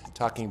integrity,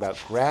 talking about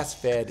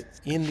grass-fed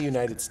in the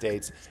United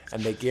States,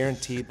 and they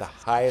guarantee the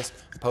highest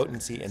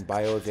potency and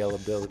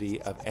bioavailability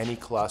of any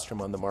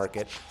colostrum on the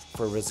market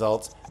for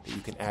results that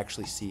you can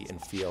actually see and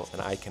feel,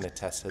 and I can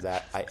attest to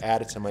that. I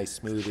add it to my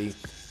smoothie.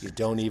 You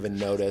don't even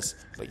notice,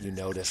 but you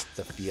notice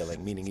the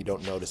feeling, meaning you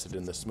don't notice it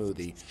in the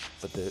smoothie,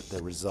 but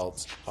the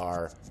results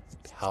are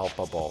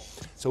palpable.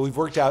 So we've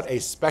worked out a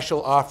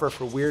special offer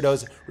for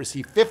weirdos.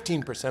 Receive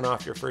 15%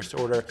 off your first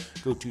order.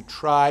 Go to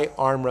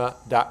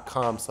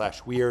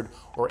tryarmra.com/weird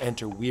or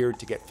enter weird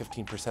to get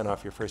 15%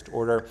 off your first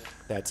order.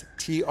 That's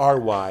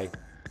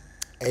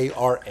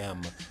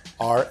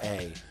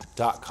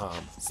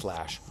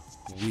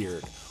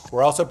tryarmra.com/weird.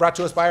 We're also brought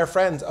to us by our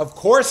friends. Of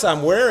course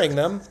I'm wearing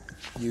them,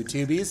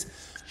 YouTubies.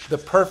 The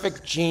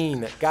Perfect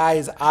Jean.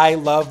 Guys, I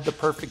love the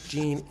Perfect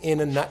Jean in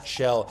a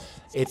nutshell.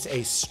 It's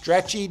a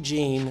stretchy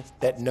jean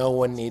that no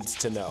one needs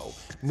to know,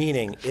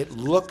 meaning it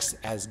looks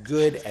as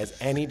good as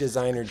any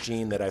designer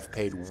jean that I've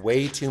paid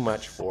way too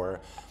much for.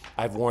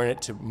 I've worn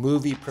it to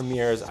movie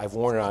premieres. I've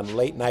worn it on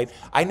late night.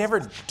 I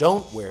never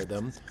don't wear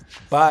them,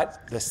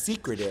 but the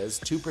secret is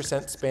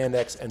 2%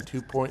 spandex and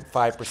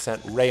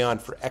 2.5% rayon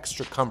for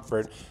extra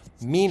comfort,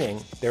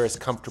 meaning they're as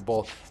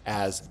comfortable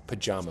as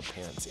pajama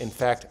pants. In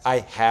fact, I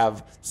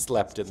have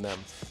slept in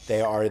them.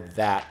 They are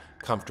that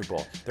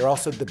comfortable. They're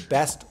also the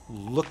best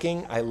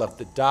looking. I love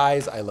the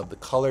dyes. I love the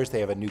colors. They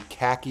have a new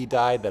khaki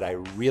dye that I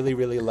really,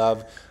 really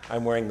love.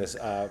 I'm wearing this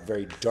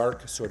very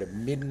dark sort of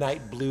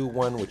midnight blue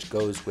one, which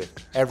goes with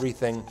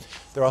everything.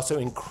 They're also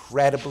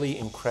incredibly,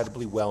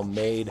 incredibly well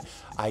made.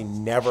 I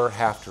never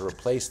have to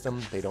replace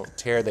them. They don't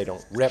tear, they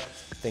don't rip,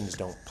 things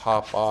don't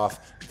pop off.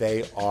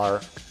 They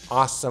are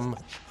awesome,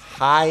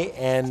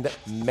 high-end,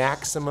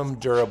 maximum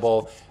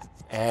durable,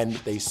 and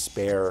they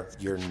spare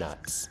your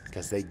nuts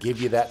because they give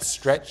you that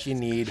stretch you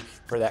need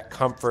for that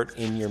comfort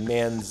in your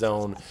man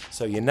zone.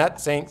 So your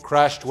nuts ain't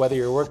crushed, whether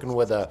you're working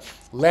with a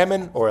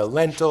lemon or a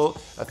lentil,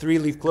 a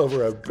 3-leaf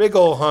clover, a big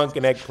old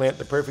honkin' eggplant.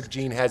 The Perfect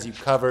Jean has you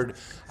covered.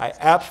 I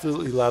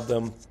absolutely love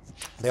them.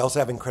 They also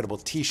have incredible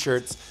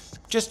t-shirts.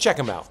 Just check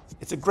them out.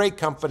 It's a great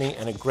company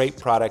and a great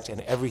product,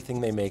 and everything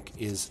they make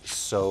is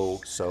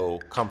so, so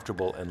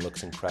comfortable and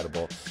looks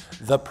incredible.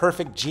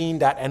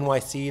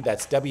 ThePerfectJean.nyc,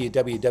 that's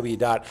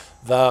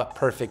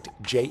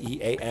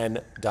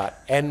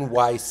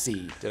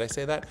www.theperfectjean.nyc. Did I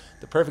say that?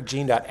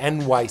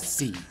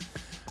 ThePerfectJean.nyc.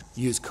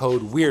 Use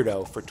code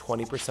WEIRDO for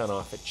 20%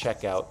 off at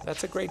checkout.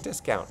 That's a great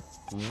discount.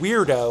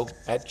 WEIRDO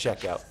at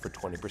checkout for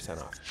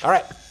 20% off. All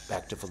right,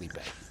 back to Felipe.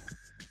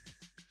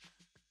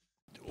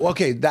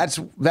 Okay,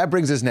 that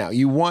brings us now.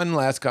 You won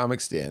Last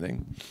Comic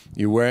Standing.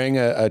 You're wearing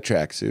a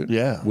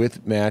tracksuit,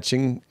 with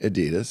matching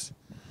Adidas.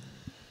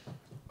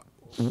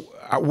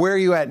 Where are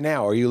you at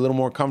now? Are you a little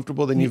more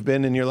comfortable than you've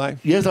been in your life?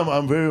 Yes,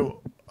 I'm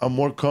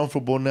more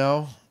comfortable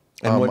now.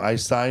 And I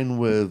signed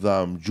with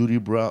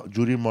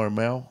Judy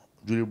Marmel.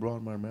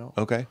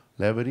 Okay,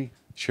 Levity.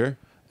 Sure.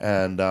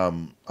 And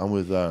I'm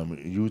with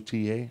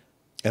UTA.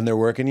 And they're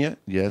working yet?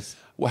 Yes.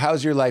 Well,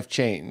 how's your life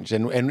changed?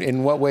 And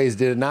in what ways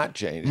did it not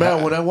change?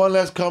 Man, when I won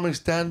Last Comic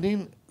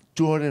Standing,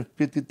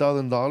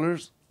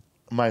 $250,000,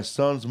 my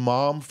son's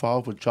mom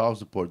filed for child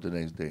support the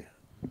next day.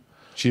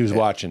 She was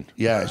watching.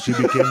 Yeah, she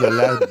became the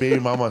last baby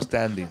mama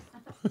standing.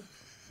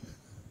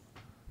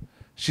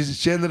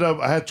 She ended up,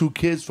 I had 2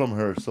 kids from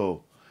her,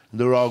 so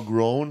they're all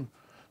grown.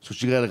 So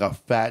she got like a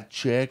fat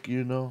check,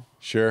 you know?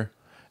 Sure.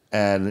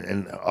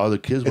 And all the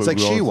kids were like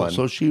grown. she won.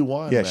 So she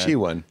won. Yeah, man. she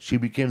won. She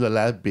became the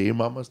last baby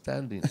mama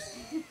standing.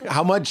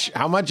 How much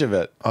of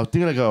it? I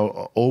think like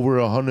over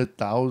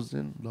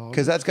 $100,000.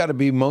 Because that's got to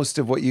be most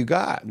of what you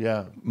got.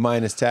 Yeah.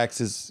 Minus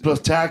taxes. Plus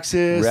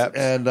taxes. Reps.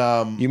 And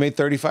you made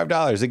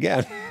 $35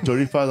 again.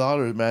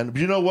 $35, man. But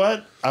you know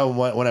what?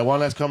 When I won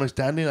Last Comic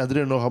Standing, I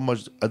didn't know how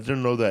much. I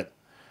didn't know that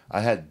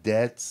I had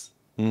debts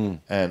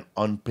and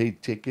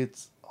unpaid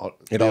tickets.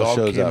 It all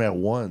shows came up at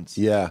once.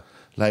 Yeah.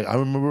 Like I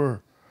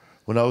remember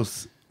when I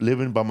was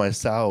living by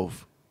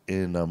myself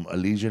in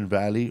Elysian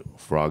Valley,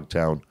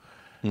 Frogtown.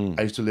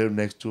 I used to live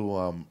next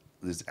to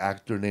this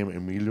actor named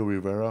Emilio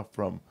Rivera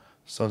from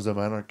Sons of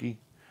Anarchy.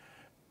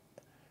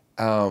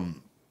 Forgot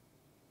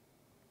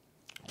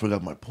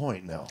my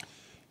point now.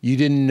 You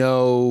didn't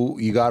know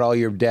you got all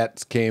your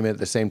debts came at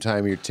the same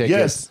time your tickets.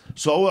 Yes.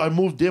 So I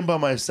moved in by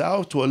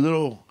myself to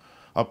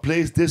a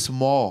place this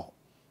small.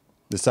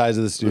 The size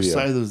of the The studio.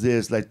 size of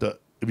this, like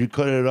if you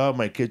cut it up,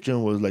 my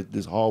kitchen was like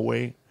this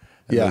hallway,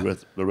 and Yeah. the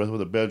rest was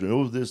the bedroom. It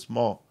was this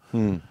small,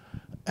 and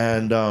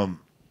I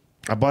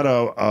bought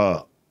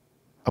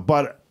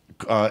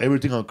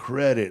everything on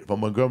credit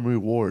from Montgomery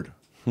Ward.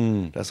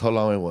 That's how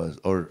long it was.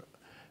 Or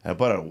I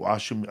bought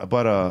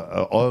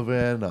a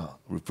oven, a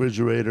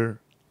refrigerator.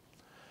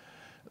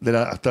 Then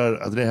I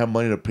thought I didn't have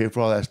money to pay for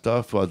all that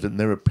stuff, so I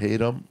never paid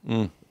them.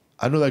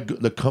 I know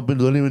that the company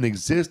don't even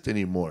exist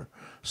anymore.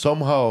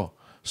 Somehow,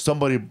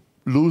 somebody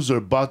loser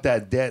bought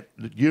that debt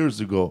years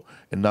ago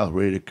and now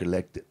ready to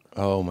collect it.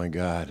 Oh my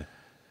God.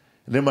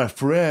 And then my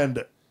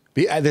friend,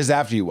 This is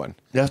after you won.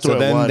 After so I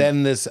then, won.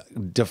 then this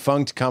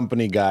defunct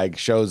company guy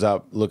shows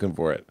up looking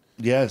for it.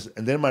 yes,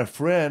 and then my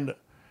friend,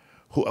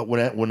 who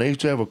when I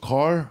used to have a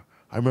car,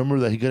 I remember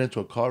that he got into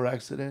a car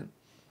accident,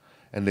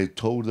 and they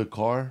towed the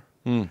car,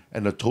 and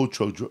the tow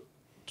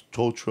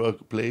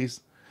truck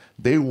place,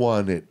 they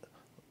wanted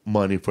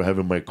money for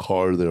having my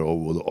car there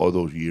over all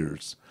those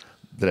years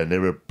that I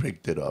never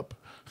picked it up.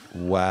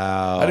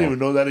 Wow. I didn't even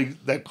know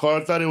that car.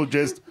 I thought it was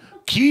just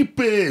keep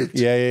it.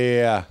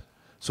 Yeah.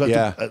 So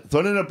Yeah. I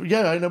ended up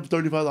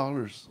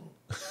 $35.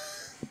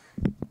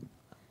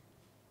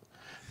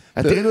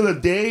 At the end of the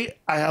day,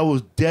 I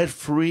was debt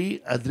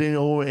free. I didn't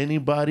owe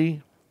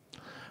anybody.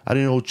 I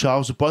didn't owe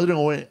child support. I didn't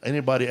owe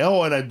anybody.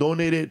 Oh, and I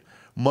donated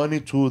money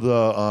to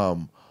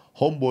the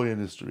homeboy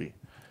industry.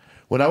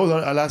 When I was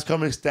on Last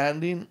Comic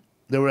Standing,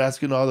 they were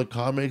asking all the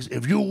comics,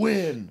 if you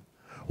win,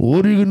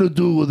 what are you going to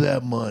do with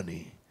that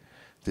money?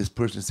 This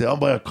person said, I'll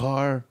buy a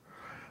car.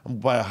 I'm going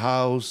to buy a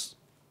house.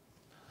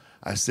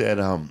 I said,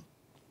 I'm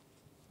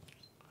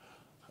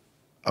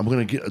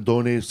going to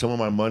donate some of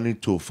my money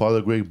to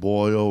Father Greg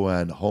Boyle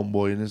and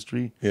Homeboy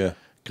Industry. Yeah.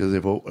 Because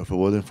if it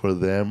wasn't for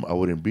them, I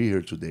wouldn't be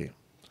here today.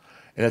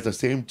 And at the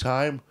same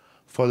time,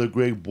 Father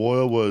Greg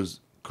Boyle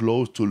was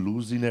close to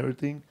losing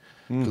everything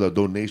because the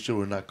donations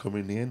were not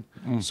coming in.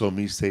 So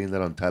me saying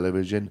that on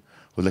television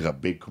was like a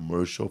big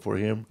commercial for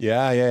him.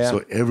 Yeah.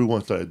 So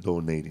everyone started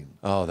donating.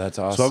 Oh, that's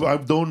awesome. So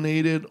I've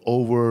donated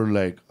over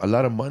like a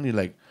lot of money.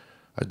 Like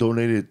I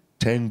donated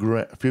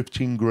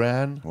 15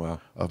 grand Wow.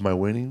 of my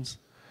winnings.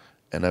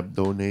 And I've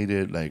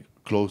donated like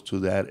close to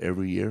that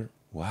every year.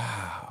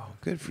 Wow.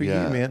 Good for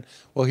Yeah. you, man.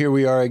 Well, here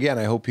we are again.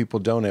 I hope people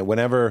donate.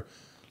 Whenever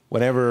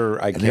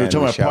I And can, every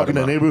time we I shout park in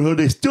them the out. neighborhood,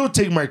 they still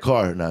take my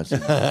car. No,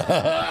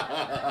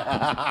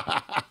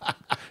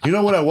 you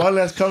know, when I won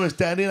Last Comic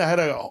Standing, I had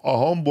a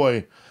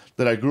homeboy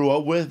that I grew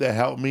up with that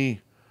helped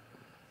me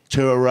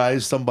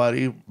terrorize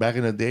somebody back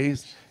in the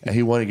days, and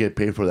he wanted to get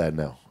paid for that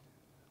now.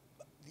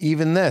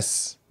 Even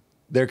this,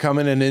 they're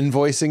coming and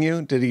invoicing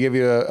you. Did he give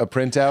you a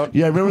printout?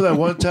 Yeah, I remember that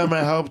one time I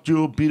helped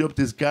you beat up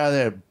this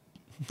guy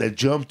that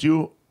jumped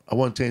you. I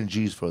won 10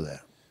 G's for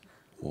that.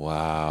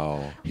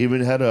 Wow. He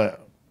even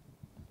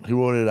he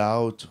wrote it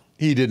out.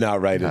 He did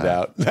not write it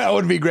out. That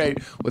would be great.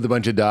 With a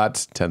bunch of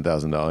dots,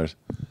 $10,000.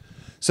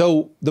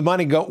 So the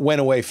money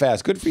went away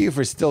fast. Good for you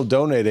for still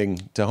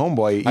donating to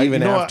Homeboy,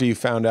 even after you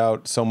found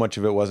out so much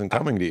of it wasn't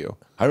coming to you.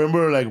 I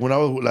remember like when I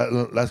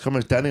was Last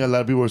Comic Standing, a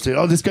lot of people were saying,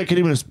 "Oh, this guy can't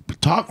even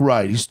talk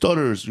right. He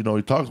stutters. You know,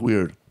 he talks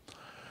weird."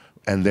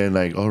 And then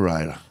like, all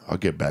right, I'll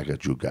get back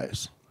at you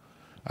guys.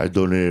 I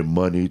donated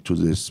money to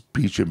this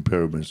speech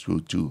impairment school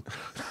too.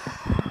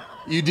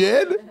 You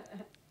did?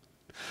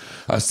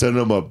 I sent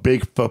them a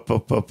big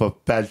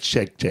fat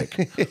check.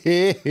 I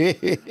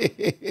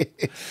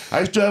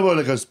used to have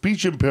like a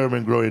speech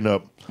impairment growing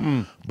up.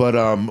 But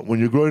when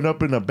you're growing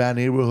up in a bad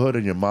neighborhood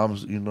and your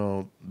mom's, you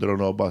know, they don't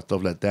know about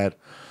stuff like that,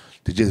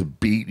 they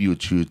just beat you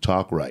to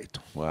talk right.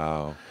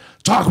 Wow.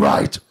 Talk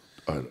right.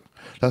 That's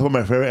one of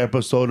my favorite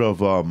episode of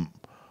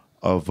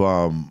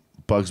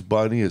Bugs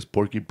Bunny is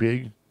Porky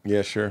Pig.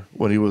 Yeah, sure.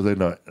 When he was in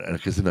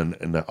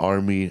the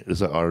army,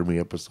 it's an army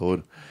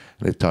episode,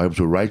 and they tell him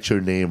to write your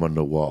name on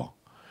the wall.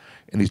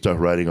 And he starts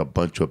writing a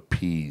bunch of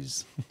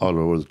P's all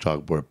over the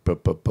chalkboard.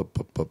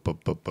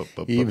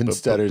 He even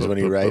stutters when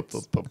he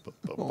writes.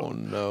 Oh,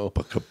 no.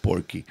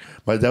 Porky.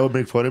 My dad would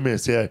make fun of me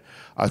and say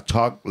I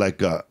talk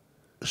like a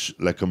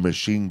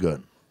machine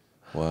gun.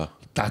 Wow.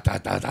 Da, da,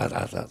 da, da,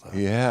 da, da, da.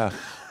 Yeah.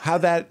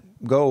 How'd that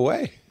go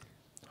away?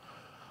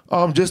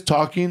 Just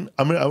talking.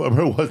 I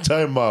remember one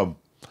time I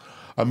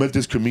met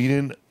this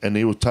comedian and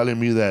he was telling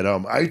me that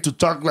I used to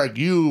talk like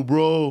you,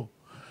 bro.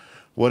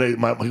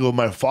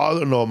 My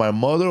father, no, my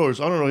mother, or I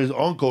don't know, his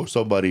uncle or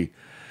somebody.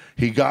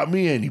 He got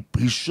me and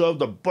he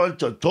shoved a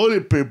bunch of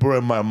toilet paper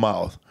in my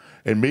mouth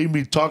and made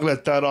me talk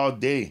like that all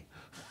day.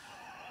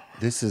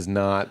 This is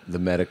not the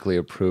medically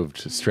approved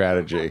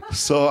strategy.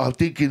 So I'm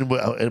thinking, but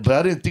I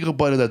didn't think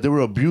about it that they were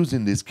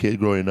abusing this kid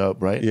growing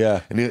up, right?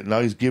 Yeah. And now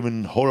he's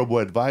giving horrible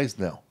advice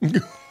now.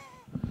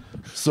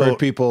 For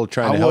people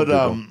trying to help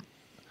people.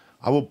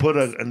 I will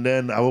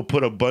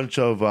put a bunch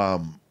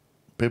of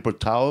paper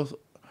towels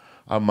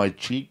on my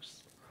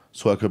cheeks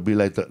so I could be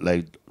like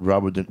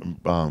Robert De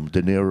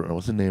Niro.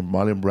 What's his name?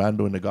 Marlon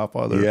Brando in The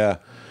Godfather. Yeah.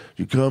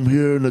 you come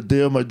here on the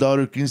day of my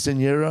daughter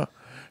quinceañera,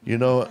 you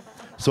know.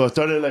 So I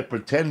started like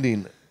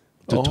pretending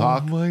to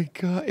talk. Oh my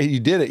God. And you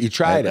did it. You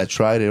tried I it.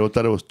 tried it. I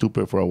thought it was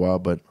stupid for a while,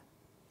 but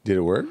Did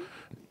it work?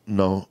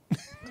 no.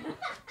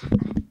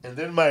 And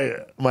then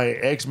my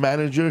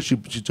ex-manager, she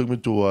took me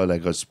to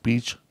like a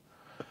speech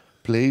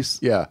place.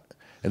 Yeah.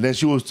 And then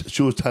she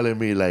was telling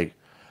me, like,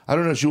 I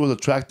don't know if she was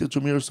attracted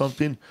to me or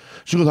something.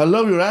 She goes, I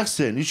love your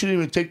accent. You shouldn't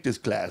even take this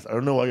class. I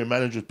don't know why your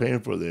manager's paying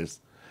for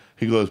this.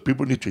 He goes,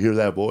 people need to hear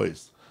that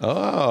voice.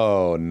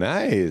 Oh,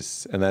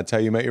 nice. And that's how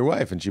you met your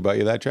wife, and she bought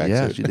you that tracksuit.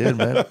 Yeah, she did,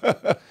 man.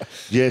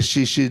 Yeah,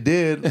 she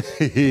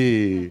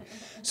did.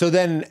 So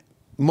then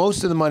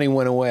most of the money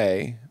went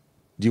away.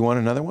 Do you want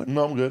another one?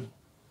 No, I'm good.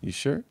 You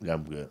sure? Yeah,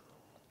 I'm good.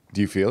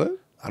 Do you feel it?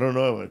 I don't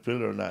know if I feel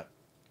it or not.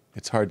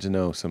 It's hard to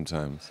know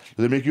sometimes.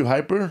 Does it make you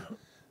hyper?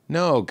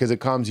 No, because it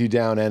calms you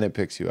down and it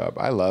picks you up.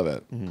 I love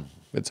it.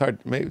 It's hard.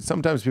 Maybe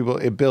sometimes people,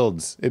 it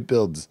builds. It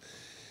builds.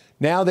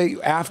 Now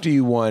after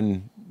you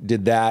won,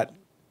 did that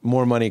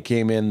more money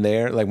came in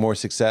there, like more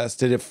success?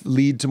 Did it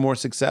lead to more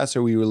success,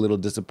 or were you a little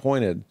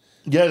disappointed?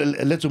 Yeah,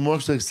 it led to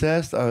more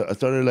success. I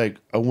started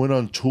I went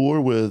on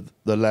tour with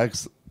the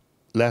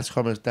last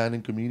comic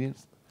standing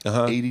comedians.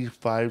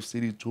 85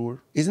 city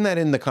tour. Isn't that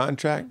in the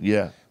contract?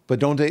 Yeah. But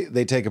don't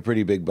they take a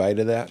pretty big bite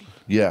of that?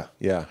 Yeah.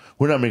 Yeah.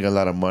 We're not making a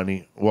lot of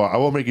money. Well, I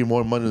was making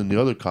more money than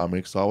the other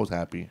comics, so I was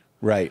happy.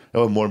 Right. That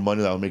was more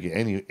money than I was making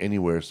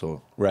anywhere.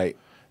 So Right.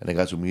 and I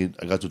got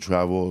to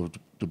travel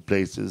to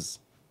places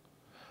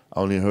I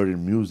only heard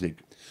in music.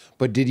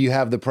 But did you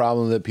have the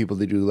problem that people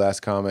that do Last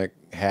Comic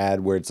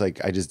had, where it's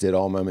like, I just did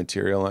all my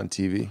material on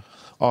TV?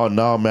 Oh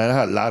no, man! I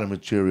had a lot of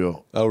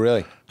material Oh,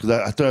 really? because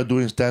I started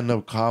doing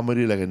stand-up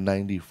comedy like in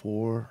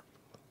 '94.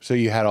 So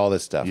you had all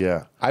this stuff?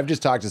 Yeah. I've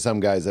just talked to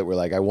some guys that were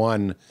like, I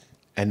won,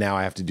 and now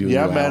I have to do a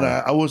Yeah, new man.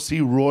 hour. I would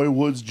see Roy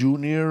Woods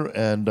Jr.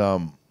 and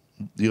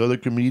the other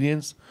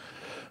comedians.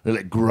 They're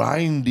like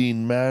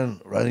grinding, man,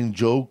 writing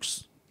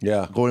jokes,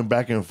 Yeah. going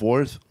back and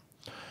forth.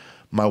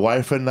 My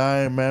wife and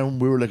I, man,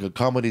 we were like a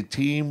comedy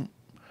team.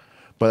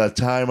 By the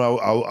time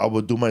I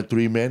would do my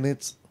 3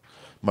 minutes,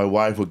 my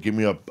wife would give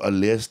me a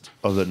list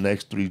of the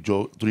next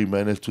 3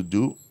 minutes to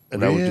do,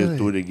 and I would just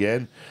do it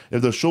again.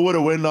 If the show would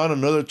have went on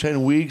another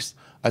 10 weeks,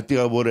 I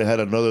think I would have had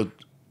another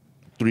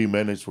 3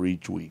 minutes for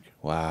each week.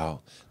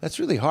 Wow. That's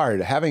really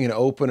hard. Having an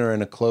opener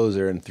and a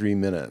closer in 3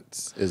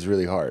 minutes is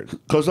really hard.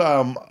 Because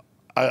I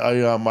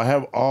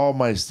have all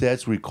my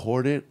sets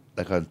recorded,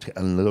 like on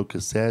little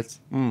cassettes,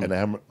 and I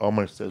have all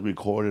my sets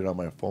recorded on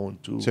my phone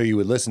too. So you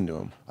would listen to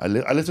them? I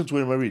listen to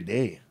them every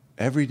day.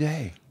 Every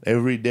day?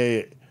 Every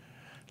day.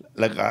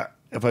 Like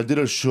if I did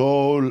a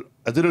show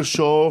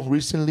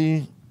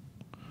recently,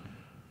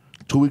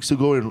 2 weeks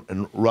ago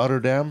in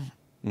Rotterdam,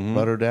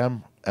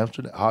 Amsterdam,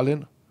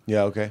 Holland.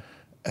 Yeah, okay.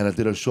 And I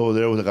did a show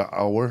there. It was like an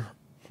hour.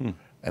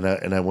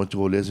 And I went to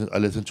go listen. I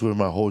listened to it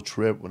my whole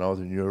trip when I was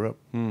in Europe.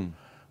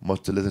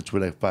 Must have listened to it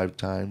like 5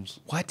 times.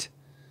 What?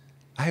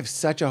 I have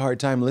such a hard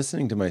time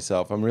listening to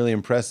myself. I'm really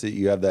impressed that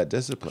you have that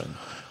discipline.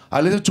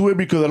 I listen to it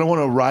because I don't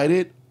want to write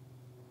it.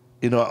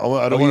 You know,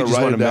 I don't want to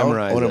write it down.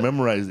 I want to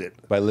memorize it.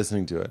 By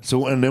listening to it.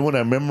 So and then when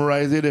I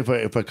memorize it, if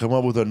I come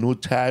up with a new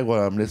tag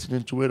while I'm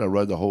listening to it, I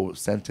write the whole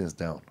sentence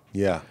down.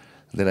 Yeah.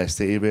 Then I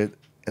save it,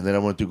 and then I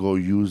want to go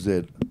use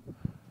it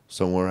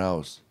somewhere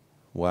else.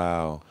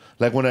 Wow.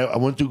 Like when I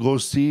went to go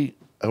see,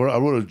 I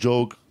wrote a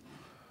joke.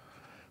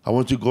 I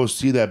went to go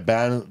see that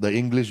band, the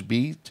English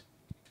Beat.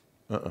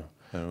 I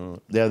don't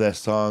know. They have that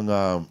song.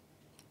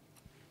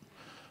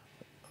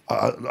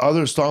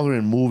 Other songs are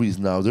in movies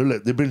now.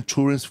 They've been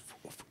touring.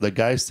 The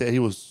guy said he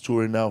was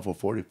touring now for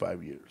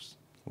 45 years.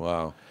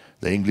 Wow.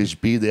 The English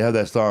Beat, they have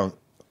that song.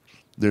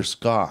 They're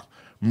ska.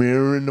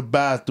 Mirror in the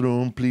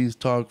bathroom, please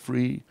talk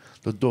free.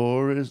 The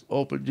door is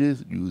open,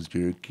 just use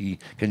your key.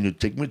 Can you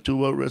take me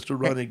to a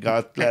restaurant and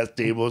got glass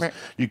tables?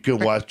 You can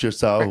watch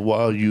yourself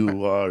while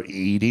you are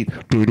eating.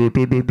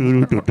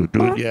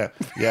 Yeah,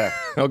 yeah.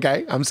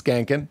 Okay, I'm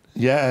skanking.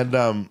 Yeah,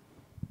 and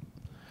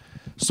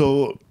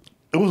so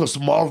it was a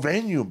small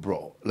venue,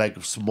 bro.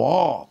 Like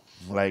small.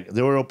 Like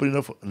they were opening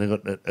up,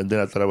 and then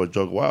I thought I would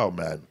joke, wow,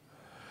 man.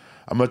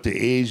 I'm at the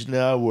age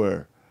now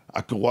where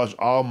I could watch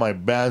all my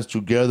bands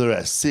together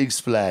at Six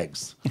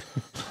Flags.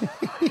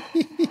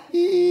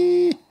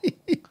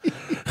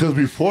 Because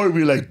before it'd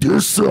be like,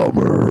 this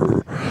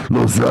summer,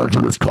 Los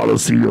Angeles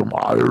Coliseum,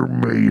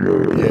 Iron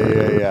Maiden.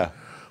 Yeah.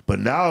 But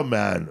now,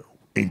 man,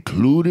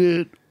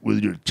 included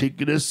with your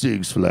ticket at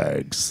Six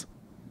Flags.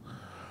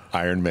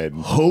 Iron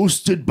Maiden.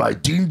 Hosted by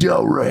Dean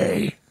Del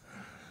Rey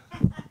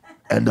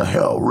and the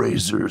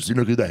Hellraisers. You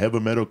know, he's the heavy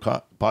metal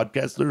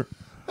podcaster.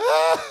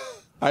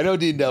 I know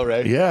Dean Del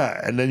Rey. Yeah,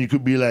 and then you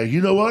could be like,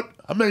 you know what?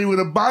 I'm not even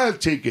going to buy a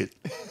ticket.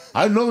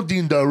 I know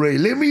Dean Del Rey.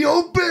 Let me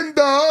open,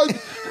 dog.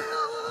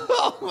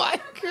 Oh, my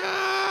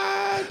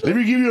God. Let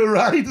me give you a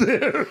ride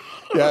there.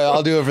 Yeah,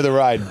 I'll do it for the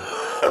ride.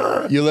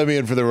 You let me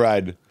in for the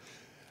ride.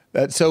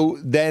 So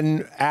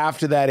then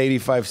after that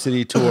 85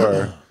 city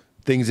tour,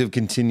 things have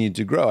continued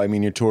to grow. I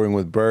mean, you're touring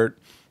with Bert.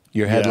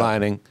 You're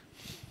headlining.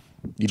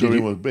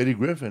 Touring with Betty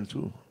Griffin,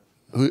 too.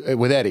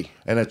 With Eddie.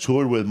 And I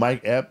toured with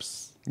Mike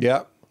Epps.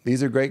 Yeah,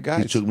 these are great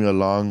guys. He took me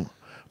along.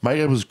 Mike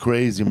Epps was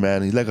crazy,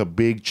 man. He's like a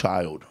big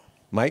child.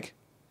 Mike,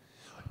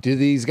 do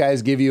these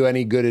guys give you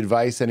any good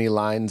advice, any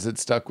lines that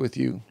stuck with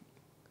you?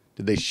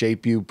 Did they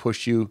shape you,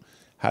 push you,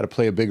 how to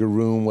play a bigger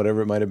room,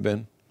 whatever it might have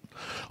been?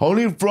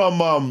 Only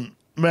from,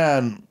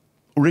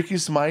 Ricky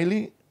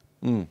Smiley.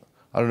 I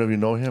don't know if you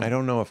know him. I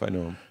don't know if I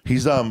know him.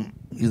 He's a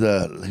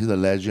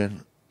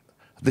legend.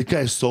 This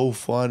guy's so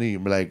funny.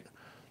 Like,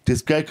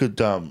 this guy could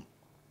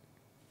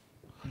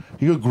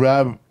he could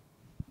grab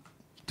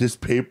this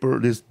paper,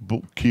 this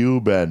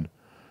cube, and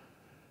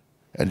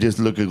just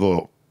look and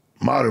go,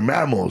 modern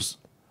mammals.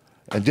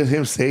 And just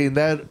him saying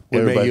that,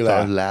 Would make you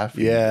started laugh.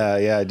 laughing.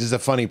 Yeah, just a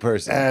funny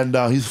person. And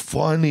he's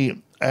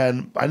funny.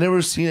 And I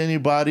never seen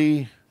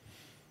anybody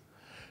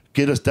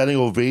get a standing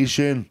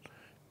ovation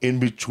in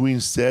between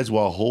sets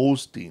while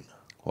hosting.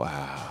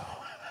 Wow.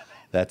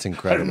 That's I've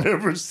incredible.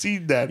 never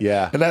seen that.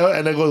 Yeah. And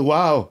I go,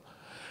 wow.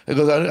 It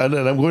goes, and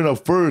I'm going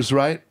up first,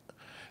 right?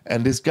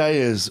 And this guy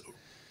is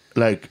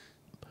like,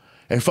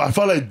 I felt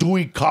like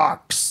Dewey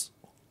Cox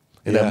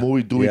in that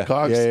movie, Dewey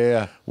Cox.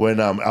 Yeah. When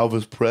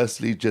Elvis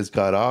Presley just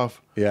got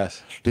off.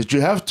 Yes. Did you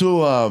have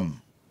to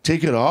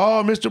take it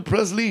off, Mr.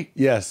 Presley?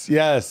 Yes.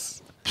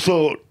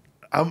 So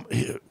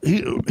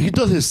he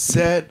does his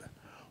set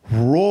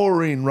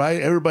roaring,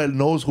 right? Everybody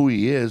knows who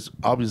he is,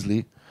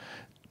 obviously.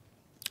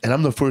 And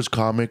I'm the first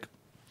comic.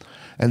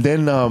 And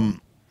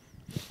then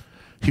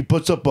he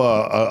puts up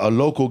a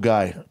local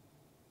guy,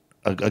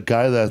 a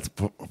guy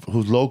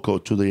who's local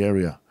to the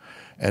area.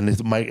 And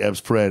it's Mike Epps'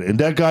 friend. And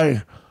that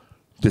guy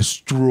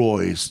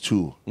destroys,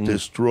 too.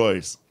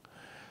 Destroys.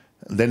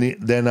 Then he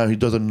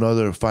does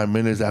another 5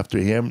 minutes after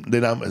him.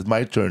 Then it's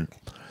my turn.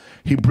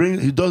 He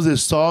does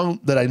this song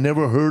that I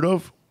never heard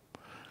of.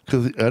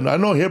 And I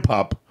know hip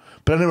hop,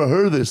 but I never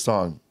heard this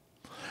song.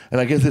 And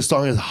I guess this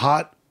song was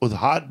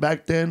hot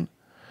back then.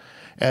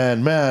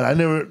 And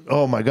man,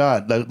 oh my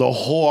God, like the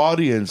whole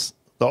audience,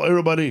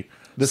 everybody,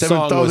 The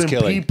song was 7,000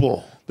 killing.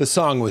 people. The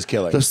song was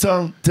killing. The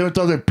song,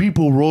 7,000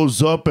 people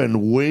rose up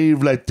and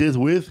waved like this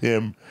with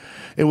him.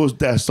 It was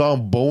that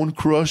song, Bone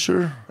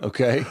Crusher.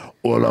 Okay.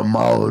 Well, I'm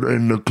out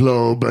in the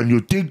club and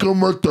you think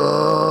I'm a thug.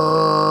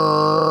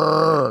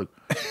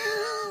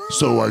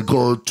 So I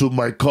go to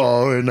my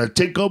car and I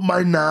take up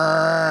my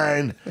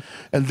 9.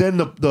 And then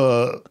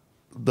the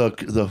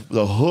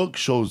hook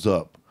shows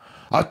up.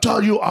 I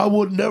tell you, I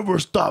would never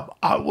stop.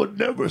 I would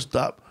never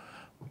stop.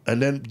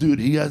 And then, dude,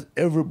 he has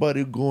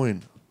everybody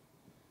going.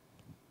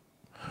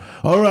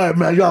 All right,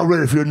 man, y'all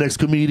ready for your next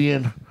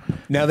comedian?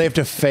 Now they have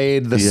to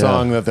fade the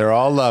song that they're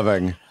all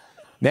loving.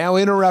 Now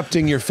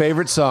interrupting your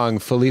favorite song,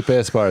 Felipe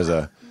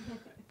Esparza.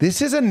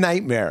 This is a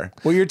nightmare.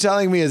 What you're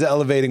telling me is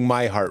elevating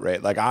my heart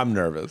rate. Like, I'm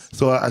nervous.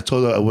 So I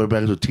told her I went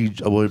back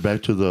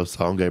to the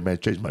song guy, man,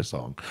 change my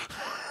song.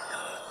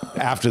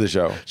 After the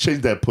show.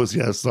 Change that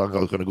pussy ass song I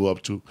was gonna go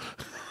up to.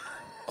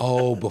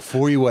 Oh,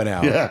 before you went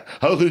out. Yeah,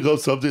 I was gonna go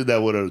something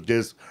that would have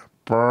just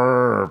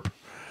burp.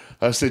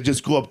 I said,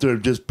 just go up there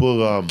and just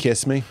put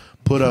Kiss Me.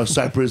 Put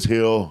Cypress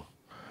Hill,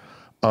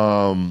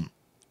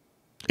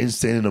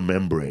 Insane in a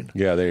Membrane.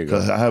 Yeah, there you go.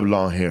 Because I have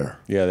long hair,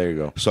 Yeah, there you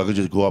go. so I could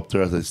just go up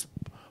there as this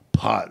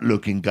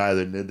pot-looking guy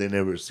that they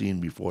never seen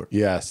before.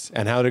 Yes.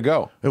 And how'd it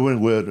go? It went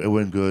good. It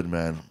went good,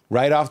 man.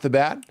 Right off the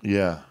bat?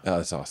 Yeah, Oh,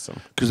 that's awesome.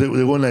 because they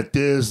went like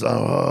this.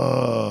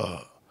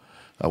 I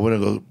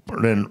wouldn't go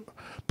then,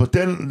 but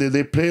then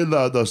they play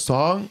the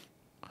song,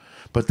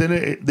 but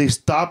then they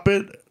stop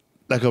it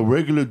like a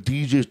regular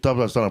DJ stops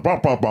that song. Bah,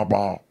 bah, bah,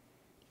 bah.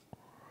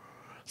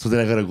 So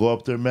then I gotta go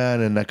up there,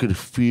 man, and I could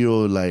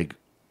feel like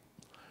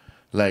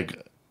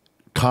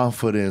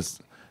confidence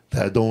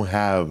that I don't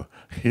have,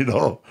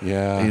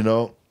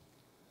 Yeah.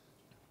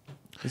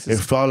 It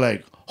felt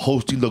like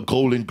hosting the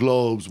Golden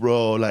Globes,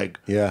 bro. Like,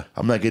 Yeah.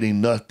 I'm not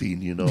getting nothing,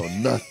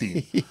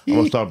 nothing. I'm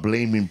gonna start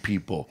blaming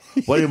people.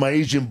 Why did my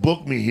agent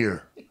book me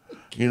here?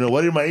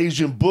 Why did my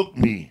agent book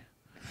me?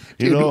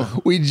 Dude,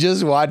 we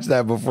just watched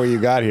that before you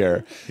got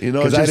here.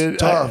 It's just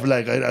tough.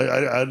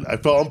 I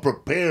felt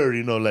unprepared,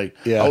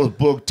 Yeah. I was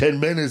booked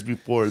 10 minutes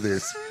before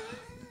this.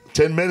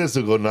 10 minutes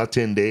ago, not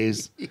 10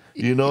 days.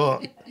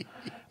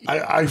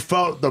 I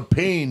felt the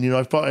pain,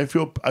 I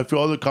feel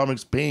other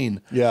comics' pain.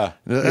 Yeah.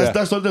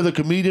 That's something as a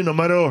comedian, no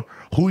matter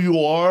who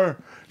you are,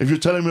 if you're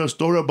telling me a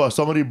story about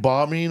somebody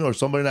bombing or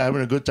somebody not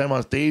having a good time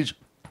on stage,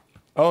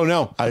 Oh,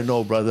 no. I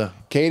know, brother.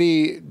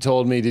 Katie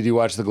told me, did you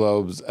watch the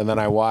Globes? And then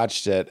I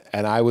watched it,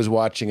 and I was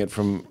watching it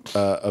from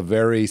a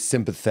very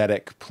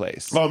sympathetic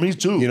place. Oh, me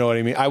too. You know what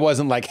I mean? I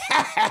wasn't like,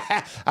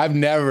 I've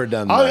never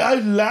done that. I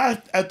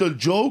laughed at the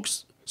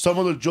jokes, some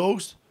of the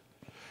jokes,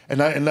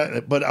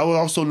 but I was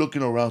also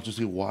looking around to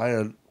see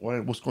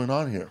what's going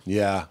on here.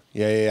 Yeah.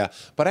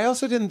 But I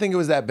also didn't think it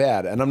was that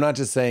bad, and I'm not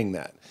just saying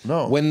that.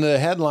 No. When the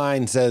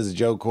headline says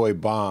Joe Coy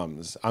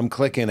bombs, I'm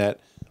clicking it,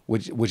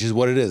 which is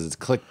what it is. It's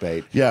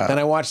clickbait. Yeah. Then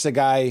I watched the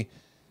guy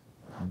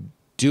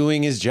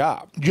doing his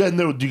job.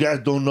 You guys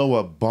don't know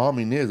what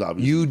bombing is,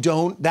 obviously. You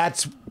don't.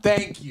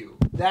 Thank you.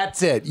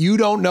 That's it. You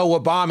don't know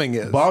what bombing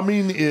is.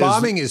 Bombing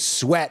is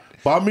sweat.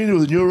 But I mean,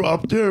 when you're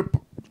up there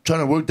trying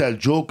to work that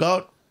joke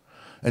out,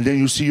 and then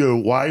you see your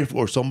wife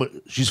or somebody,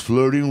 she's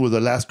flirting with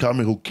the last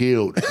comic who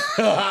killed.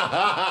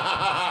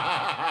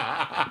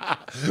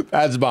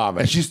 That's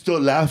bombing. And she's still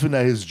laughing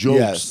at his jokes.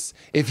 Yes.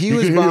 If he you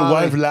was can hear your bombing,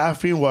 wife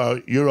laughing while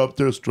you're up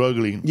there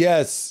struggling.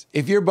 yes.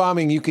 If you're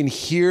bombing, you can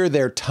hear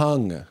their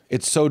tongue.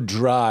 It's so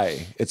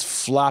dry. It's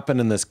flopping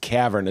in this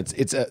cavern. It's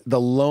the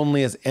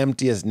loneliest,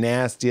 emptiest,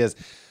 nastiest.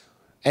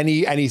 And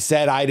he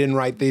said, I didn't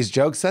write these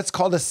jokes. That's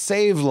called a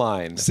save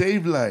line.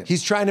 Save line.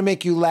 He's trying to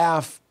make you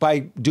laugh by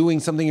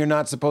doing something you're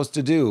not supposed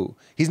to do.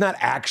 He's not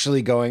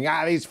actually going,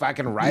 these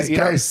fucking writers. These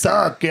guys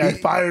suck. Yeah, I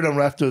fired them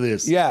after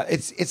this. Yeah,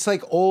 it's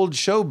like old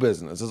show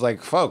business. It's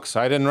like, folks,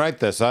 I didn't write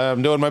this.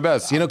 I'm doing my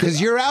best, because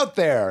you're out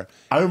there.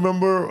 I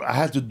remember I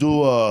had to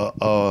do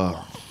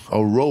a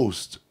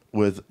roast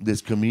with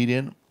this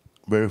comedian,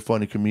 very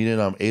funny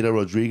comedian, Ada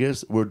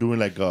Rodriguez. We're doing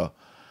like a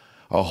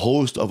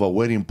host of a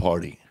wedding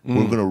party.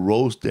 We're gonna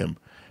roast them,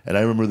 and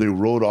I remember they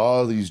wrote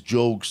all these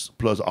jokes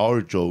plus our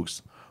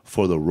jokes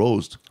for the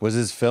roast. Was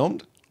this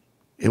filmed?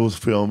 It was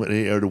filmed.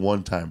 It aired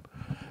one time,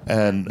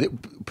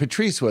 and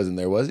Patrice wasn't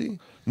there, was he?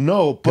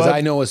 no, Because but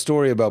I know a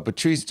story about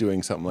Patrice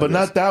doing something like but this.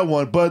 not that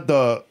one. But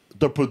the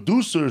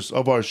producers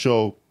of our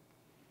show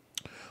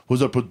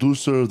was a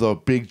producer of the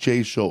Big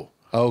J show.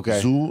 Oh, okay.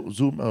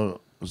 Zulan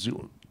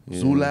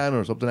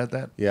or something like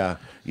that. Yeah.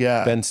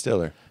 Yeah. Ben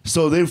Stiller.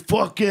 So they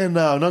fucking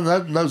not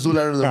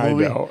Zoolander the I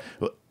movie. know.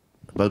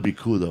 That'd be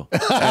cool though.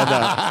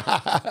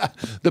 And,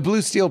 The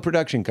Blue Steel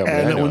production company.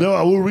 I and know. when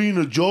I was reading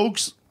the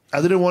jokes,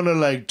 I didn't want to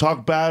like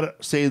talk bad,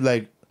 say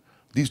like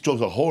these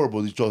jokes are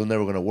horrible. These jokes are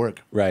never gonna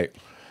work. Right.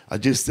 I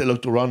just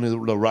looked around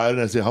the writer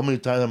and I said, how many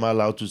times am I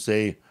allowed to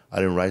say I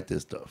didn't write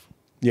this stuff?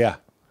 Yeah.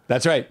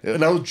 That's right.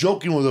 And I was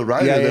joking with the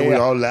writer, Yeah, and then yeah, we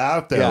yeah. all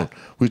laughed and Yeah.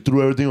 we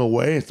threw everything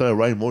away and started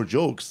writing more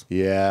jokes.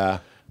 Yeah.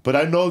 But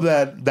I know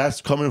that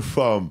that's coming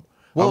from.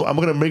 Well- I'm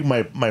gonna make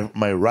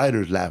my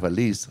writers laugh at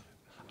least.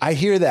 I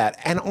hear that.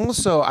 And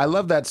also, I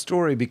love that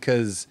story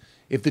because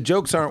if the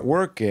jokes aren't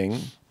working,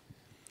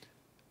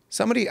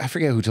 I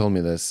forget who told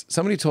me this.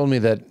 Somebody told me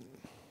that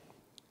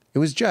it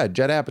was Judd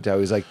Apatow.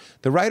 He was like,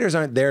 the writers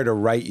aren't there to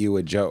write you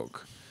a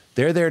joke.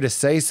 They're there to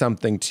say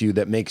something to you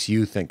that makes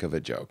you think of a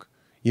joke.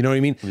 You know what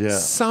I mean? Yeah.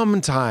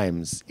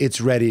 Sometimes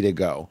it's ready to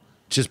go.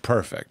 Just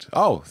perfect.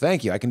 Oh,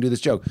 thank you. I can do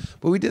this joke.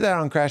 But we did that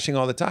on Crashing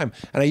all the time.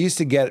 And I used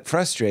to get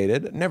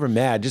frustrated, never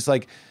mad, just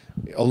like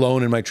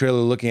alone in my trailer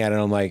looking at it.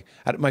 And I'm like,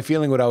 my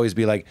feeling would always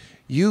be like,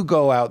 you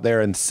go out there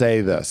and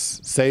say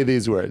this, say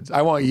these words.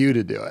 I want you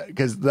to do it.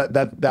 Because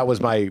that was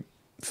my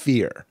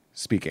fear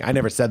speaking. I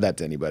never said that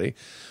to anybody.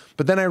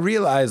 But then I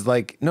realized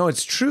like, no,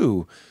 it's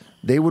true.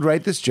 They would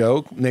write this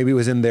joke. Maybe it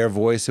was in their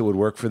voice. It would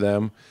work for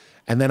them.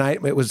 And then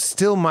it was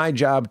still my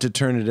job to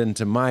turn it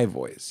into my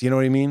voice. You know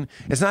what I mean?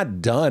 It's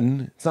not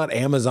done. It's not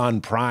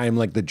Amazon Prime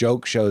like the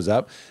joke shows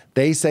up.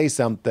 They say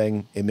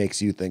something, it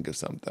makes you think of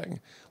something.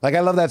 Like I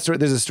love that story.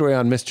 There's a story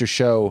on Mr.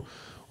 Show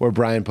where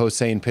Brian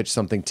Posehn pitched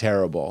something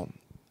terrible.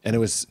 And it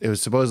was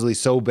supposedly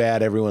so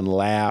bad everyone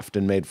laughed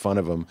and made fun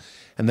of him.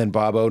 And then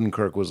Bob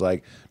Odenkirk was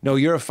like, no,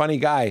 you're a funny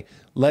guy.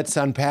 Let's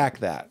unpack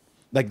that.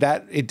 Like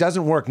that, it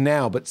doesn't work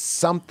now, but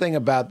something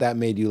about that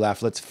made you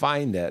laugh. Let's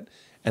find it.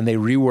 And they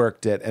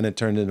reworked it, and it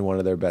turned into one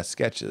of their best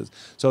sketches.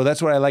 So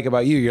that's what I like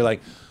about you. You're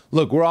like,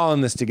 look, we're all in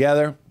this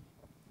together.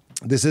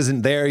 This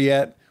isn't there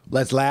yet.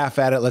 Let's laugh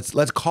at it.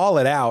 Let's call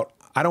it out.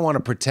 I don't want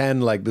to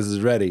pretend like this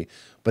is ready.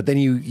 But then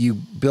you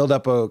build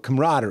up a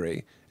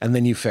camaraderie, and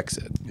then you fix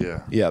it.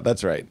 Yeah. Yeah,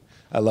 that's right.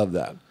 I love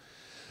that.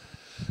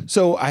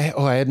 So I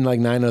had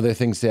like 9 other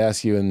things to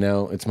ask you, and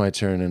now it's my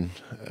turn,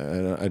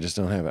 and I just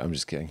don't have it. I'm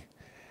just kidding.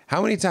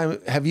 How many times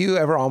have you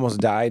ever almost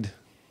died?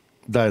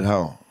 Died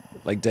how?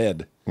 Like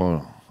dead?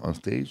 Oh, on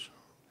stage?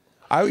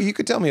 You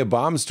could tell me a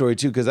bomb story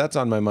too, because that's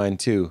on my mind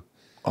too.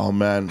 Oh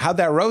man. How'd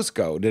that roast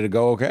go? Did it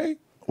go okay?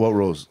 What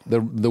roast?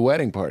 The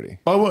wedding party.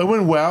 Oh, it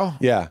went well.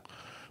 Yeah.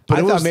 But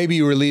I it thought was- maybe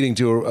you were leading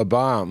to a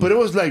bomb. But it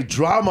was like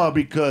drama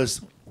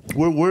because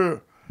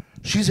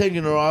she's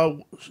hanging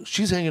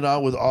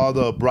out with all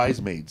the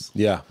bridesmaids.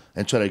 Yeah.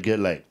 And trying to get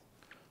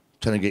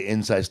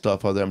inside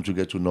stuff of them to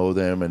get to know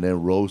them and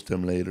then roast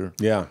them later.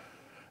 Yeah.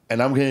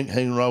 And I'm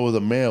hanging around with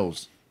the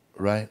males,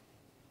 right?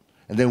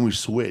 And then we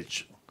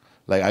switch.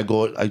 Like I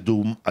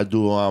do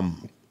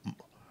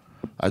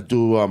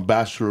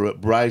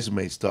bachelorette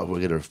bridesmaid stuff. We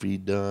get our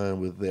feet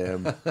done with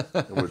them.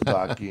 And we're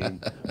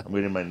talking. I'm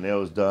getting my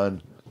nails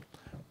done.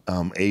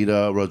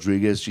 Ada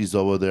Rodriguez, she's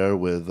over there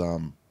with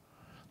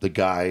the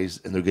guys,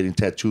 and they're getting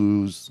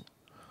tattoos.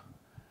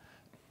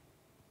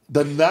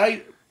 The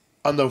night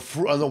on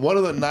one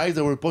of the nights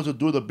that we're supposed to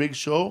do the big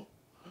show,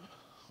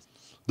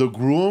 the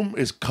groom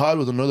is caught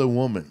with another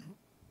woman.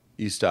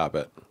 You stop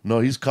it. No,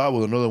 he's caught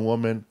with another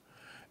woman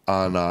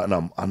and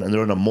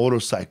they're on a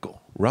motorcycle.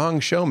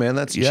 Wrong show, man.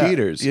 That's Yeah.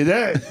 cheaters. Yeah,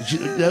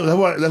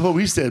 that's what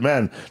we said,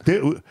 man.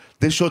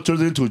 This show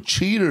turned into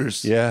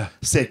cheaters. Yeah.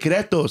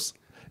 Secretos.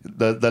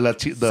 The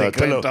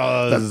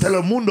Secretos.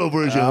 Telemundo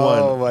version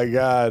Oh one. my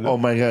God. Oh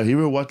my God. You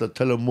ever watched the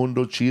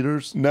Telemundo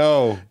Cheaters?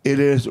 No. It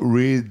is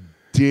ridiculous.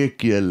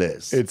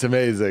 ridiculous. It's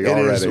amazing It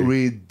already. is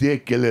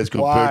ridiculous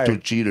compared to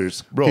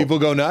cheaters, bro. People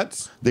go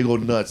nuts? They go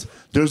nuts.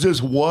 There's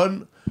this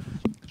one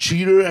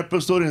cheater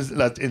episode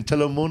in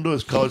Telemundo.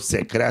 It's called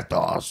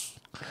Secretos.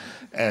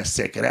 And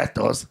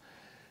Secretos,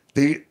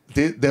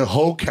 the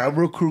whole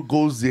camera crew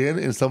goes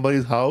in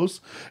somebody's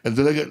house, and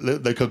there's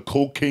like a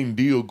cocaine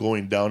deal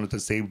going down at the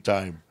same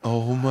time.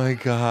 Oh my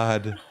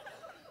God.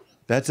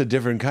 That's a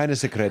different kind of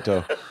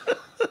secreto.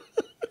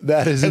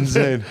 That is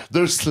insane.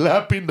 They're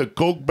slapping the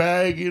coke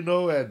bag, and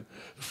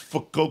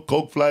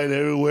coke flying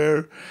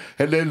everywhere.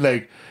 And then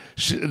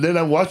then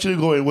I'm watching it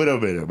going, wait a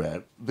minute,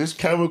 man. This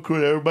camera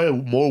crew, everybody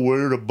more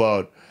worried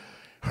about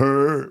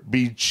her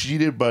being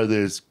cheated by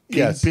this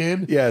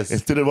kingpin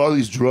instead of all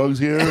these drugs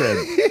here,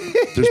 and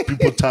there's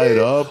people tied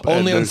up.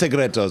 Only on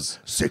secretos.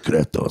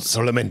 Secretos.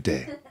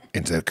 Solamente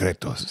en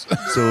secretos.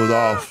 So it was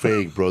all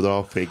fake, bro. They're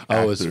all fake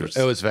actors.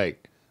 It was fake.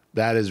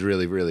 That is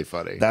really, really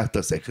funny. That's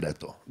the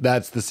secreto.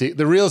 That's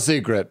the real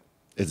secret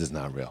is it's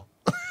not real.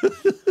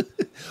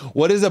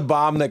 What is a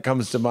bomb that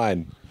comes to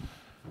mind?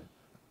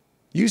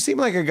 You seem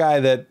like a guy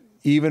that,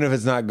 even if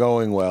it's not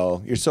going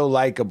well, you're so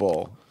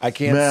likable. I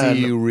can't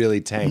see you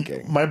really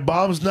tanking. My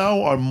bombs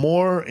now are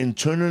more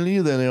internally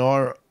than they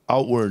are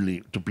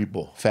outwardly to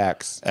people.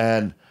 Facts.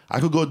 And I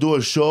could go do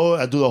a show,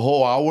 I do the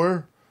whole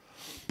hour,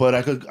 but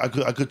I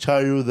could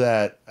tell you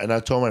that, and I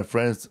told my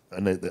friends,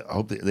 and I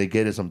hope they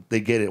get it.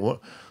 They get it.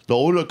 The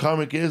older a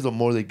comic is, the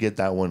more they get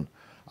that one.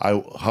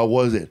 How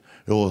was it?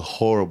 It was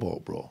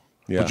horrible, bro.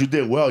 Yeah. But you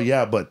did well,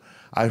 yeah. But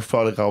I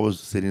felt like I was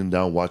sitting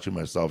down watching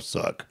myself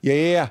suck.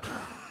 Yeah.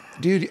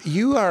 Dude,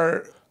 you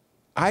are.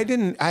 I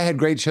had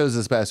great shows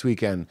this past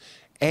weekend,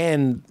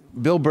 and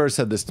Bill Burr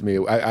said this to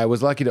me. I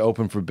was lucky to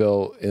open for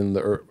Bill in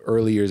the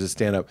early years of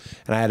stand-up,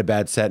 and I had a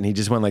bad set, and he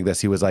just went like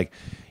this. He was like,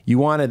 you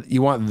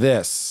want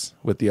this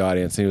with the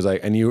audience. And he was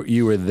like, and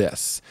you were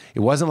this.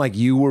 It wasn't like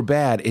you were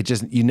bad. It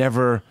just,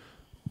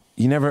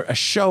 a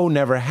show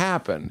never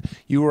happened.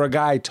 You were a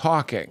guy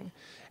talking.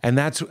 And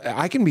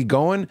I can be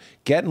going,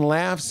 getting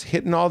laughs,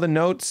 hitting all the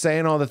notes,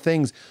 saying all the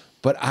things,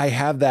 but I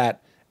have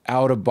that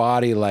out of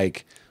body,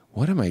 like,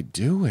 what am I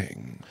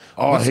doing?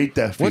 Oh, I hate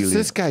that feeling. What's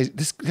this guy?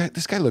 This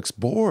guy looks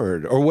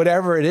bored, or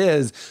whatever it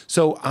is.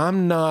 So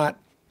I'm not.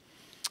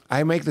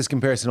 I make this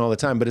comparison all the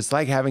time, but it's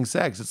like having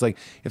sex. It's like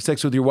you have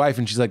sex with your wife,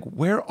 and she's like,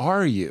 "Where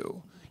are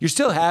you?" You're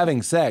still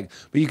having sex,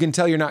 but you can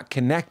tell you're not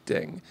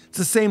connecting. It's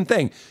the same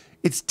thing.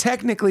 It's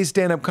technically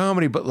stand-up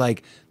comedy, but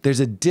like there's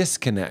a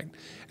disconnect.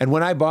 And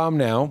when I bomb,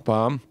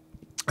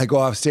 I go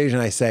off stage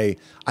and I say,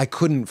 I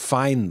couldn't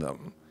find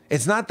them.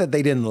 It's not that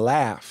they didn't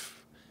laugh.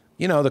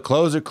 The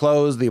clothes are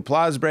closed, the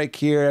applause break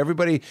here,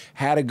 everybody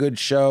had a good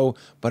show,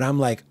 but I'm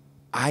like,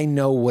 I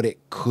know what it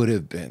could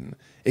have been.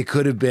 It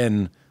could have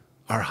been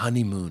our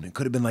honeymoon. It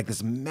could have been like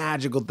this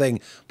magical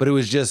thing, but it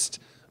was just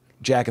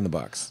Jack in the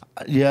Box.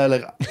 Yeah,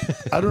 like,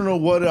 I don't know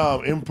what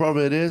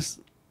improv it is.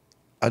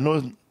 I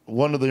know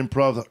one of the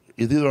improv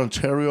is either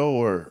Ontario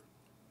or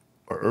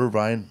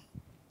Irvine.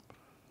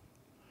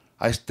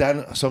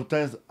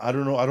 Sometimes, I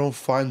don't know, I don't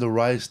find the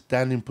right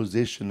standing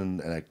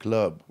position in a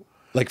club.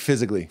 Like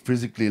physically,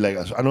 like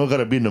I know I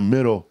gotta be in the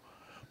middle,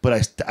 but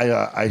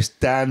I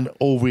stand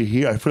over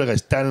here. I feel like I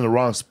stand in the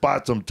wrong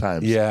spot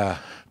sometimes. Yeah,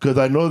 because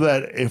I know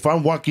that if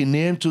I'm walking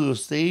into the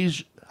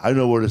stage, I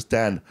know where to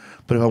stand.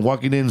 But if I'm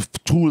walking in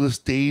to the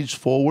stage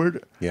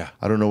forward,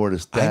 I don't know where to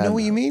stand. I know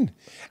what you mean.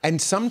 And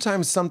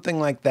sometimes something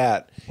like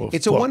that,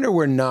 it's a wonder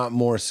we're not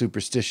more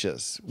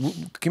superstitious.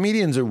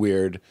 Comedians are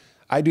weird.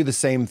 I do the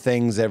same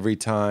things every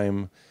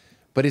time.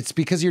 But it's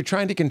because you're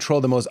trying to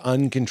control the most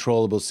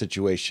uncontrollable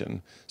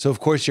situation. So,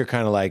 of course, you're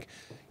kind of like,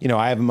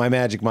 I have my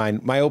magic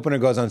mind. My opener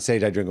goes on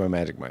stage, I drink my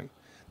magic mind.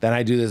 Then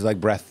I do this like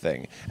breath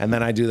thing. And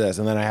then I do this.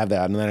 And then I have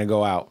that. And then I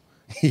go out.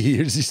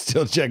 You're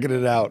still checking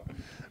it out.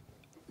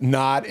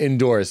 Not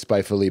endorsed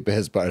by Felipe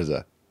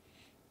Esparza.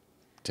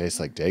 Tastes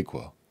like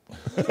Dayquil.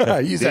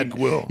 You said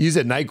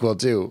NyQuil,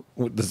 too.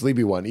 The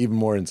sleepy one. Even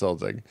more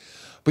insulting.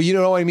 But you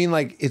know what I mean?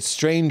 Like, it's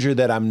stranger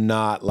that I'm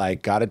not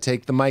like, gotta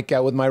take the mic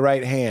out with my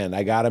right hand.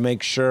 I gotta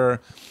make sure.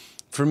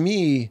 For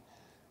me,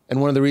 and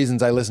one of the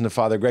reasons I listen to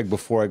Father Greg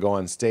before I go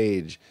on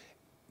stage,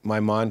 my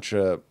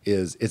mantra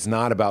is, it's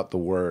not about the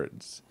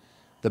words.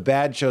 The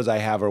bad shows I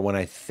have are when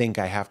I think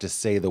I have to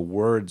say the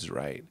words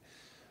right.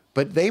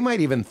 But they might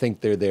even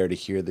think they're there to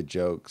hear the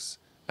jokes.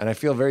 And I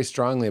feel very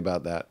strongly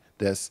about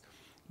this.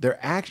 They're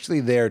actually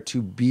there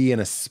to be in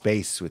a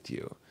space with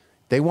you.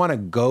 They want to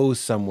go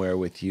somewhere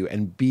with you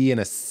and be in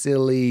a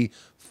silly,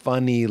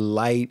 funny,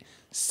 light,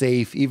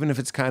 safe, even if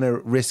it's kind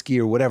of risky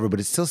or whatever, but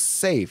it's still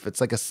safe.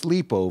 It's like a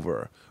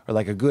sleepover or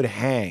like a good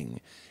hang.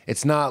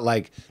 It's not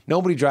like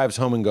nobody drives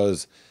home and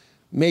goes,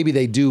 maybe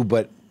they do,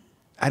 but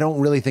I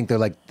don't really think they're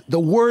like, the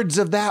words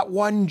of that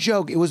one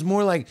joke. It was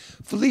more like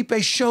Felipe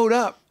showed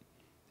up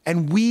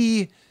and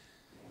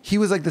he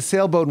was like the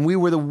sailboat and we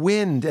were the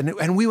wind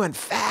and we went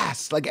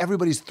fast. Like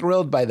everybody's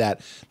thrilled by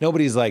that.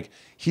 Nobody's like,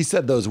 he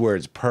said those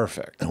words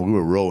perfect. And we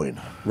were rowing.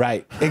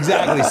 Right,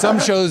 exactly. Some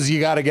shows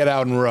you got to get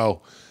out and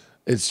row.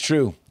 It's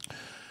true.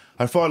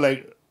 I felt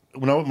like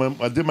when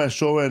I did my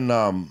show in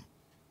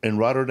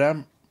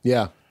Rotterdam,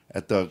 Yeah.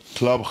 at the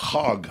Club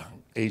Hog,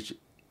 HUG,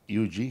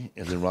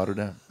 is in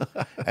Rotterdam.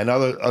 And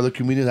other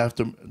comedians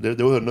after,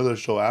 there was another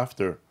show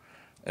after,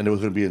 and it was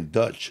going to be in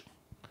Dutch.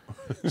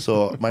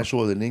 So my show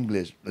was in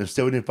English, and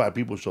 75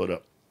 people showed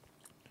up.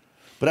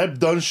 But I've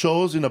done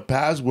shows in the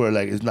past where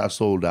like it's not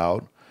sold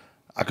out.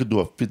 I could do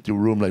a 50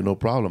 room, like no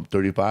problem,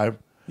 35.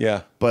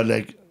 Yeah. But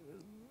like,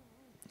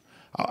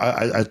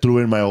 I threw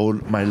in my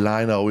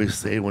line I always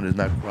say when it's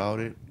not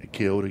crowded, it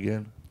killed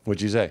again.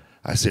 What'd you say?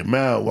 I said,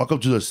 man, welcome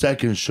to the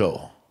second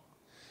show.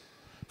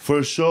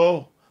 First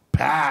show,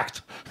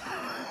 packed.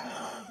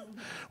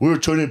 We were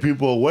turning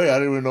people away. I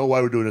didn't even know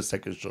why we're doing a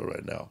second show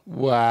right now.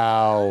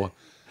 Wow.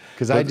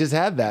 Because I just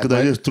had that. Because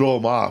I just throw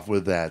them off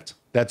with that.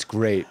 That's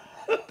great.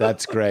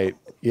 That's great.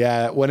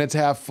 Yeah, when it's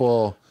half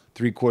full,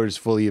 3/4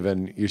 full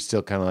even, you're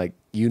still kind of like,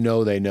 you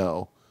know they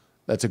know.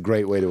 That's a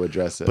great way to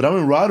address it. But I'm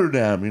in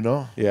Rotterdam, you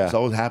know? Yeah.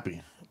 So I was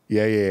happy.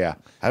 Yeah.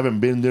 I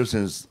haven't been there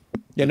since...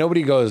 Yeah,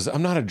 nobody goes,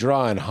 I'm not a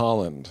draw in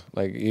Holland.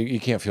 Like, you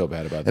can't feel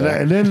bad about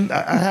that. And then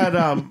I had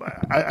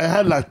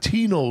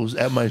Latinos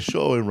at my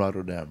show in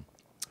Rotterdam.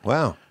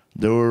 Wow.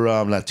 There were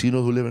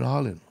Latinos who live in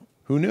Holland.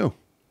 Who knew?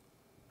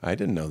 I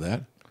didn't know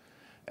that.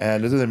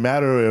 And it doesn't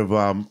matter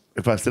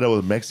if I said I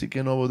was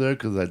Mexican over there,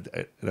 because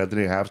I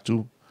didn't have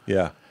to.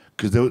 Yeah.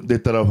 Because they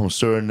thought I was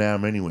from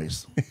Suriname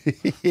anyways.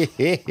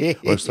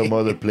 Or some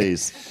other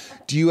place.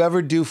 Do you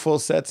ever do full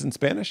sets in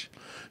Spanish?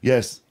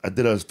 Yes, I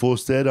did a full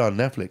set on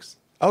Netflix.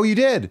 Oh, you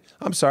did?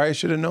 I'm sorry. I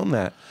should have known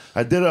that.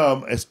 I did,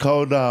 it's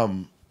called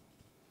Bad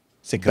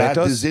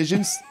Secretos?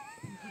 Decisions.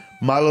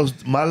 Malas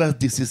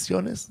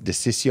Decisiones.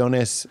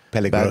 Decisiones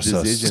Bad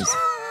peligrosas. decisions.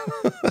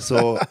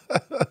 So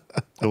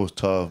it was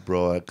tough,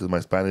 bro, because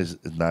my Spanish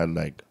is not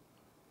like,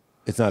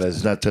 It's not it's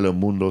as... not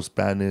Telemundo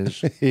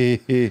Spanish.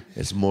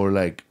 It's more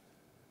like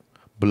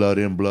blood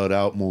in, blood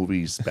out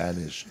movies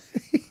Spanish.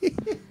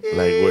 Like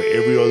where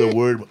every other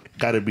word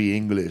gotta be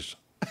English.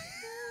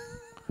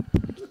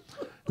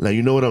 Like,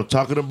 you know what I'm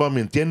talking about?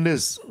 ¿Me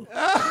entiendes?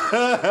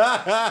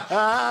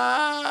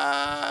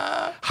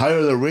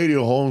 Hire the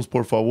radio, Holmes,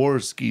 por favor,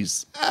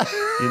 skis.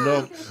 You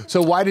know?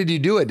 So why did you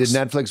do it? Did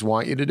Netflix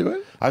want you to do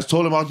it? I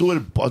told him I'll do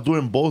it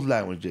in both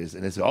languages.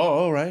 And they said, oh,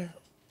 all right.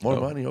 More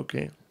money,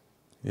 okay.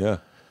 Yeah.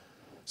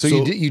 So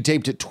you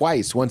taped it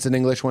twice, once in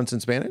English, once in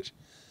Spanish?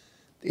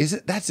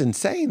 That's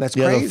insane. That's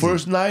crazy. The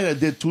first night I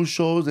did 2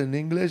 shows in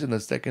English, and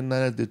the second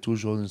night I did 2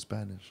 shows in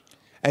Spanish.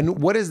 And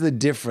what is the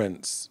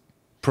difference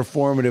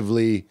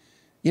performatively?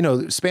 You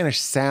know,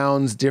 Spanish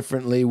sounds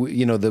differently.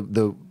 You know,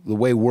 the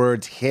way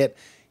words hit.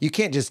 You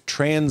can't just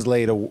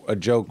translate a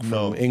joke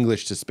from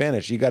English to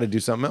Spanish. You got to do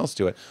something else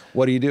to it.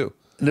 What do you do?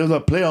 There was a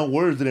play on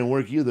words that didn't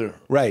work either.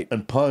 Right.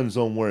 And puns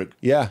don't work.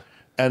 Yeah.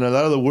 And a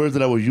lot of the words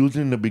that I was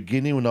using in the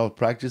beginning when I was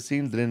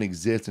practicing didn't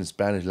exist in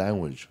Spanish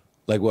language.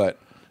 Like what?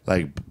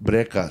 Like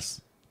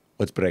brecas.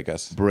 What's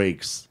brecas?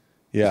 Breaks.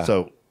 Yeah. It's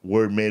a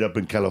word made up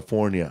in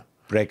California.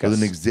 Brecas.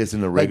 Doesn't exist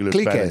in the regular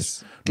cliques.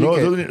 Spanish. No,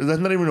 Clique. that's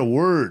not even a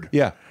word.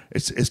 Yeah.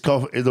 It's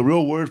called, the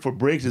real word for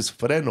breaks is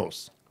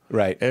frenos.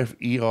 Right.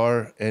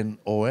 Frenos.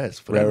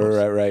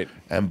 Frenos. Right.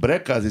 And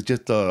brecas is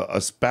just a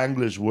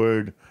Spanglish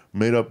word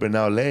made up in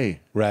LA.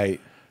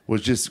 Right. We're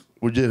just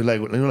like,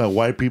 you know, like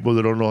white people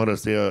that don't know how to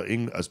say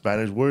a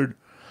Spanish word,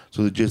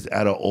 so they just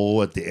add an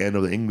O at the end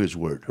of the English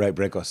word. Right.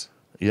 Brecos.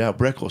 Yeah,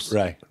 brecos.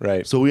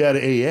 Right. So we had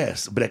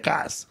AS,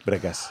 brecas.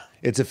 Brecas.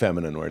 It's a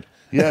feminine word.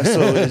 Yeah,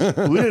 so I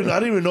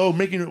didn't even know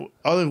making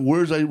other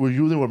words I were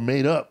using were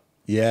made up.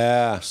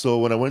 Yeah. So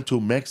when I went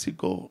to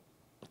Mexico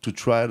to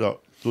try to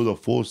do the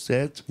full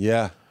set,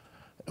 Yeah.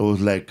 it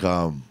was like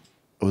it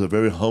was a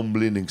very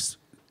humbling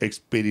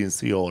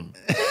experience.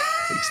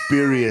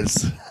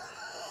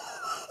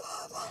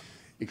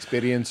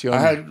 Experiencion.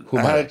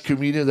 I had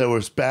comedians that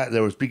were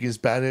speaking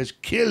Spanish,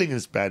 killing in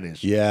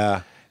Spanish.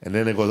 Yeah. And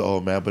then I go,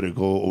 oh man, I better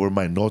go over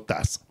my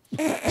notas.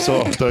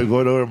 So I started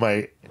going over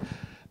my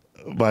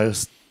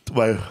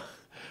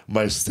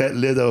set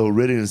list that was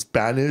written in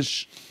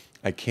Spanish.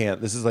 I can't.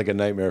 This is like a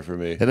nightmare for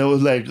me. And it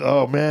was like,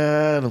 oh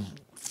man.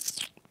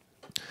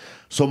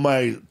 So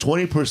my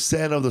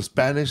 20% of the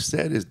Spanish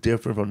set is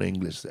different from the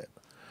English set.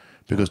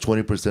 Because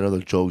 20% of the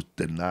jokes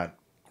did not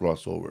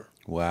cross over.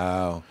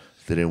 Wow.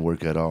 They didn't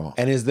work at all.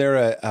 And is there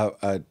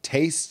a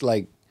taste,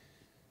 like,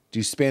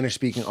 do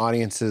Spanish-speaking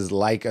audiences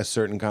like a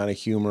certain kind of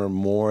humor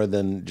more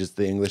than just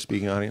the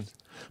English-speaking audience?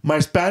 My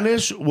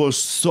Spanish was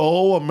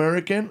so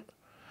American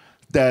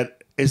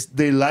that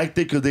they liked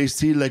it because they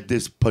see like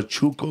this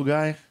Pachuco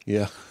guy.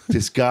 Yeah.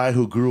 This guy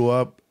who grew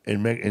up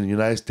in the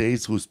United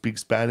States who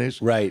speaks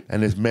Spanish. Right.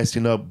 And is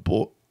messing up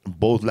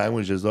both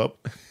languages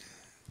up.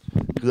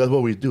 Because that's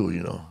what we do,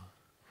 you know.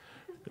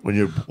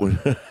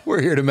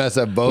 We're here to mess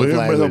up both we're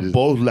languages. mess up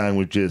both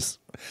languages.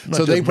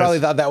 So they probably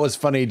thought that was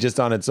funny just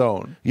on its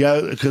own.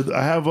 Yeah, because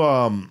I have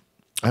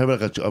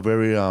like a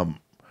very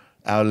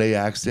LA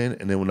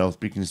accent, and then when I was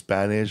speaking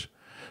Spanish,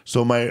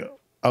 so when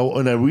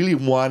I really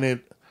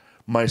wanted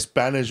my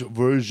Spanish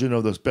version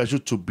of the special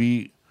to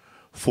be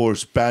for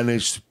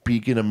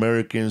Spanish-speaking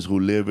Americans who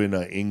live in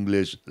an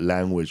English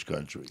language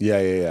country.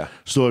 Yeah.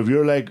 So if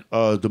you're like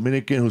a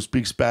Dominican who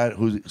speaks Spanish,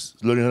 who's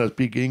learning how to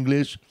speak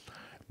English,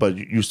 but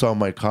you saw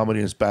my comedy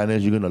in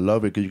Spanish, you're gonna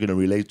love it because you're gonna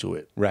relate to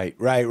it. Right.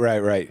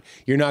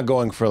 You're not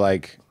going for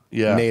like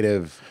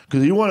native.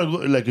 Because you want to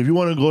go, like if you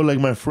want to go, like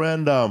my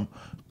friend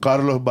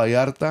Carlos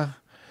Vallarta,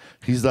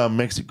 he's from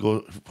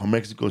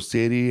Mexico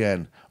City,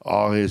 and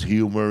all his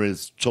humor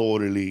is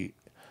totally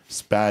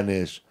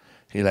Spanish.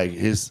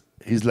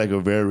 He's like a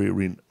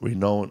very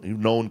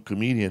known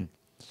comedian,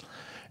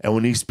 and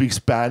when he speaks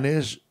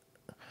Spanish,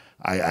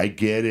 I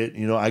get it.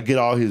 You know, I get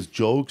all his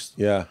jokes.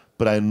 Yeah.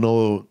 But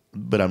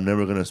but I'm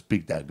never gonna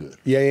speak that good.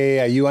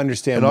 Yeah. You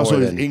understand. And more also,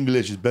 his than,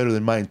 English is better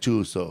than mine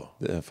too. So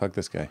fuck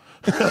this guy.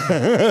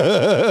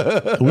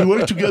 we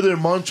worked together in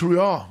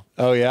Montreal.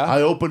 Oh yeah.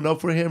 I opened up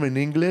for him in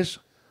English,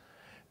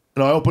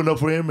 and I opened up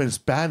for him in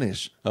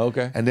Spanish.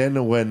 Okay. And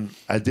then when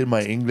I did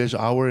my English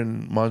hour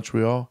in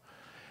Montreal,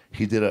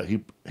 he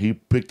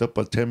picked up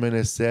a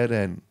 10-minute set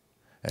and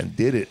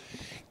did it.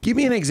 Give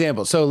me an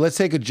example. So let's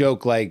take a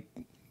joke like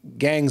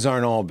gangs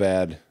aren't all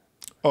bad.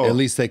 Oh. At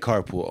least they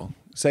carpool.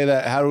 Say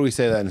that. How do we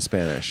say that in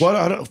Spanish?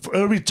 Well,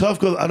 it'll be tough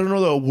because I don't know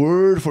the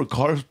word for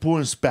carpool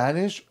in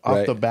Spanish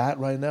off the bat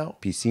right now.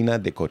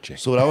 Piscina de coche.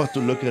 So I have to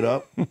look it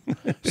up.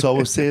 So I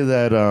would say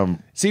that.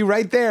 See,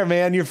 right there,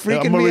 man, you're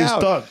freaking I'm me already out.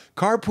 stuck.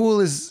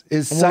 Carpool is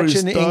I'm such already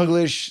an stuck.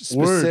 English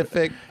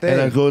specific thing.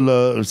 And I go,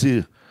 let's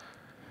see.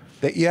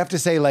 That you have to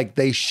say like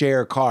they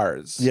share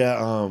cars.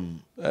 Yeah.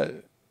 I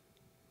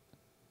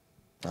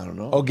don't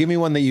know. Oh, give me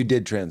one that you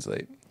did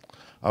translate.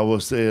 I will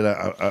say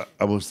like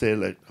I will say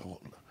like.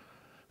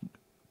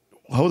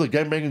 How the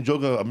gangbanging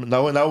joke?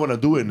 Now I want to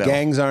do it now.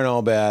 Gangs aren't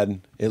all bad.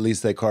 At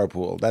least they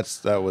carpool.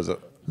 That was a.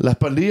 Las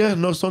pandillas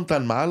no son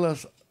tan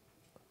malas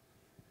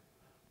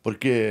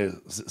porque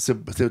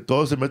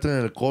todos se meten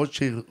en el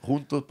coche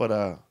juntos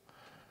para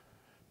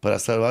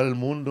salvar el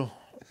mundo.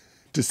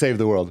 To save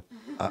the world.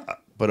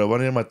 Pero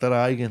van a ir a matar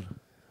a alguien.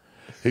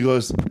 He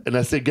goes, and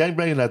I said,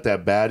 gangbanging not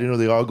that bad. You know,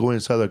 they all go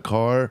inside the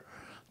car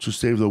to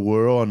save the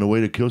world on the way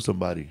to kill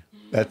somebody.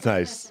 That's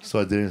nice. So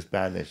I did it in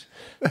Spanish.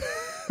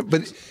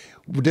 But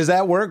does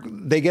that work?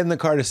 They get in the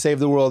car to save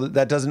the world.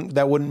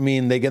 That wouldn't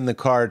mean they get in the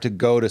car to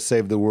go to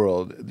save the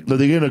world. No,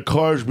 they get in the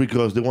cars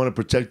because they want to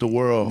protect the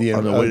world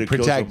on the way to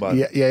kill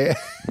somebody. Yeah.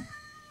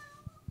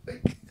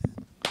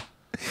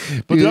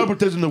 But they're not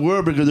protecting the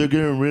world because they're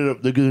getting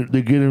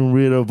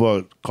rid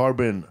of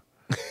carbon.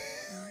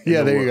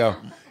 Yeah, there you go.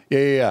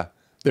 Yeah.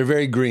 They're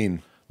very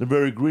green. They're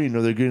very green.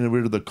 Or they're getting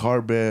rid of the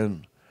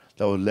carbon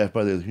that was left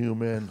by the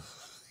human.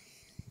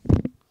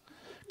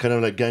 Kind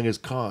of like Genghis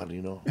Khan,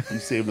 you know. He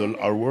saved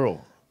our world.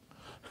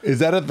 Is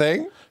that a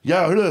thing?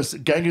 Yeah, I heard this.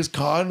 Genghis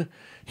Khan,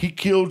 he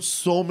killed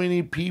so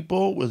many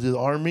people with his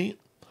army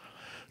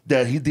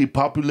that he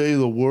depopulated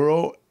the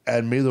world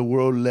and made the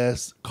world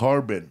less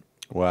carbon.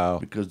 Wow.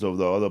 Because of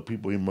the other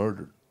people he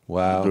murdered.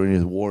 Wow. During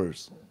his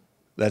wars.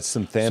 That's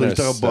some So Thanos you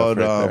talk stuff about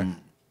right there.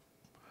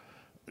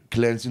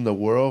 cleansing the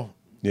world.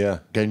 Yeah.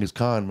 Genghis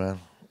Khan, man.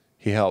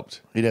 He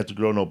helped. He didn't have to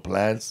grow no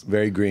plants.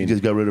 Very green. He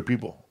just got rid of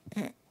people.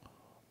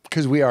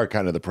 Because we are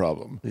kind of the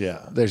problem.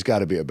 Yeah. There's got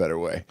to be a better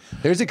way.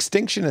 There's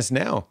extinctionists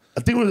now.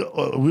 I think it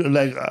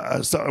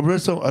was I read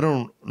some. I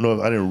don't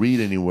know. I didn't read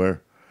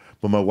anywhere,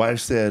 but my wife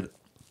said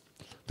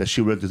that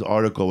she read this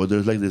article where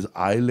there's like this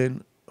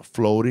island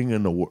floating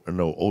in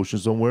the ocean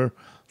somewhere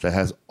that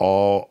has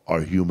all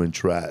our human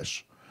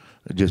trash.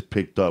 It just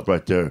picked up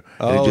right there.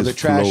 And it Oh, just the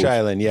trash floats.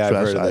 island. Yeah, I've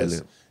Trash heard of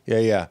this.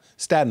 island. Yeah.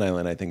 Staten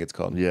Island, I think it's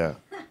called. Yeah.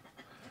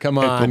 Come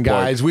on, Park.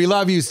 guys. We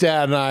love you,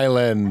 Staten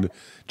Island.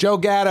 Joe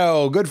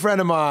Gatto, good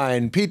friend of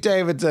mine. Pete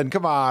Davidson,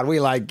 come on. We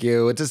like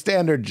you. It's a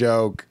standard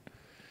joke.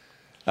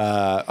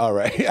 All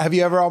right. Have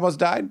you ever almost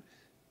died?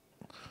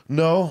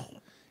 No,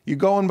 You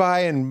going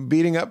by and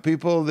beating up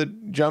people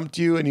that jumped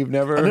you and you've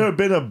never... I've never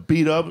been a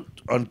beat up,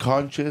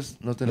 unconscious,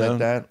 nothing No, like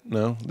that.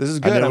 No. This is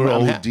I good. never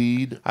I'm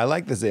OD'd. I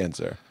like this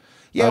answer.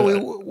 Yeah,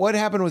 what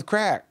happened with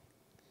crack?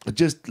 I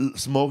just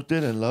smoked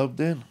it and loved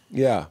it.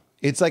 Yeah.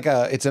 It's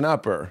an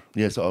upper.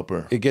 Yes,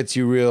 upper. It gets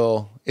you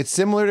real... It's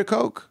similar to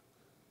Coke,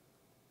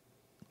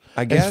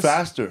 I guess. It's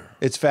faster.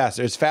 It's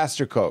faster. It's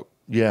faster Coke.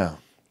 Yeah.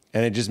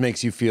 And it just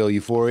makes you feel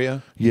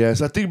euphoria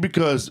Yes, I think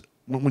because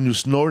when you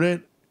snort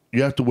it,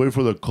 you have to wait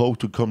for the coke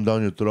to come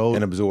down your throat.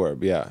 and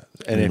absorb, yeah.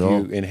 And You if know?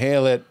 you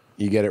inhale it,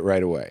 you get it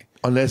right away.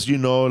 Unless you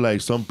know,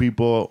 like some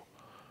people,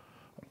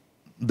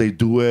 they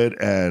do it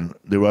and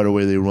they right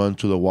away they run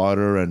to the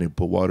water and they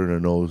put water in their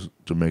nose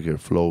to make it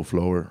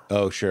flower.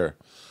 Oh, sure.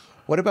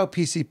 What about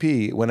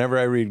PCP? Whenever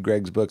I read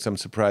Greg's books, I'm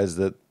surprised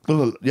that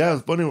Yeah,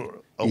 it's funny.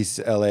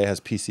 East LA has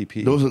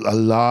PCP. There was a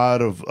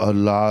lot of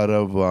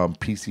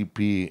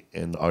PCP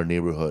in our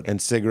neighborhood. And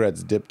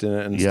cigarettes dipped in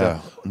it and Yeah,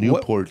 stuff.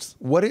 Newports.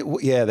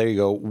 Yeah, there you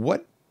go.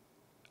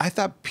 I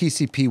thought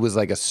PCP was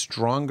like a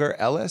stronger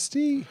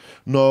LSD.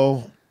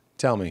 No,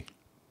 Tell me.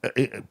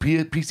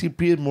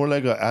 PCP is more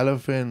like an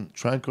elephant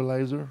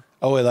tranquilizer.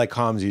 Oh, it like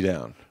calms you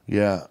down.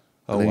 Yeah.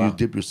 Oh, And then wow. you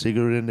dip your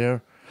cigarette in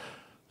there.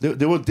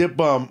 They will dip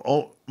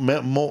Menthol.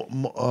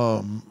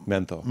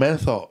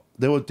 menthol.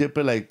 they would dip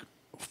it like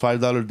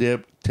 $5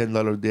 dip,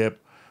 $10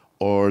 dip,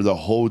 or the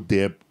whole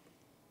dip.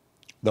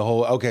 The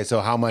whole, okay,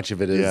 so how much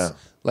of it is Yeah.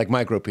 like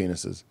micro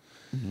penises?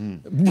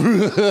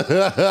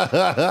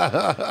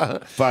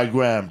 5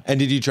 gram. And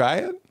did you try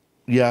it?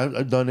 Yeah,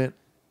 I've done it.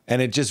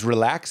 And it just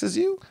relaxes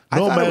you? I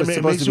No, thought man, it was it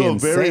supposed makes to be you a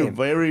very, insane.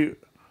 very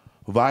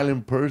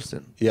violent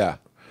person. Yeah,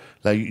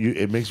 Like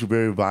it makes you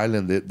very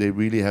violent. They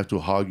really have to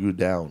hog you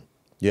down.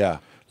 yeah.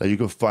 Like you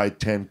could fight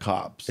 10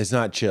 cops. It's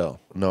not chill.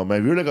 No,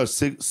 man, if you're like a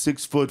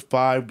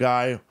 6'5"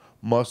 guy,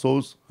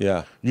 muscles,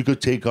 Yeah. you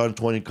could take on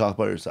 20 cops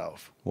by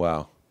yourself.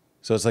 Wow.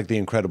 So it's like the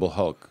Incredible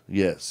Hulk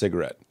Yes.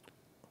 cigarette.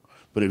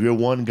 But if you're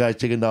one guy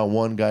taking down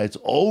one guy, it's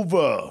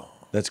over.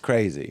 That's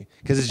crazy.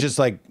 Because it's just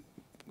like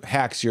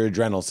hacks your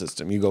adrenal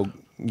system. You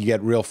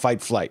get real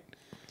fight flight.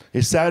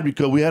 It's sad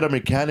because we had a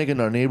mechanic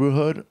in our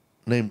neighborhood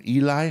named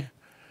Eli,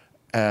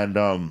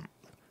 and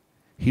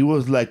he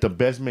was like the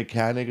best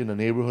mechanic in the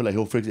neighborhood. Like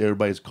he'll fix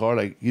everybody's car.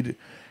 Like he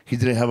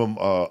didn't have an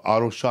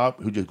auto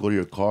shop. He'll just go to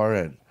your car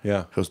and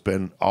Yeah. he'll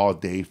spend all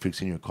day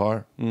fixing your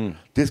car.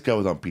 This guy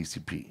was on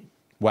PCP.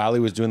 While he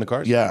was doing the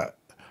cars? Yeah,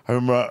 I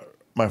remember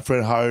my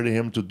friend hired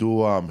him to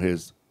do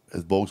his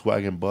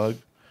Volkswagen Bug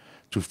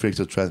to fix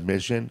the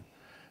transmission,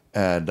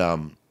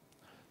 and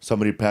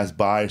somebody passed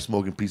by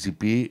smoking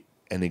PCP,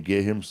 and they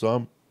gave him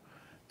some,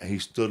 and he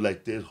stood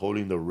like this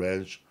holding the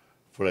wrench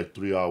for like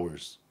 3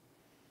 hours.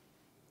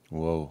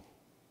 Whoa.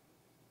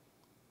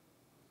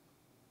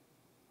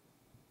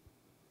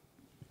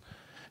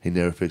 He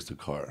never fixed the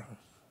car.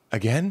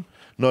 Again?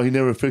 No, he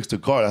never fixed the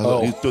car.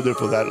 Oh. He stood there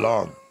for that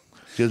long,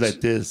 just like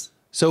this,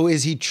 So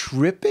is he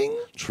tripping?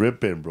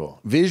 tripping, bro.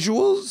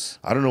 Visuals?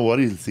 I don't know what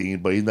he's seeing,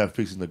 but he's not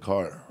fixing the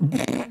car.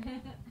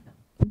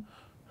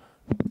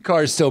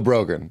 Car's still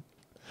broken.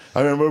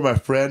 I remember my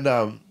friend.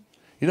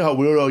 You know how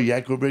Weird Al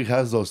Yankovic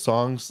has those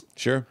songs?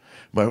 Sure.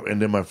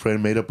 And then my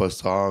friend made up a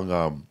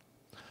song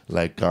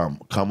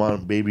 "Come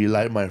On Baby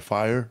Light My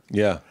Fire,"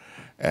 Yeah.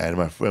 and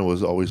my friend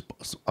was always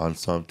on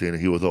something.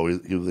 He was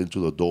into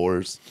the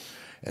Doors,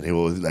 and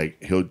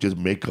he'll just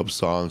make up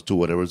songs to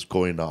whatever's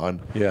going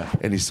on. Yeah.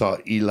 And he saw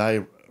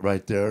Eli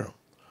right there.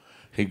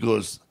 He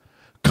goes,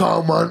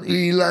 "Come on,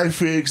 Eli,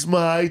 fix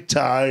my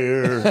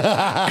tire.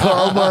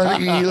 Come on,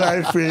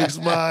 Eli, fix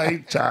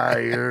my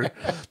tire.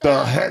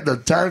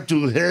 The time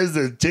to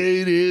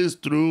hesitate is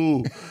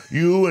through.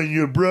 You and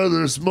your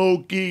brother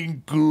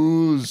smoking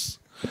goose.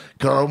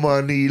 Come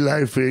on,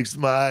 Eli, fix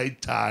my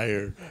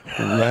tire."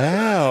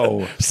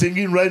 Wow.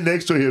 Singing right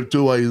next to him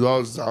too while he's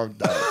all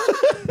songed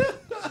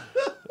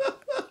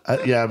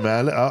out. Yeah,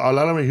 man. A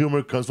lot of my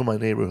humor comes from my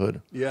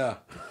neighborhood. Yeah.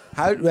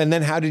 And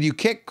then how did you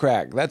kick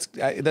crack? That's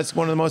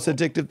one of the most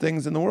addictive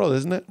things in the world,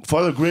 isn't it?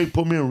 Father Greg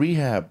put me in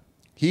rehab.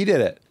 He did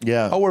it.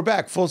 Yeah. Oh, we're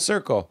back full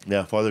circle.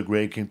 Yeah, Father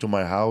Greg came to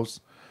my house,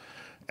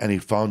 and he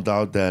found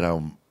out that I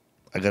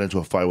got into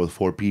a fight with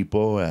 4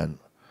 people, and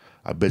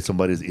I bit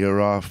somebody's ear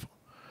off,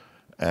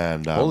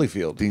 and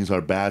Holyfield. things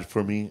are bad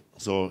for me.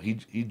 So he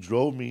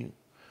drove me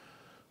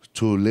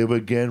to Live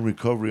Again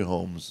Recovery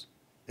Homes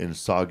in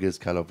Saugus,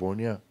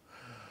 California,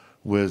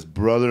 with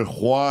Brother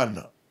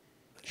Juan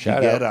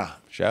Shout Higuera, out.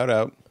 Shout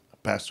out.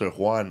 Pastor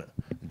Juan,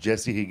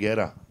 Jesse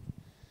Higuera.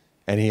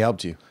 And he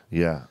helped you.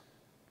 Yeah.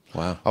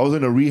 Wow. I was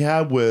in a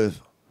rehab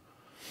with,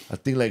 I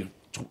think, like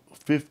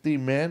 50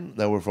 men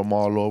that were from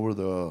all over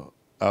the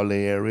LA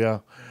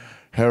area.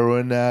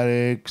 Heroin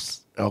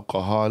addicts,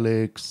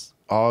 alcoholics,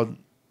 all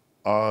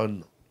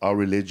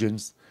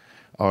religions.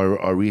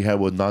 Our rehab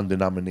was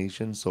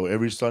non-denomination. So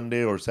every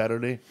Sunday or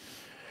Saturday,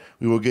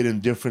 we would get in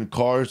different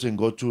cars and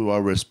go to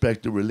our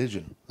respective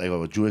religion. Like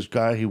a Jewish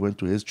guy, he went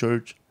to his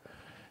church.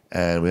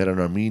 And we had an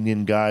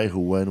Armenian guy he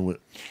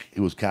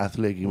was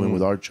Catholic. He went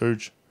with our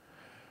church.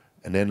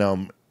 And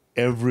then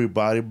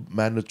everybody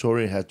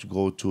mandatory had to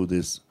go to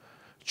this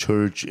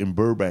church in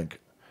Burbank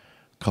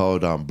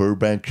called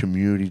Burbank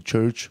Community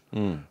Church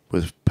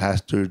with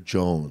Pastor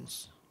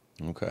Jones.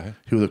 Okay.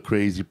 He was a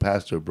crazy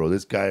pastor, bro.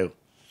 This guy,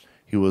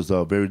 he was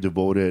a very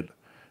devoted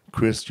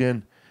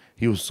Christian.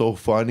 He was so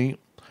funny.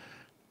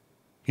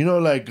 You know,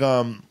 like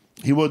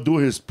he would do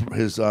his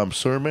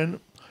sermon,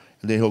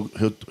 and then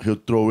he'll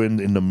throw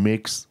in the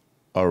mix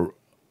our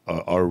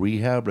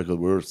rehab, like we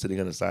were sitting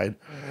on the side.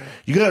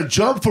 You gotta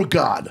jump for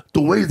God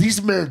the way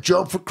these men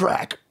jump for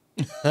crack.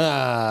 He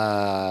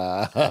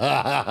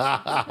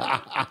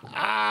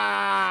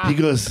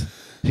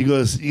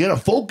goes, you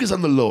gotta focus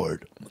on the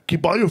Lord.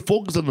 Keep all your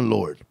focus on the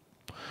Lord.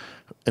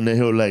 And then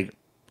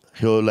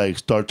he'll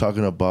start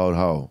talking about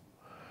how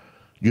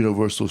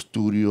Universal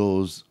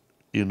Studios,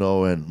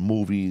 and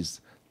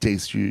movies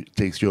takes you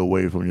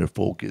away from your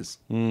focus.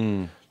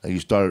 Like you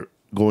start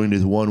going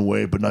this one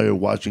way, but now you're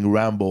watching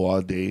Rambo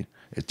all day.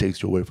 It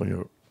takes you away from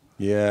your.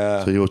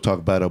 Yeah. So he'll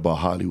talk bad about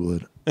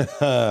Hollywood.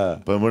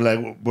 But we're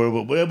like,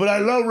 but I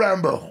love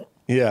Rambo.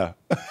 Yeah.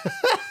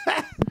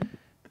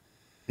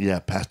 Yeah,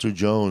 Pastor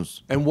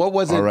Jones. And what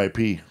was it?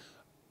 R.I.P.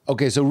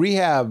 Okay, so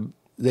rehab,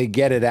 they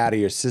get it out of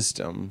your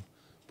system.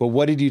 But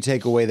what did you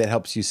take away that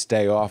helps you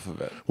stay off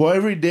of it? Well,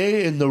 every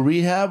day in the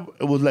rehab,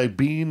 it was like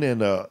living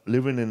in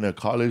a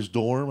college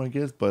dorm, I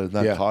guess, but it's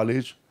not Yeah.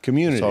 college.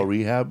 Community. It's all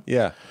rehab.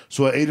 Yeah.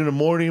 So at 8 in the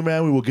morning,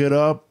 man, we will get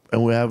up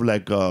and we have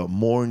like a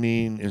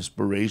morning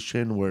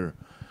inspiration where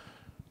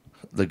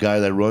the guy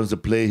that runs the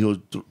play,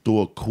 he'll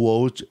do a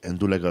quote and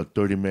do like a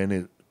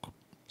 30-minute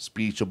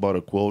speech about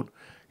a quote,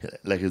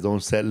 like his own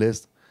set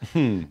list.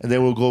 And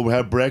then we'll go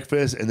have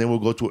breakfast, and then we'll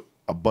go to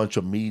a bunch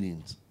of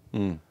meetings.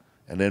 And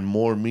then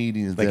more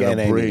meetings. Like then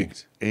NA a break.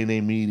 meetings.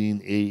 NA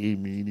meeting, AA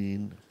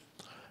meeting,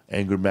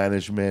 anger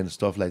management,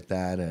 stuff like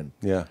that.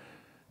 Yeah.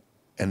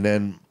 And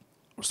then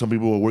some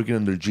people were working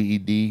on their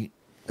GED,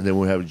 and then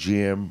we'll have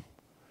gym.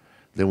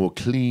 Then we'll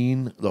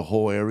clean the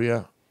whole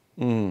area.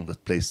 The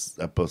place,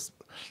 that's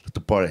the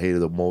part I hated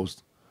the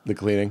most. The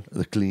cleaning.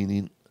 The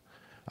cleaning.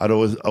 I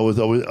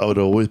would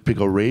always pick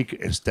a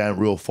rake and stand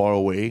real far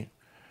away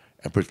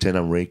and pretend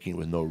I'm raking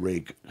with no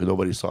rake because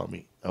nobody saw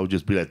me. I would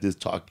just be like this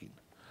talking.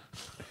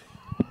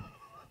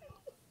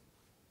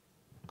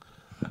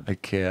 I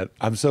can't.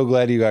 I'm so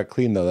glad you got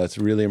clean, though. That's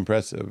really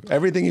impressive.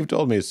 Everything you've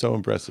told me is so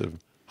impressive.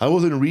 I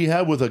was in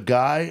rehab with a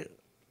guy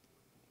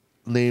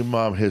named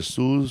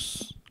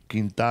Jesus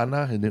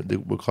Quintana,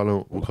 and we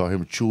call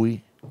him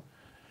Chewy.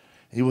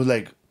 He was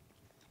like,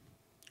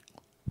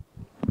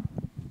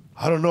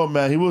 I don't know,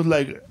 man. He was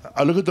like,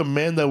 I look at the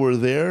men that were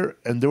there,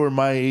 and they were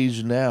my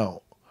age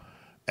now,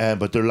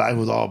 but their life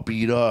was all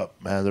beat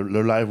up, man.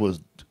 Their life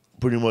was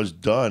pretty much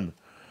done.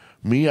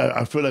 Me,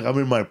 I feel like I'm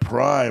in my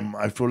prime.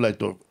 I feel like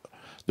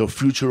the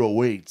future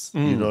awaits.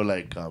 You know,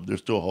 like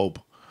there's still hope.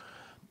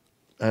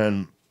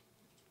 And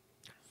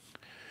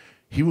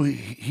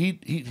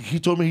he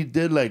told me he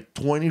did like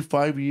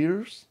 25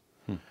 years.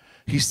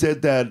 He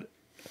said that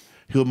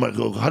he might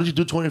go, how did you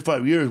do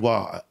 25 years?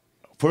 Well,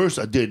 first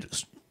I did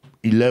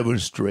 11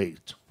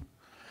 straight.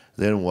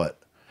 Then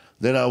what?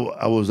 Then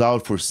I was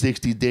out for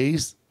 60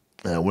 days,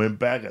 and I went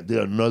back. I did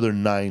another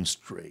 9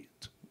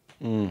 straight.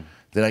 Then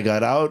I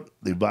got out.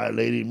 They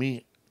violated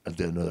me. I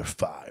did another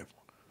 5.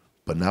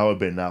 But now I've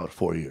been out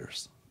 4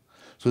 years.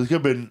 So he's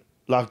been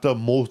locked up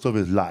most of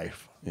his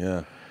life.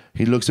 Yeah.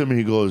 He looks at me.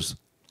 He goes,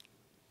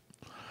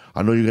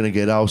 I know you're going to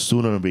get out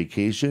soon on a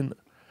vacation.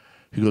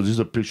 He goes, this is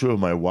a picture of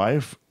my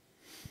wife.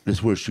 This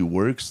is where she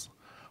works.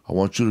 I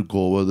want you to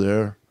go over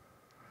there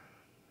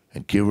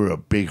and give her a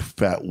big,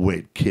 fat,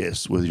 wet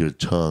kiss with your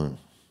tongue.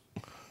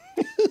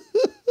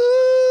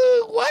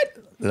 What?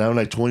 And I'm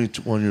like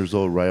 21 years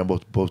old, right? I'm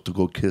supposed to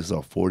go kiss a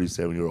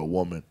 47-year-old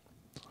woman.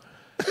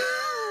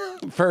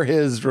 For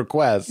his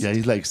request. Yeah,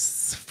 he's like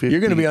 50. You're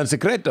going to be on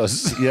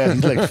Secretos. Yeah,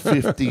 he's like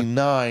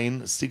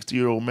 59,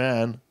 60-year-old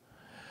man.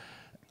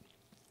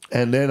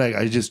 And then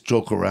I just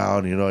joke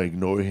around, you know, I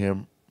ignore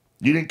him.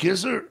 You didn't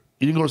kiss her?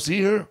 You didn't go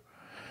see her?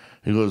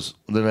 He goes,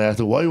 then I asked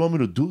him, why do you want me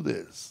to do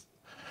this?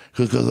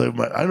 Because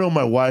I know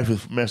my wife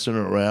is messing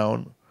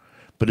around,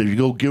 but if you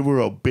go give her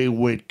a big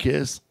wet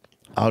kiss,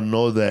 I'll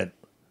know that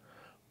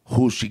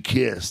who she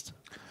kissed.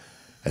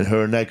 And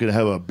her and I could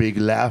have a big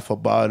laugh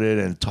about it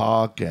and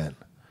talk and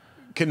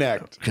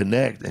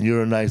Connect. And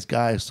you're a nice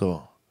guy,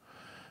 so.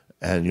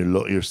 And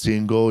you're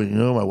single. You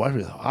know, my wife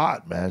is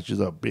hot, man. She's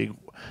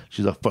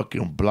a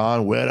fucking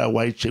blonde, wet-eyed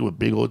white chick with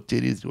big old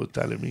titties. She was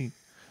telling me.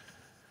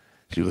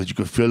 She goes, you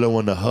could feel her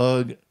on the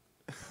hug.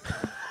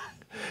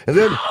 And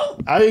then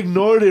I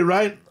ignored it,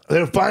 right?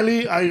 Then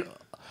finally, I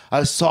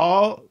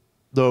saw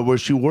where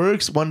she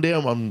works. One day,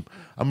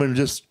 I'm in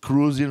just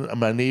cruising in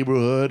my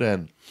neighborhood,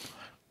 and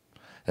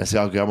I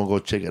said, okay, I'm gonna go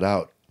check it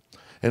out.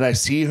 And I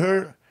see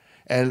her,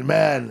 and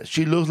man,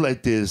 she looks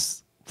like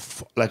this,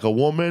 like a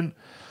woman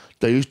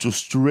that used to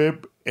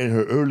strip in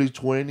her early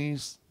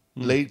 20s,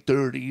 late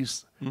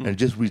 30s, and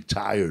just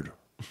retired.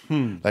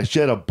 Like she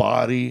had a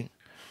body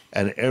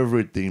and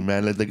everything,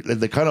 man. Like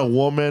the kind of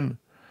woman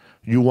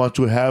you want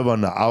to have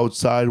on the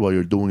outside while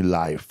you're doing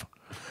life,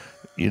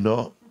 you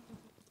know.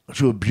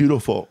 She was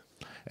beautiful,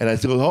 and I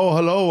said, "Oh,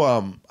 hello.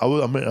 I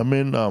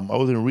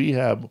was in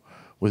rehab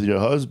with your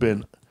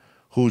husband,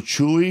 who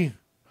Chewy?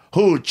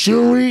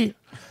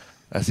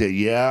 I said,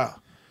 "Yeah,"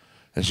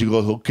 and she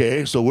goes,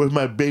 "Okay. So where's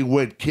my big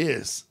wet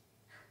kiss?"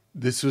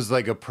 This was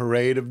like a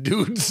parade of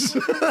dudes.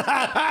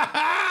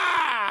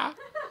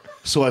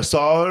 So I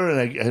saw her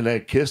and I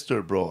kissed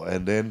her, bro,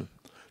 and then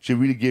she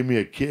really gave me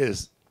a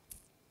kiss.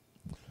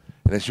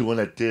 And then she went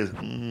like this.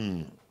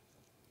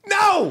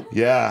 No!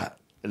 Yeah.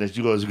 And then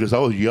she goes, because I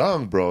was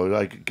young, bro.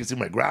 Like kissing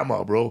my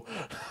grandma, bro.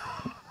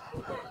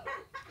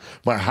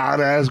 My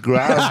hot-ass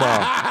grandma.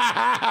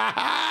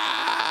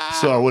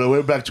 So when I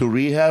went back to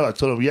rehab, I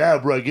told him, yeah,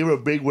 bro, I gave her a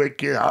big wet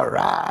kiss. All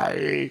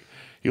right.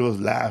 He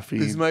was laughing.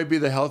 This might be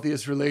the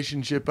healthiest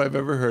relationship I've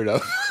ever heard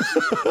of.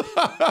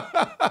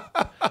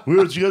 I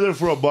was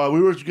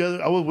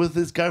with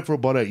this guy for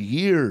about a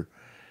year,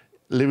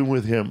 living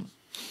with him.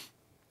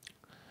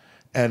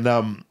 And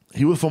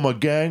he was from a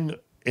gang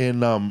in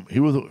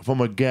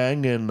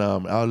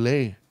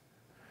LA.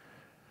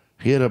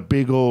 He had a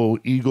big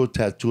old ego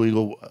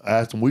tattoo. I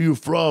asked him, where you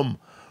from?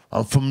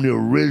 I'm from the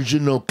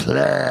original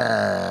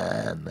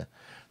clan.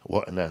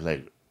 What? And I was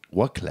like,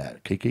 what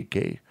clan?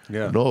 KKK?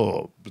 Yeah.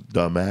 No,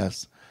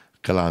 dumbass.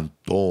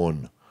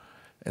 Calanton.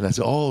 And I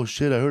said, oh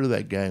shit, I heard of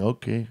that gang.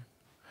 Okay.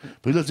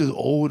 But he was this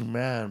old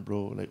man,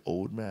 bro, like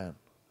old man.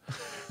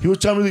 He was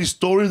telling me these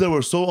stories that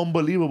were so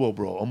unbelievable,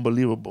 bro.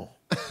 Unbelievable.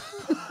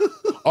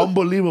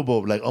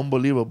 Unbelievable. Like,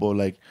 unbelievable.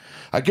 Like,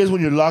 I guess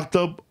when you're locked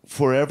up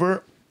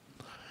forever,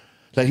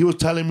 like he was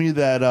telling me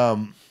that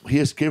he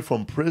escaped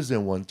from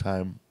prison one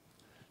time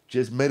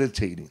just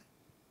meditating.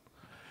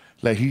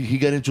 Like he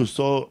got into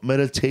so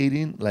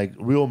meditating, like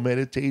real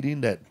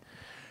meditating, that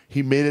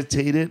he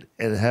meditated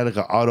and had like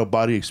an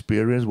out-of-body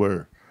experience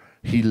where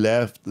he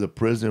left the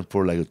prison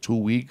for like 2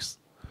 weeks.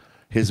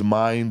 His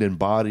mind and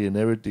body and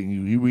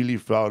everything, he really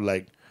felt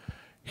like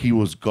he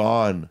was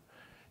gone.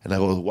 And I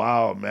go,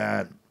 wow,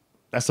 man,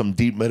 that's some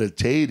deep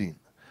meditating.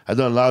 I've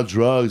done a lot of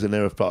drugs and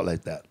never felt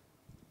like that.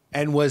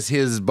 And was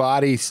his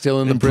body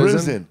still in the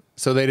prison?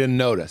 So they didn't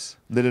notice?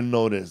 They didn't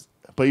notice.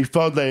 But he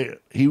felt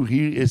like he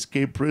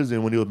escaped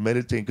prison when he was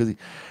meditating, because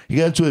he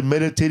got into a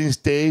meditating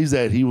stage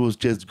that he was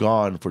just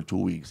gone for 2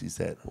 weeks, he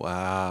said.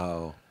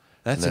 Wow.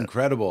 That's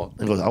incredible.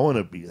 He goes, I want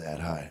to be that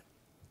high.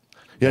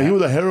 Yeah, he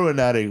was a heroin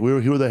addict.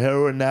 He was a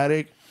heroin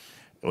addict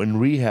in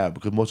rehab,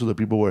 because most of the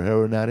people were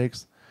heroin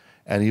addicts.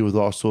 And he was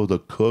also the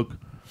cook.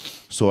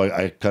 So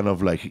I kind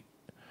of like,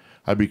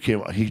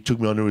 he took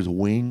me under his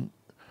wing.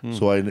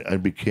 So I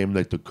became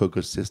like the cook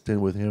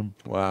assistant with him.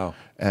 Wow.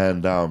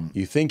 And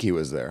you think he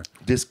was there?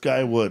 This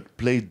guy would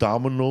play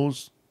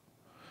dominoes,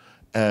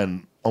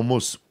 and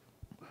almost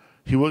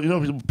he would,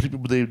 people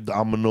play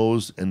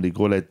dominoes and they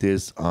go like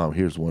this.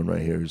 Here's one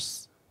right here.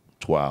 It's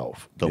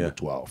 12, double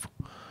 12.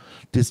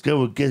 This guy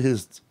would get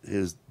his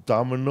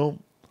domino,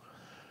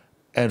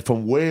 and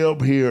from way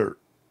up here,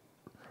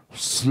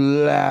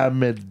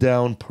 slam it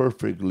down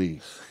perfectly,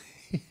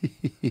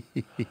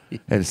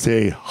 and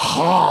say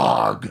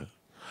hog.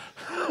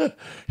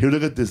 He'll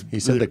look at this. He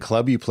said the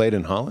club you played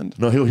in Holland?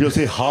 No, he'll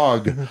say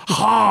hog,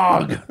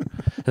 hog.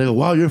 And I go,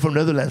 wow, you're from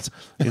Netherlands.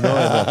 You know.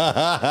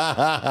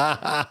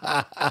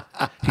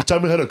 He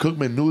taught me how to cook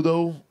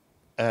menudo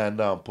and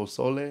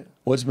pozole.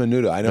 What's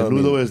menudo? I know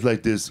menudo is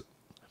like this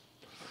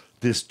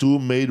stew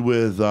made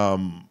with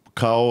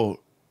cow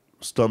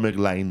stomach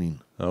lining.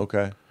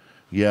 Okay.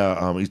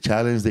 Yeah,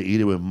 Italians, they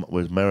eat it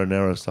with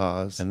marinara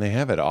sauce. And they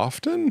have it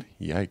often?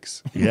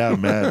 Yikes. Yeah,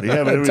 man. They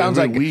have it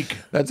every week.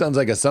 That sounds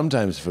like a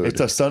sometimes food.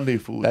 It's a Sunday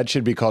food. That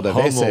should be called a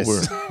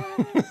veces.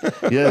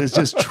 Yeah, it's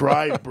just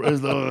tripe.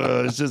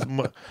 It's just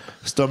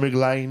stomach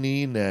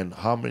lining and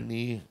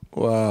hominy.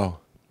 Wow.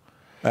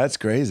 That's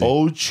crazy.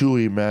 Old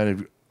Chewy,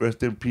 man.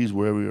 Rest in peace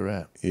wherever you're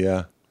at.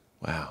 Yeah.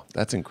 Wow.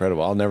 That's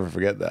incredible. I'll never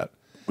forget that.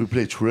 We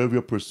played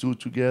Trivia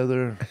Pursuit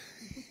together.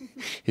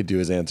 He'd do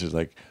his answers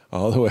like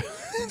all the way.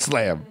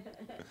 Slam.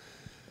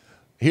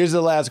 Here's the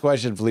last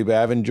question, Felipe.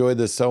 I've enjoyed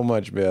this so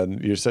much, man.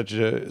 You're such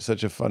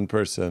a fun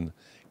person.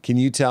 Can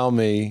you tell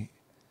me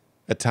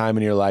a time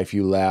in your life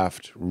you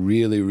laughed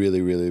really,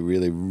 really, really,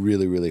 really,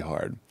 really, really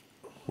hard?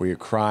 Where you're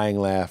crying,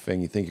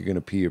 laughing, you think you're going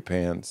to pee your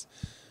pants.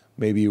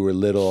 Maybe you were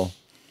little.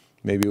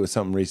 Maybe it was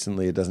something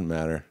recently. It doesn't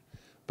matter.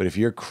 But if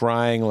you're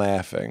crying,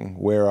 laughing,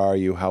 where are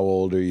you? How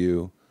old are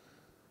you?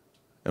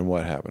 And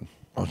what happened?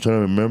 I'm trying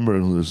to remember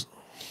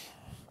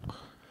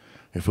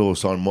if it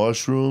was on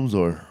mushrooms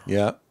or...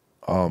 Yeah.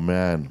 Oh,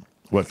 man.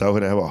 What, I thought I was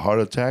going to have a heart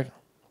attack?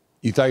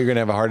 You thought you were going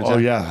to have a heart attack? Oh,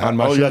 yeah. On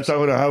mushrooms? Oh, yeah, I thought I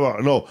was going to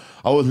have No,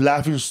 I was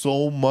laughing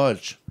so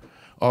much.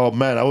 Oh,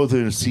 man, I was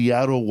in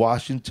Seattle,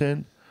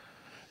 Washington,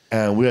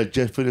 and we had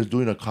just finished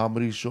doing a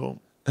comedy show.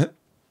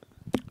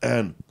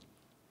 And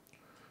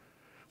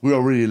we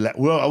already... I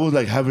was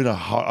like having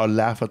a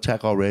laugh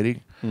attack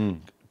already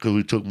because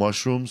we took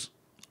mushrooms,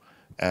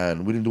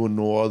 and we didn't do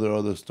no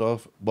other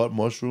stuff but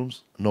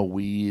mushrooms. No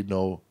weed,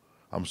 no...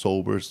 I'm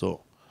sober,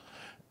 so...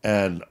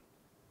 And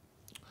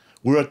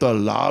we're at the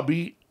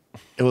lobby.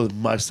 It was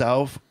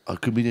myself, a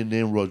comedian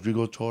named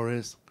Rodrigo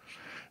Torres,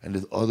 and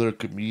this other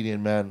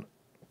comedian, man,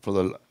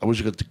 I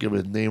wish I could give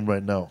his name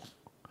right now.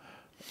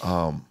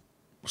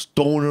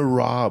 Stoner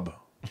Rob.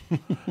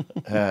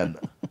 And...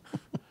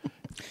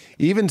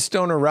 Even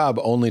Stoner Rob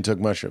only took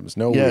mushrooms,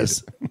 no weed.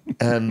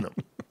 And...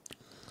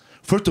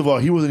 First of all,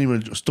 he wasn't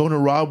even... Stoner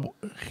Rob,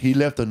 he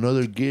left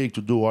another gig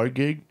to do our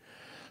gig,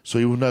 so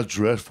he was not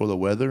dressed for the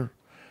weather.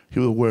 He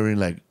was wearing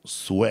like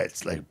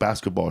sweats, like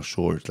basketball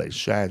shorts, like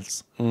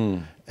shorts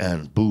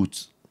and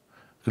boots,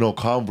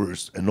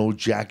 Converse and no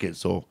jacket.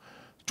 So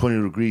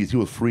 20 degrees, he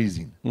was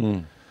freezing.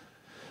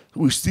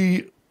 We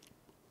see,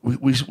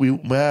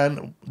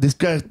 this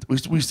guy,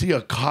 we see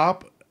a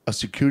cop, a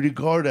security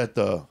guard at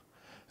the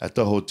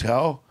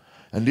hotel,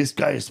 and this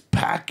guy is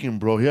packing,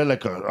 bro. He had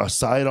like a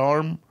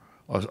sidearm,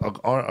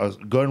 a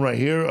gun right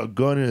here, a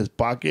gun in his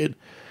pocket.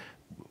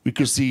 We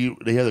could see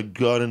they had a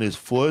gun in his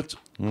foot.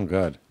 Oh,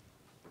 God.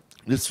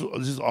 This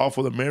is all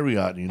for the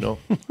Marriott,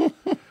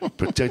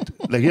 Protect.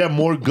 Like he had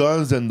more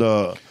guns than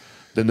the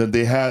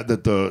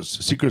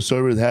Secret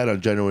Service had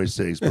on January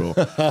 6th, bro.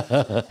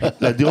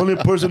 Like the only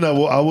person that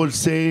I would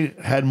say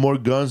had more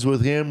guns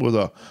with him was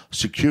a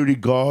security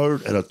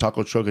guard at a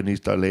taco truck in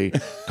East LA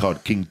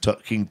called King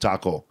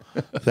Taco.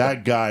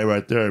 That guy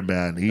right there,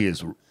 man, he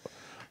is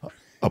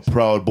a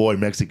proud boy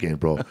Mexican,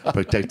 bro,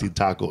 protecting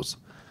tacos.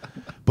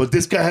 But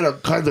this guy had a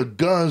kind of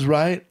guns,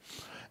 right?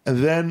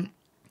 And then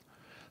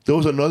there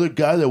was another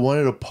guy that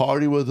wanted to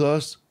party with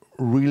us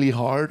really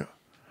hard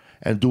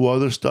and do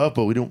other stuff,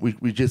 but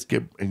we just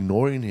kept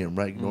ignoring him,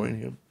 right? Ignoring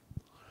him.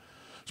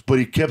 But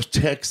he kept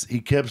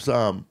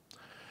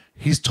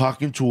he's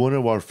talking to one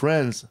of our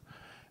friends,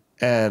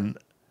 and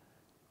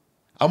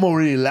I'm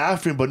already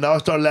laughing, but now I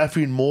start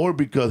laughing more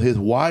because his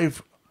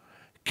wife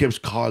keeps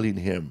calling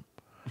him,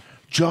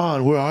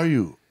 John, where are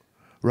you?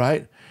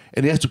 Right?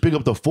 And he has to pick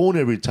up the phone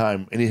every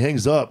time, and he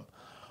hangs up.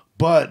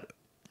 But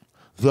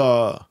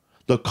the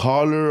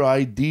caller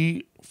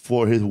ID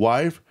for his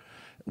wife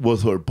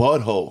was her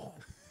butthole.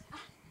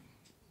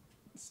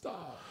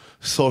 Stop.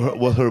 So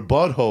was her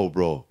butthole,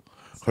 bro.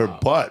 Her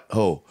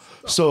butthole.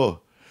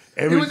 So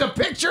It was a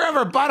picture of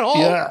her butthole.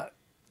 yeah.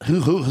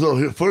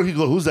 So first he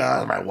goes, who's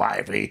that? My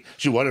wife.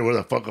 She wondered where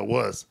the fuck it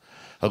was.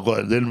 I go,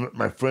 and then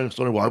my friend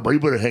started, well, you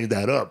better hang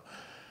that up.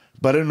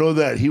 But I didn't know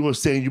that he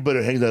was saying you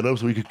better hang that up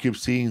so we could keep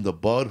seeing the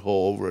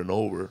butthole over and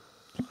over.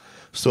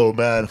 So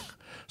man,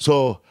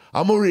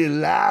 I'm already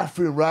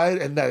laughing,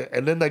 right? And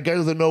then that guy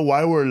doesn't know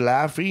why we're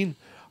laughing.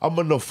 I'm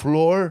on the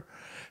floor,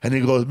 and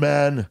he goes,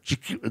 man.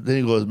 Then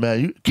he goes,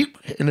 man, you keep.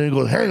 And then he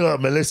goes, hang up,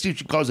 man. Let's see if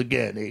she calls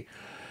again. Eh?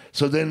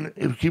 So then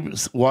he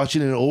keeps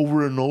watching it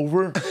over and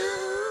over.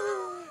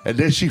 And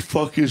then she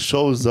fucking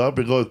shows up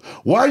and goes,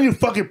 why are you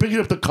fucking picking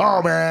up the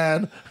call,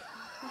 man?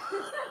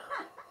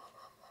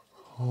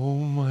 Oh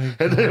my God.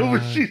 And then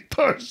when she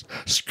starts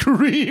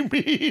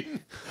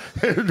screaming,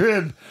 and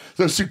then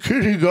the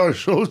security guard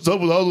shows up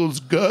with all those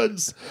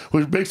guns,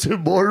 which makes it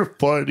more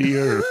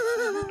funnier.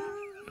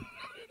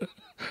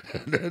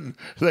 And then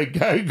the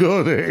guy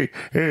goes, hey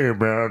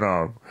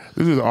man,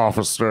 this is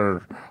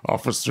Officer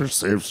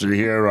Simpson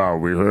here.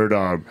 We heard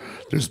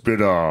there's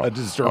been a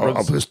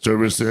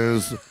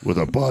disturbances with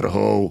a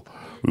butthole.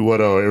 We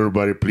want to,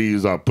 everybody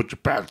please put your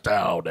pants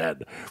down,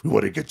 and we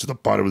want to get to the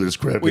bottom of this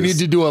crap. We need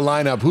to do a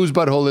lineup. Whose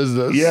butthole is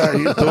this? Yeah,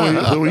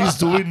 he's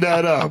doing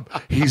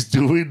that. He's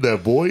doing the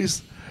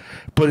voice,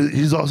 but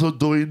he's also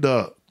doing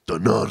the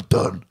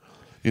dun,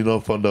 you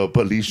know, from the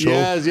police show.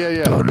 Yes,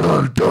 yeah.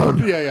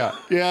 Dun. Yeah.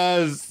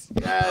 Yes.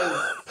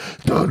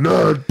 Dun.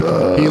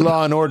 He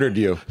Law and Ordered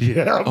you.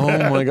 Yeah. Oh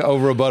Man. my God,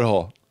 over a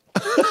butthole.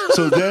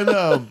 So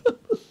then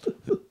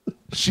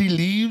she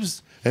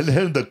leaves, and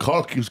then the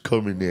call keeps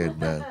coming in,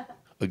 man,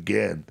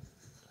 again.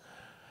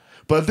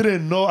 But I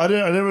didn't know. I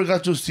never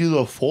got to see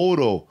the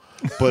photo.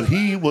 But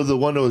he was the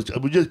one that was.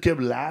 We just kept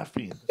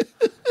laughing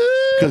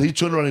because he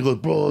turned around and goes,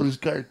 "Bro, this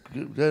guy."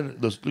 Then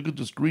look at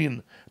the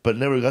screen, but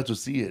never got to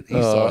see it. He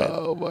saw it.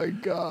 Oh my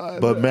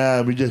God! But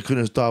man, we just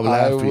couldn't stop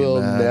laughing. I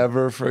will man.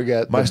 never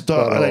forget My the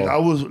stomach. butthole. Like I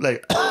was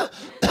like,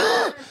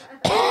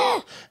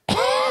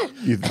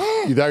 You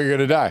thought you were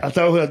gonna die. I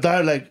thought I was gonna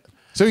die. Like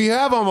So you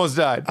have almost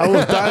died. I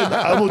was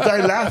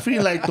dying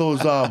laughing like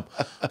those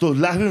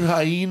laughing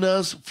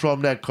hyenas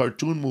from that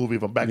cartoon movie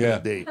from back in the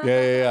day.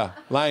 Yeah.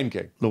 Lion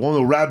King. The one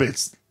with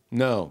rabbits.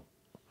 No,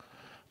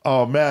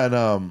 Oh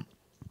man,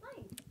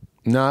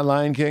 not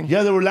Lion King.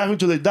 yeah, they were laughing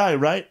till they died,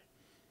 right?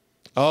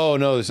 Oh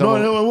no, there's No,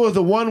 someone. it was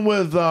the one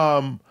with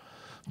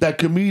that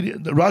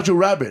comedian, Roger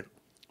Rabbit.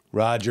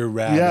 Roger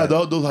Rabbit. Yeah,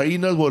 those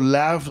hyenas would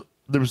laugh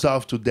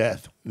themselves to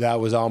death. That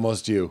was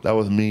almost you. That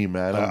was me,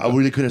 man. I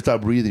really couldn't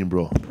stop breathing,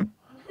 bro.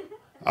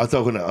 I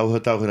thought I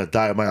was gonna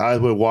die. My eyes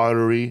were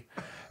watery,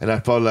 and I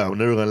felt like I'm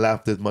never gonna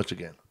laugh this much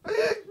again.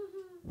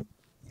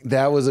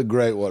 That was a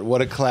great one.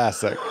 What a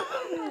classic.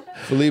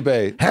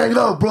 Felipe, Hang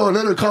up, bro.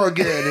 Let her call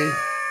again. Eh?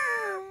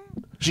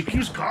 She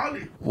keeps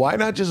calling. why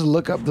not just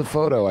look up the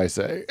photo, I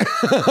say?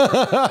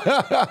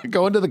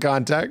 Go into the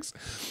context.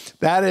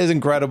 That is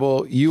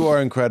incredible. You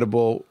are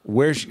incredible.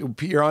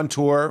 You're on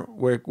tour.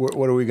 What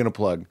are we going to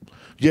plug?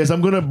 Yes,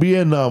 I'm gonna be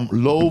in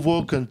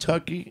Louisville,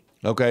 Kentucky.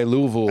 Okay,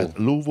 Louisville.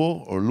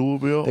 Louisville or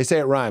Louisville. They say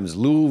it rhymes.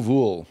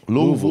 Louisville.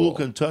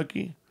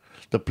 Kentucky.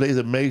 The place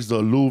that makes the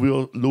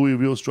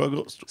Louisville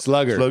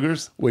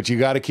Sluggers. Which you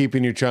got to keep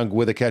in your trunk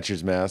with a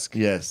catcher's mask.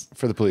 Yes.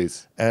 For the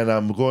police. And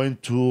I'm going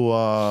to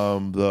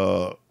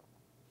the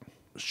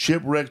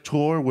Shipwreck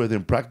tour with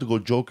Impractical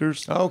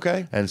Jokers. Oh,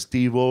 okay. And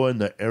Steve-O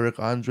and the Eric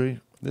Andre.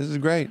 This is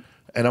great.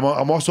 And I'm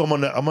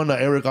on the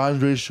Eric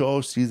Andre show,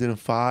 season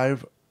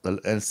 5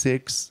 and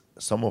 6,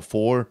 some of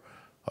 4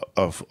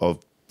 of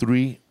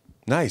 3.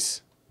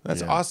 Nice.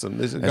 That's awesome.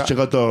 This is And check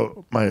out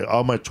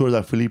all my tours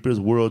at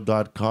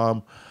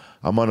felipesworld.com.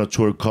 I'm on a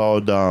tour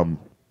called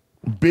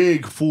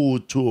Big Fool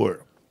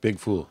Tour. Big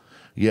Fool.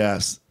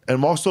 Yes. And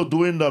I'm also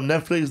doing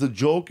Netflix The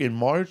Joke in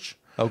March.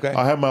 Okay.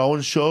 I have my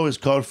own show. It's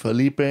called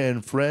Felipe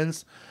and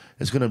Friends.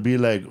 It's going to be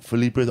like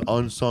Felipe's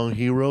Unsung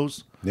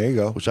Heroes. There you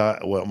go. Which I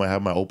might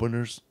have my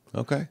openers.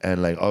 Okay.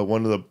 And like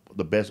one of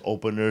the best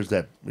openers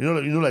that, you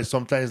know, like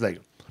sometimes like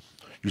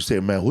you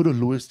say, man, who does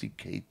Louis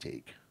C.K.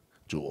 take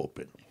to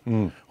open?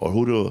 Or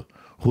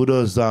who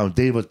does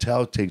Dave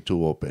Attell take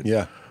to open?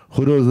 Yeah.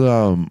 Who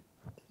does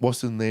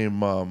what's his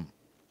name?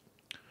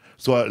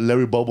 So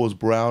Larry Bubbles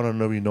Brown, I don't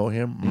know if you know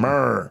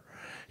him.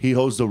 He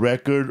holds the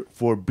record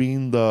for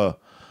being the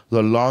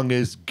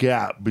longest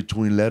gap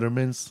between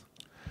Lettermans.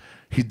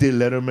 He did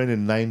Letterman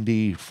in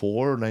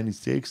 94 or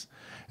 96,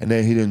 and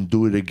then he didn't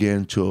do it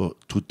again till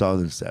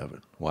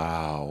 2007.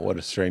 Wow, what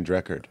a strange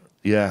record.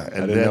 Yeah, and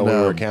I didn't then know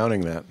we were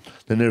counting that.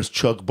 then there's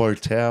Chuck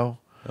Bartel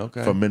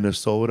Okay. from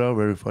Minnesota,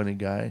 very funny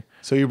guy.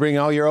 So you bring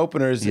all your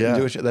openers Yeah. and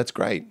do a show. That's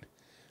great.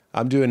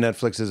 I'm doing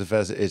Netflix as a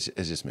fest. It's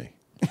just me.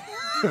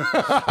 You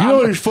know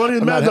what's funny?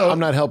 I'm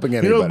not helping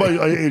You know, anybody.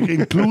 but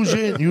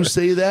inclusion, you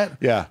say that.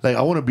 Yeah. Like,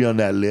 I want to be on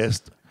that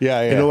list.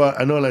 Yeah, You know what?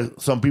 I know, like,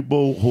 some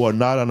people who are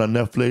not on a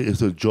Netflix,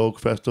 it's a joke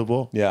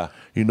festival. Yeah.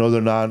 You know,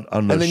 they're not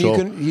on the And then show.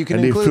 you can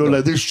and they include feel them.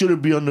 like they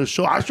shouldn't be on the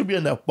show. I should be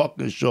on that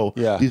fucking show.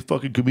 Yeah. These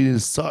fucking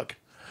comedians suck.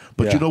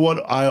 But Yeah. you know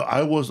what?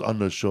 I was on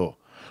the show.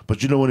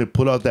 But you know, when they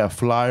put out that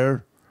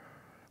flyer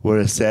where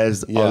it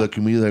says Yeah. all the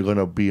comedians are going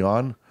to be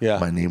on, Yeah.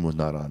 my name was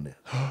not on it.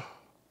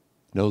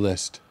 No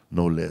list.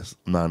 No list.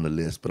 Not on the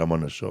list, but I'm on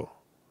the show.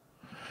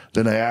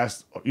 Then I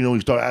asked, you know, we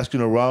start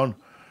asking around.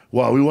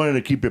 Well, we wanted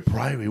to keep it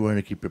private. We wanted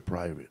to keep it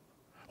private.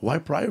 Why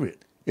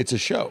private? It's a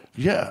show.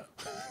 Yeah.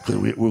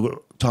 Because we're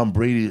Tom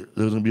Brady,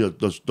 there's going to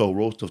be the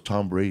roast of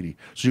Tom Brady.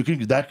 So you can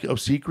that a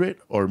secret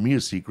or me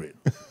a secret?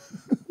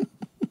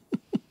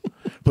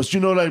 But you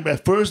know, like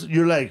at first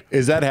you're like,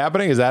 Is that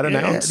happening? Is that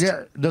announced?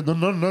 yeah, no,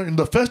 in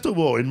the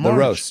festival in March.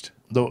 roast.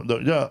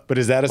 Yeah. But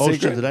is that a Oh,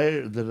 secret? shit, did I?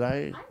 I've never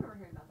heard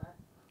about that.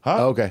 Huh?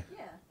 Oh, okay.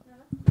 Yeah.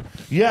 No,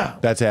 Yeah.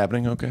 That's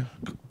happening. Okay.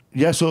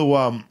 Yeah,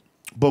 so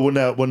but when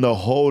the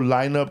whole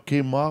lineup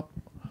came up,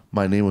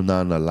 my name was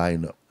not on the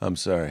lineup. I'm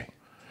sorry.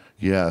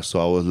 Yeah, so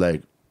I was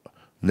like,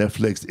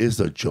 Netflix is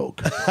a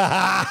joke.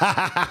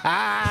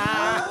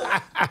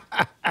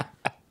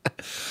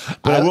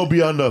 But I will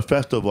be on the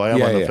festival. I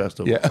am on the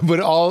festival. Yeah, but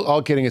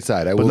all kidding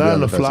aside, I But will not be on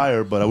the festival.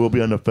 flyer, but I will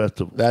be on the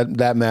festival.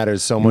 That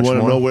matters so You much want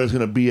to more. know where it's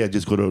going to be? I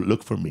just go to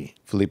look for me.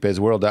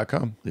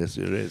 Felipe'sWorld.com. Yes,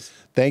 it is.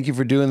 Thank you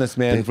for doing this,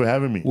 man. Thanks for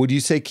having me. Would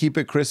you say keep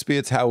it crispy?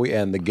 It's how we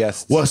end. The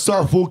guests What's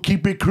up, fool?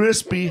 Keep it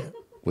crispy.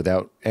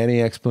 without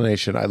any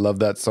explanation. I love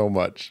that so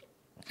much.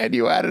 And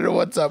you added a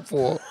what's up,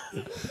 fool.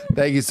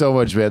 Thank you so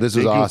much, man. This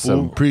was Thank you, awesome.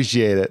 fool.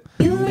 Appreciate it.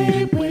 You made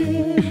it weird.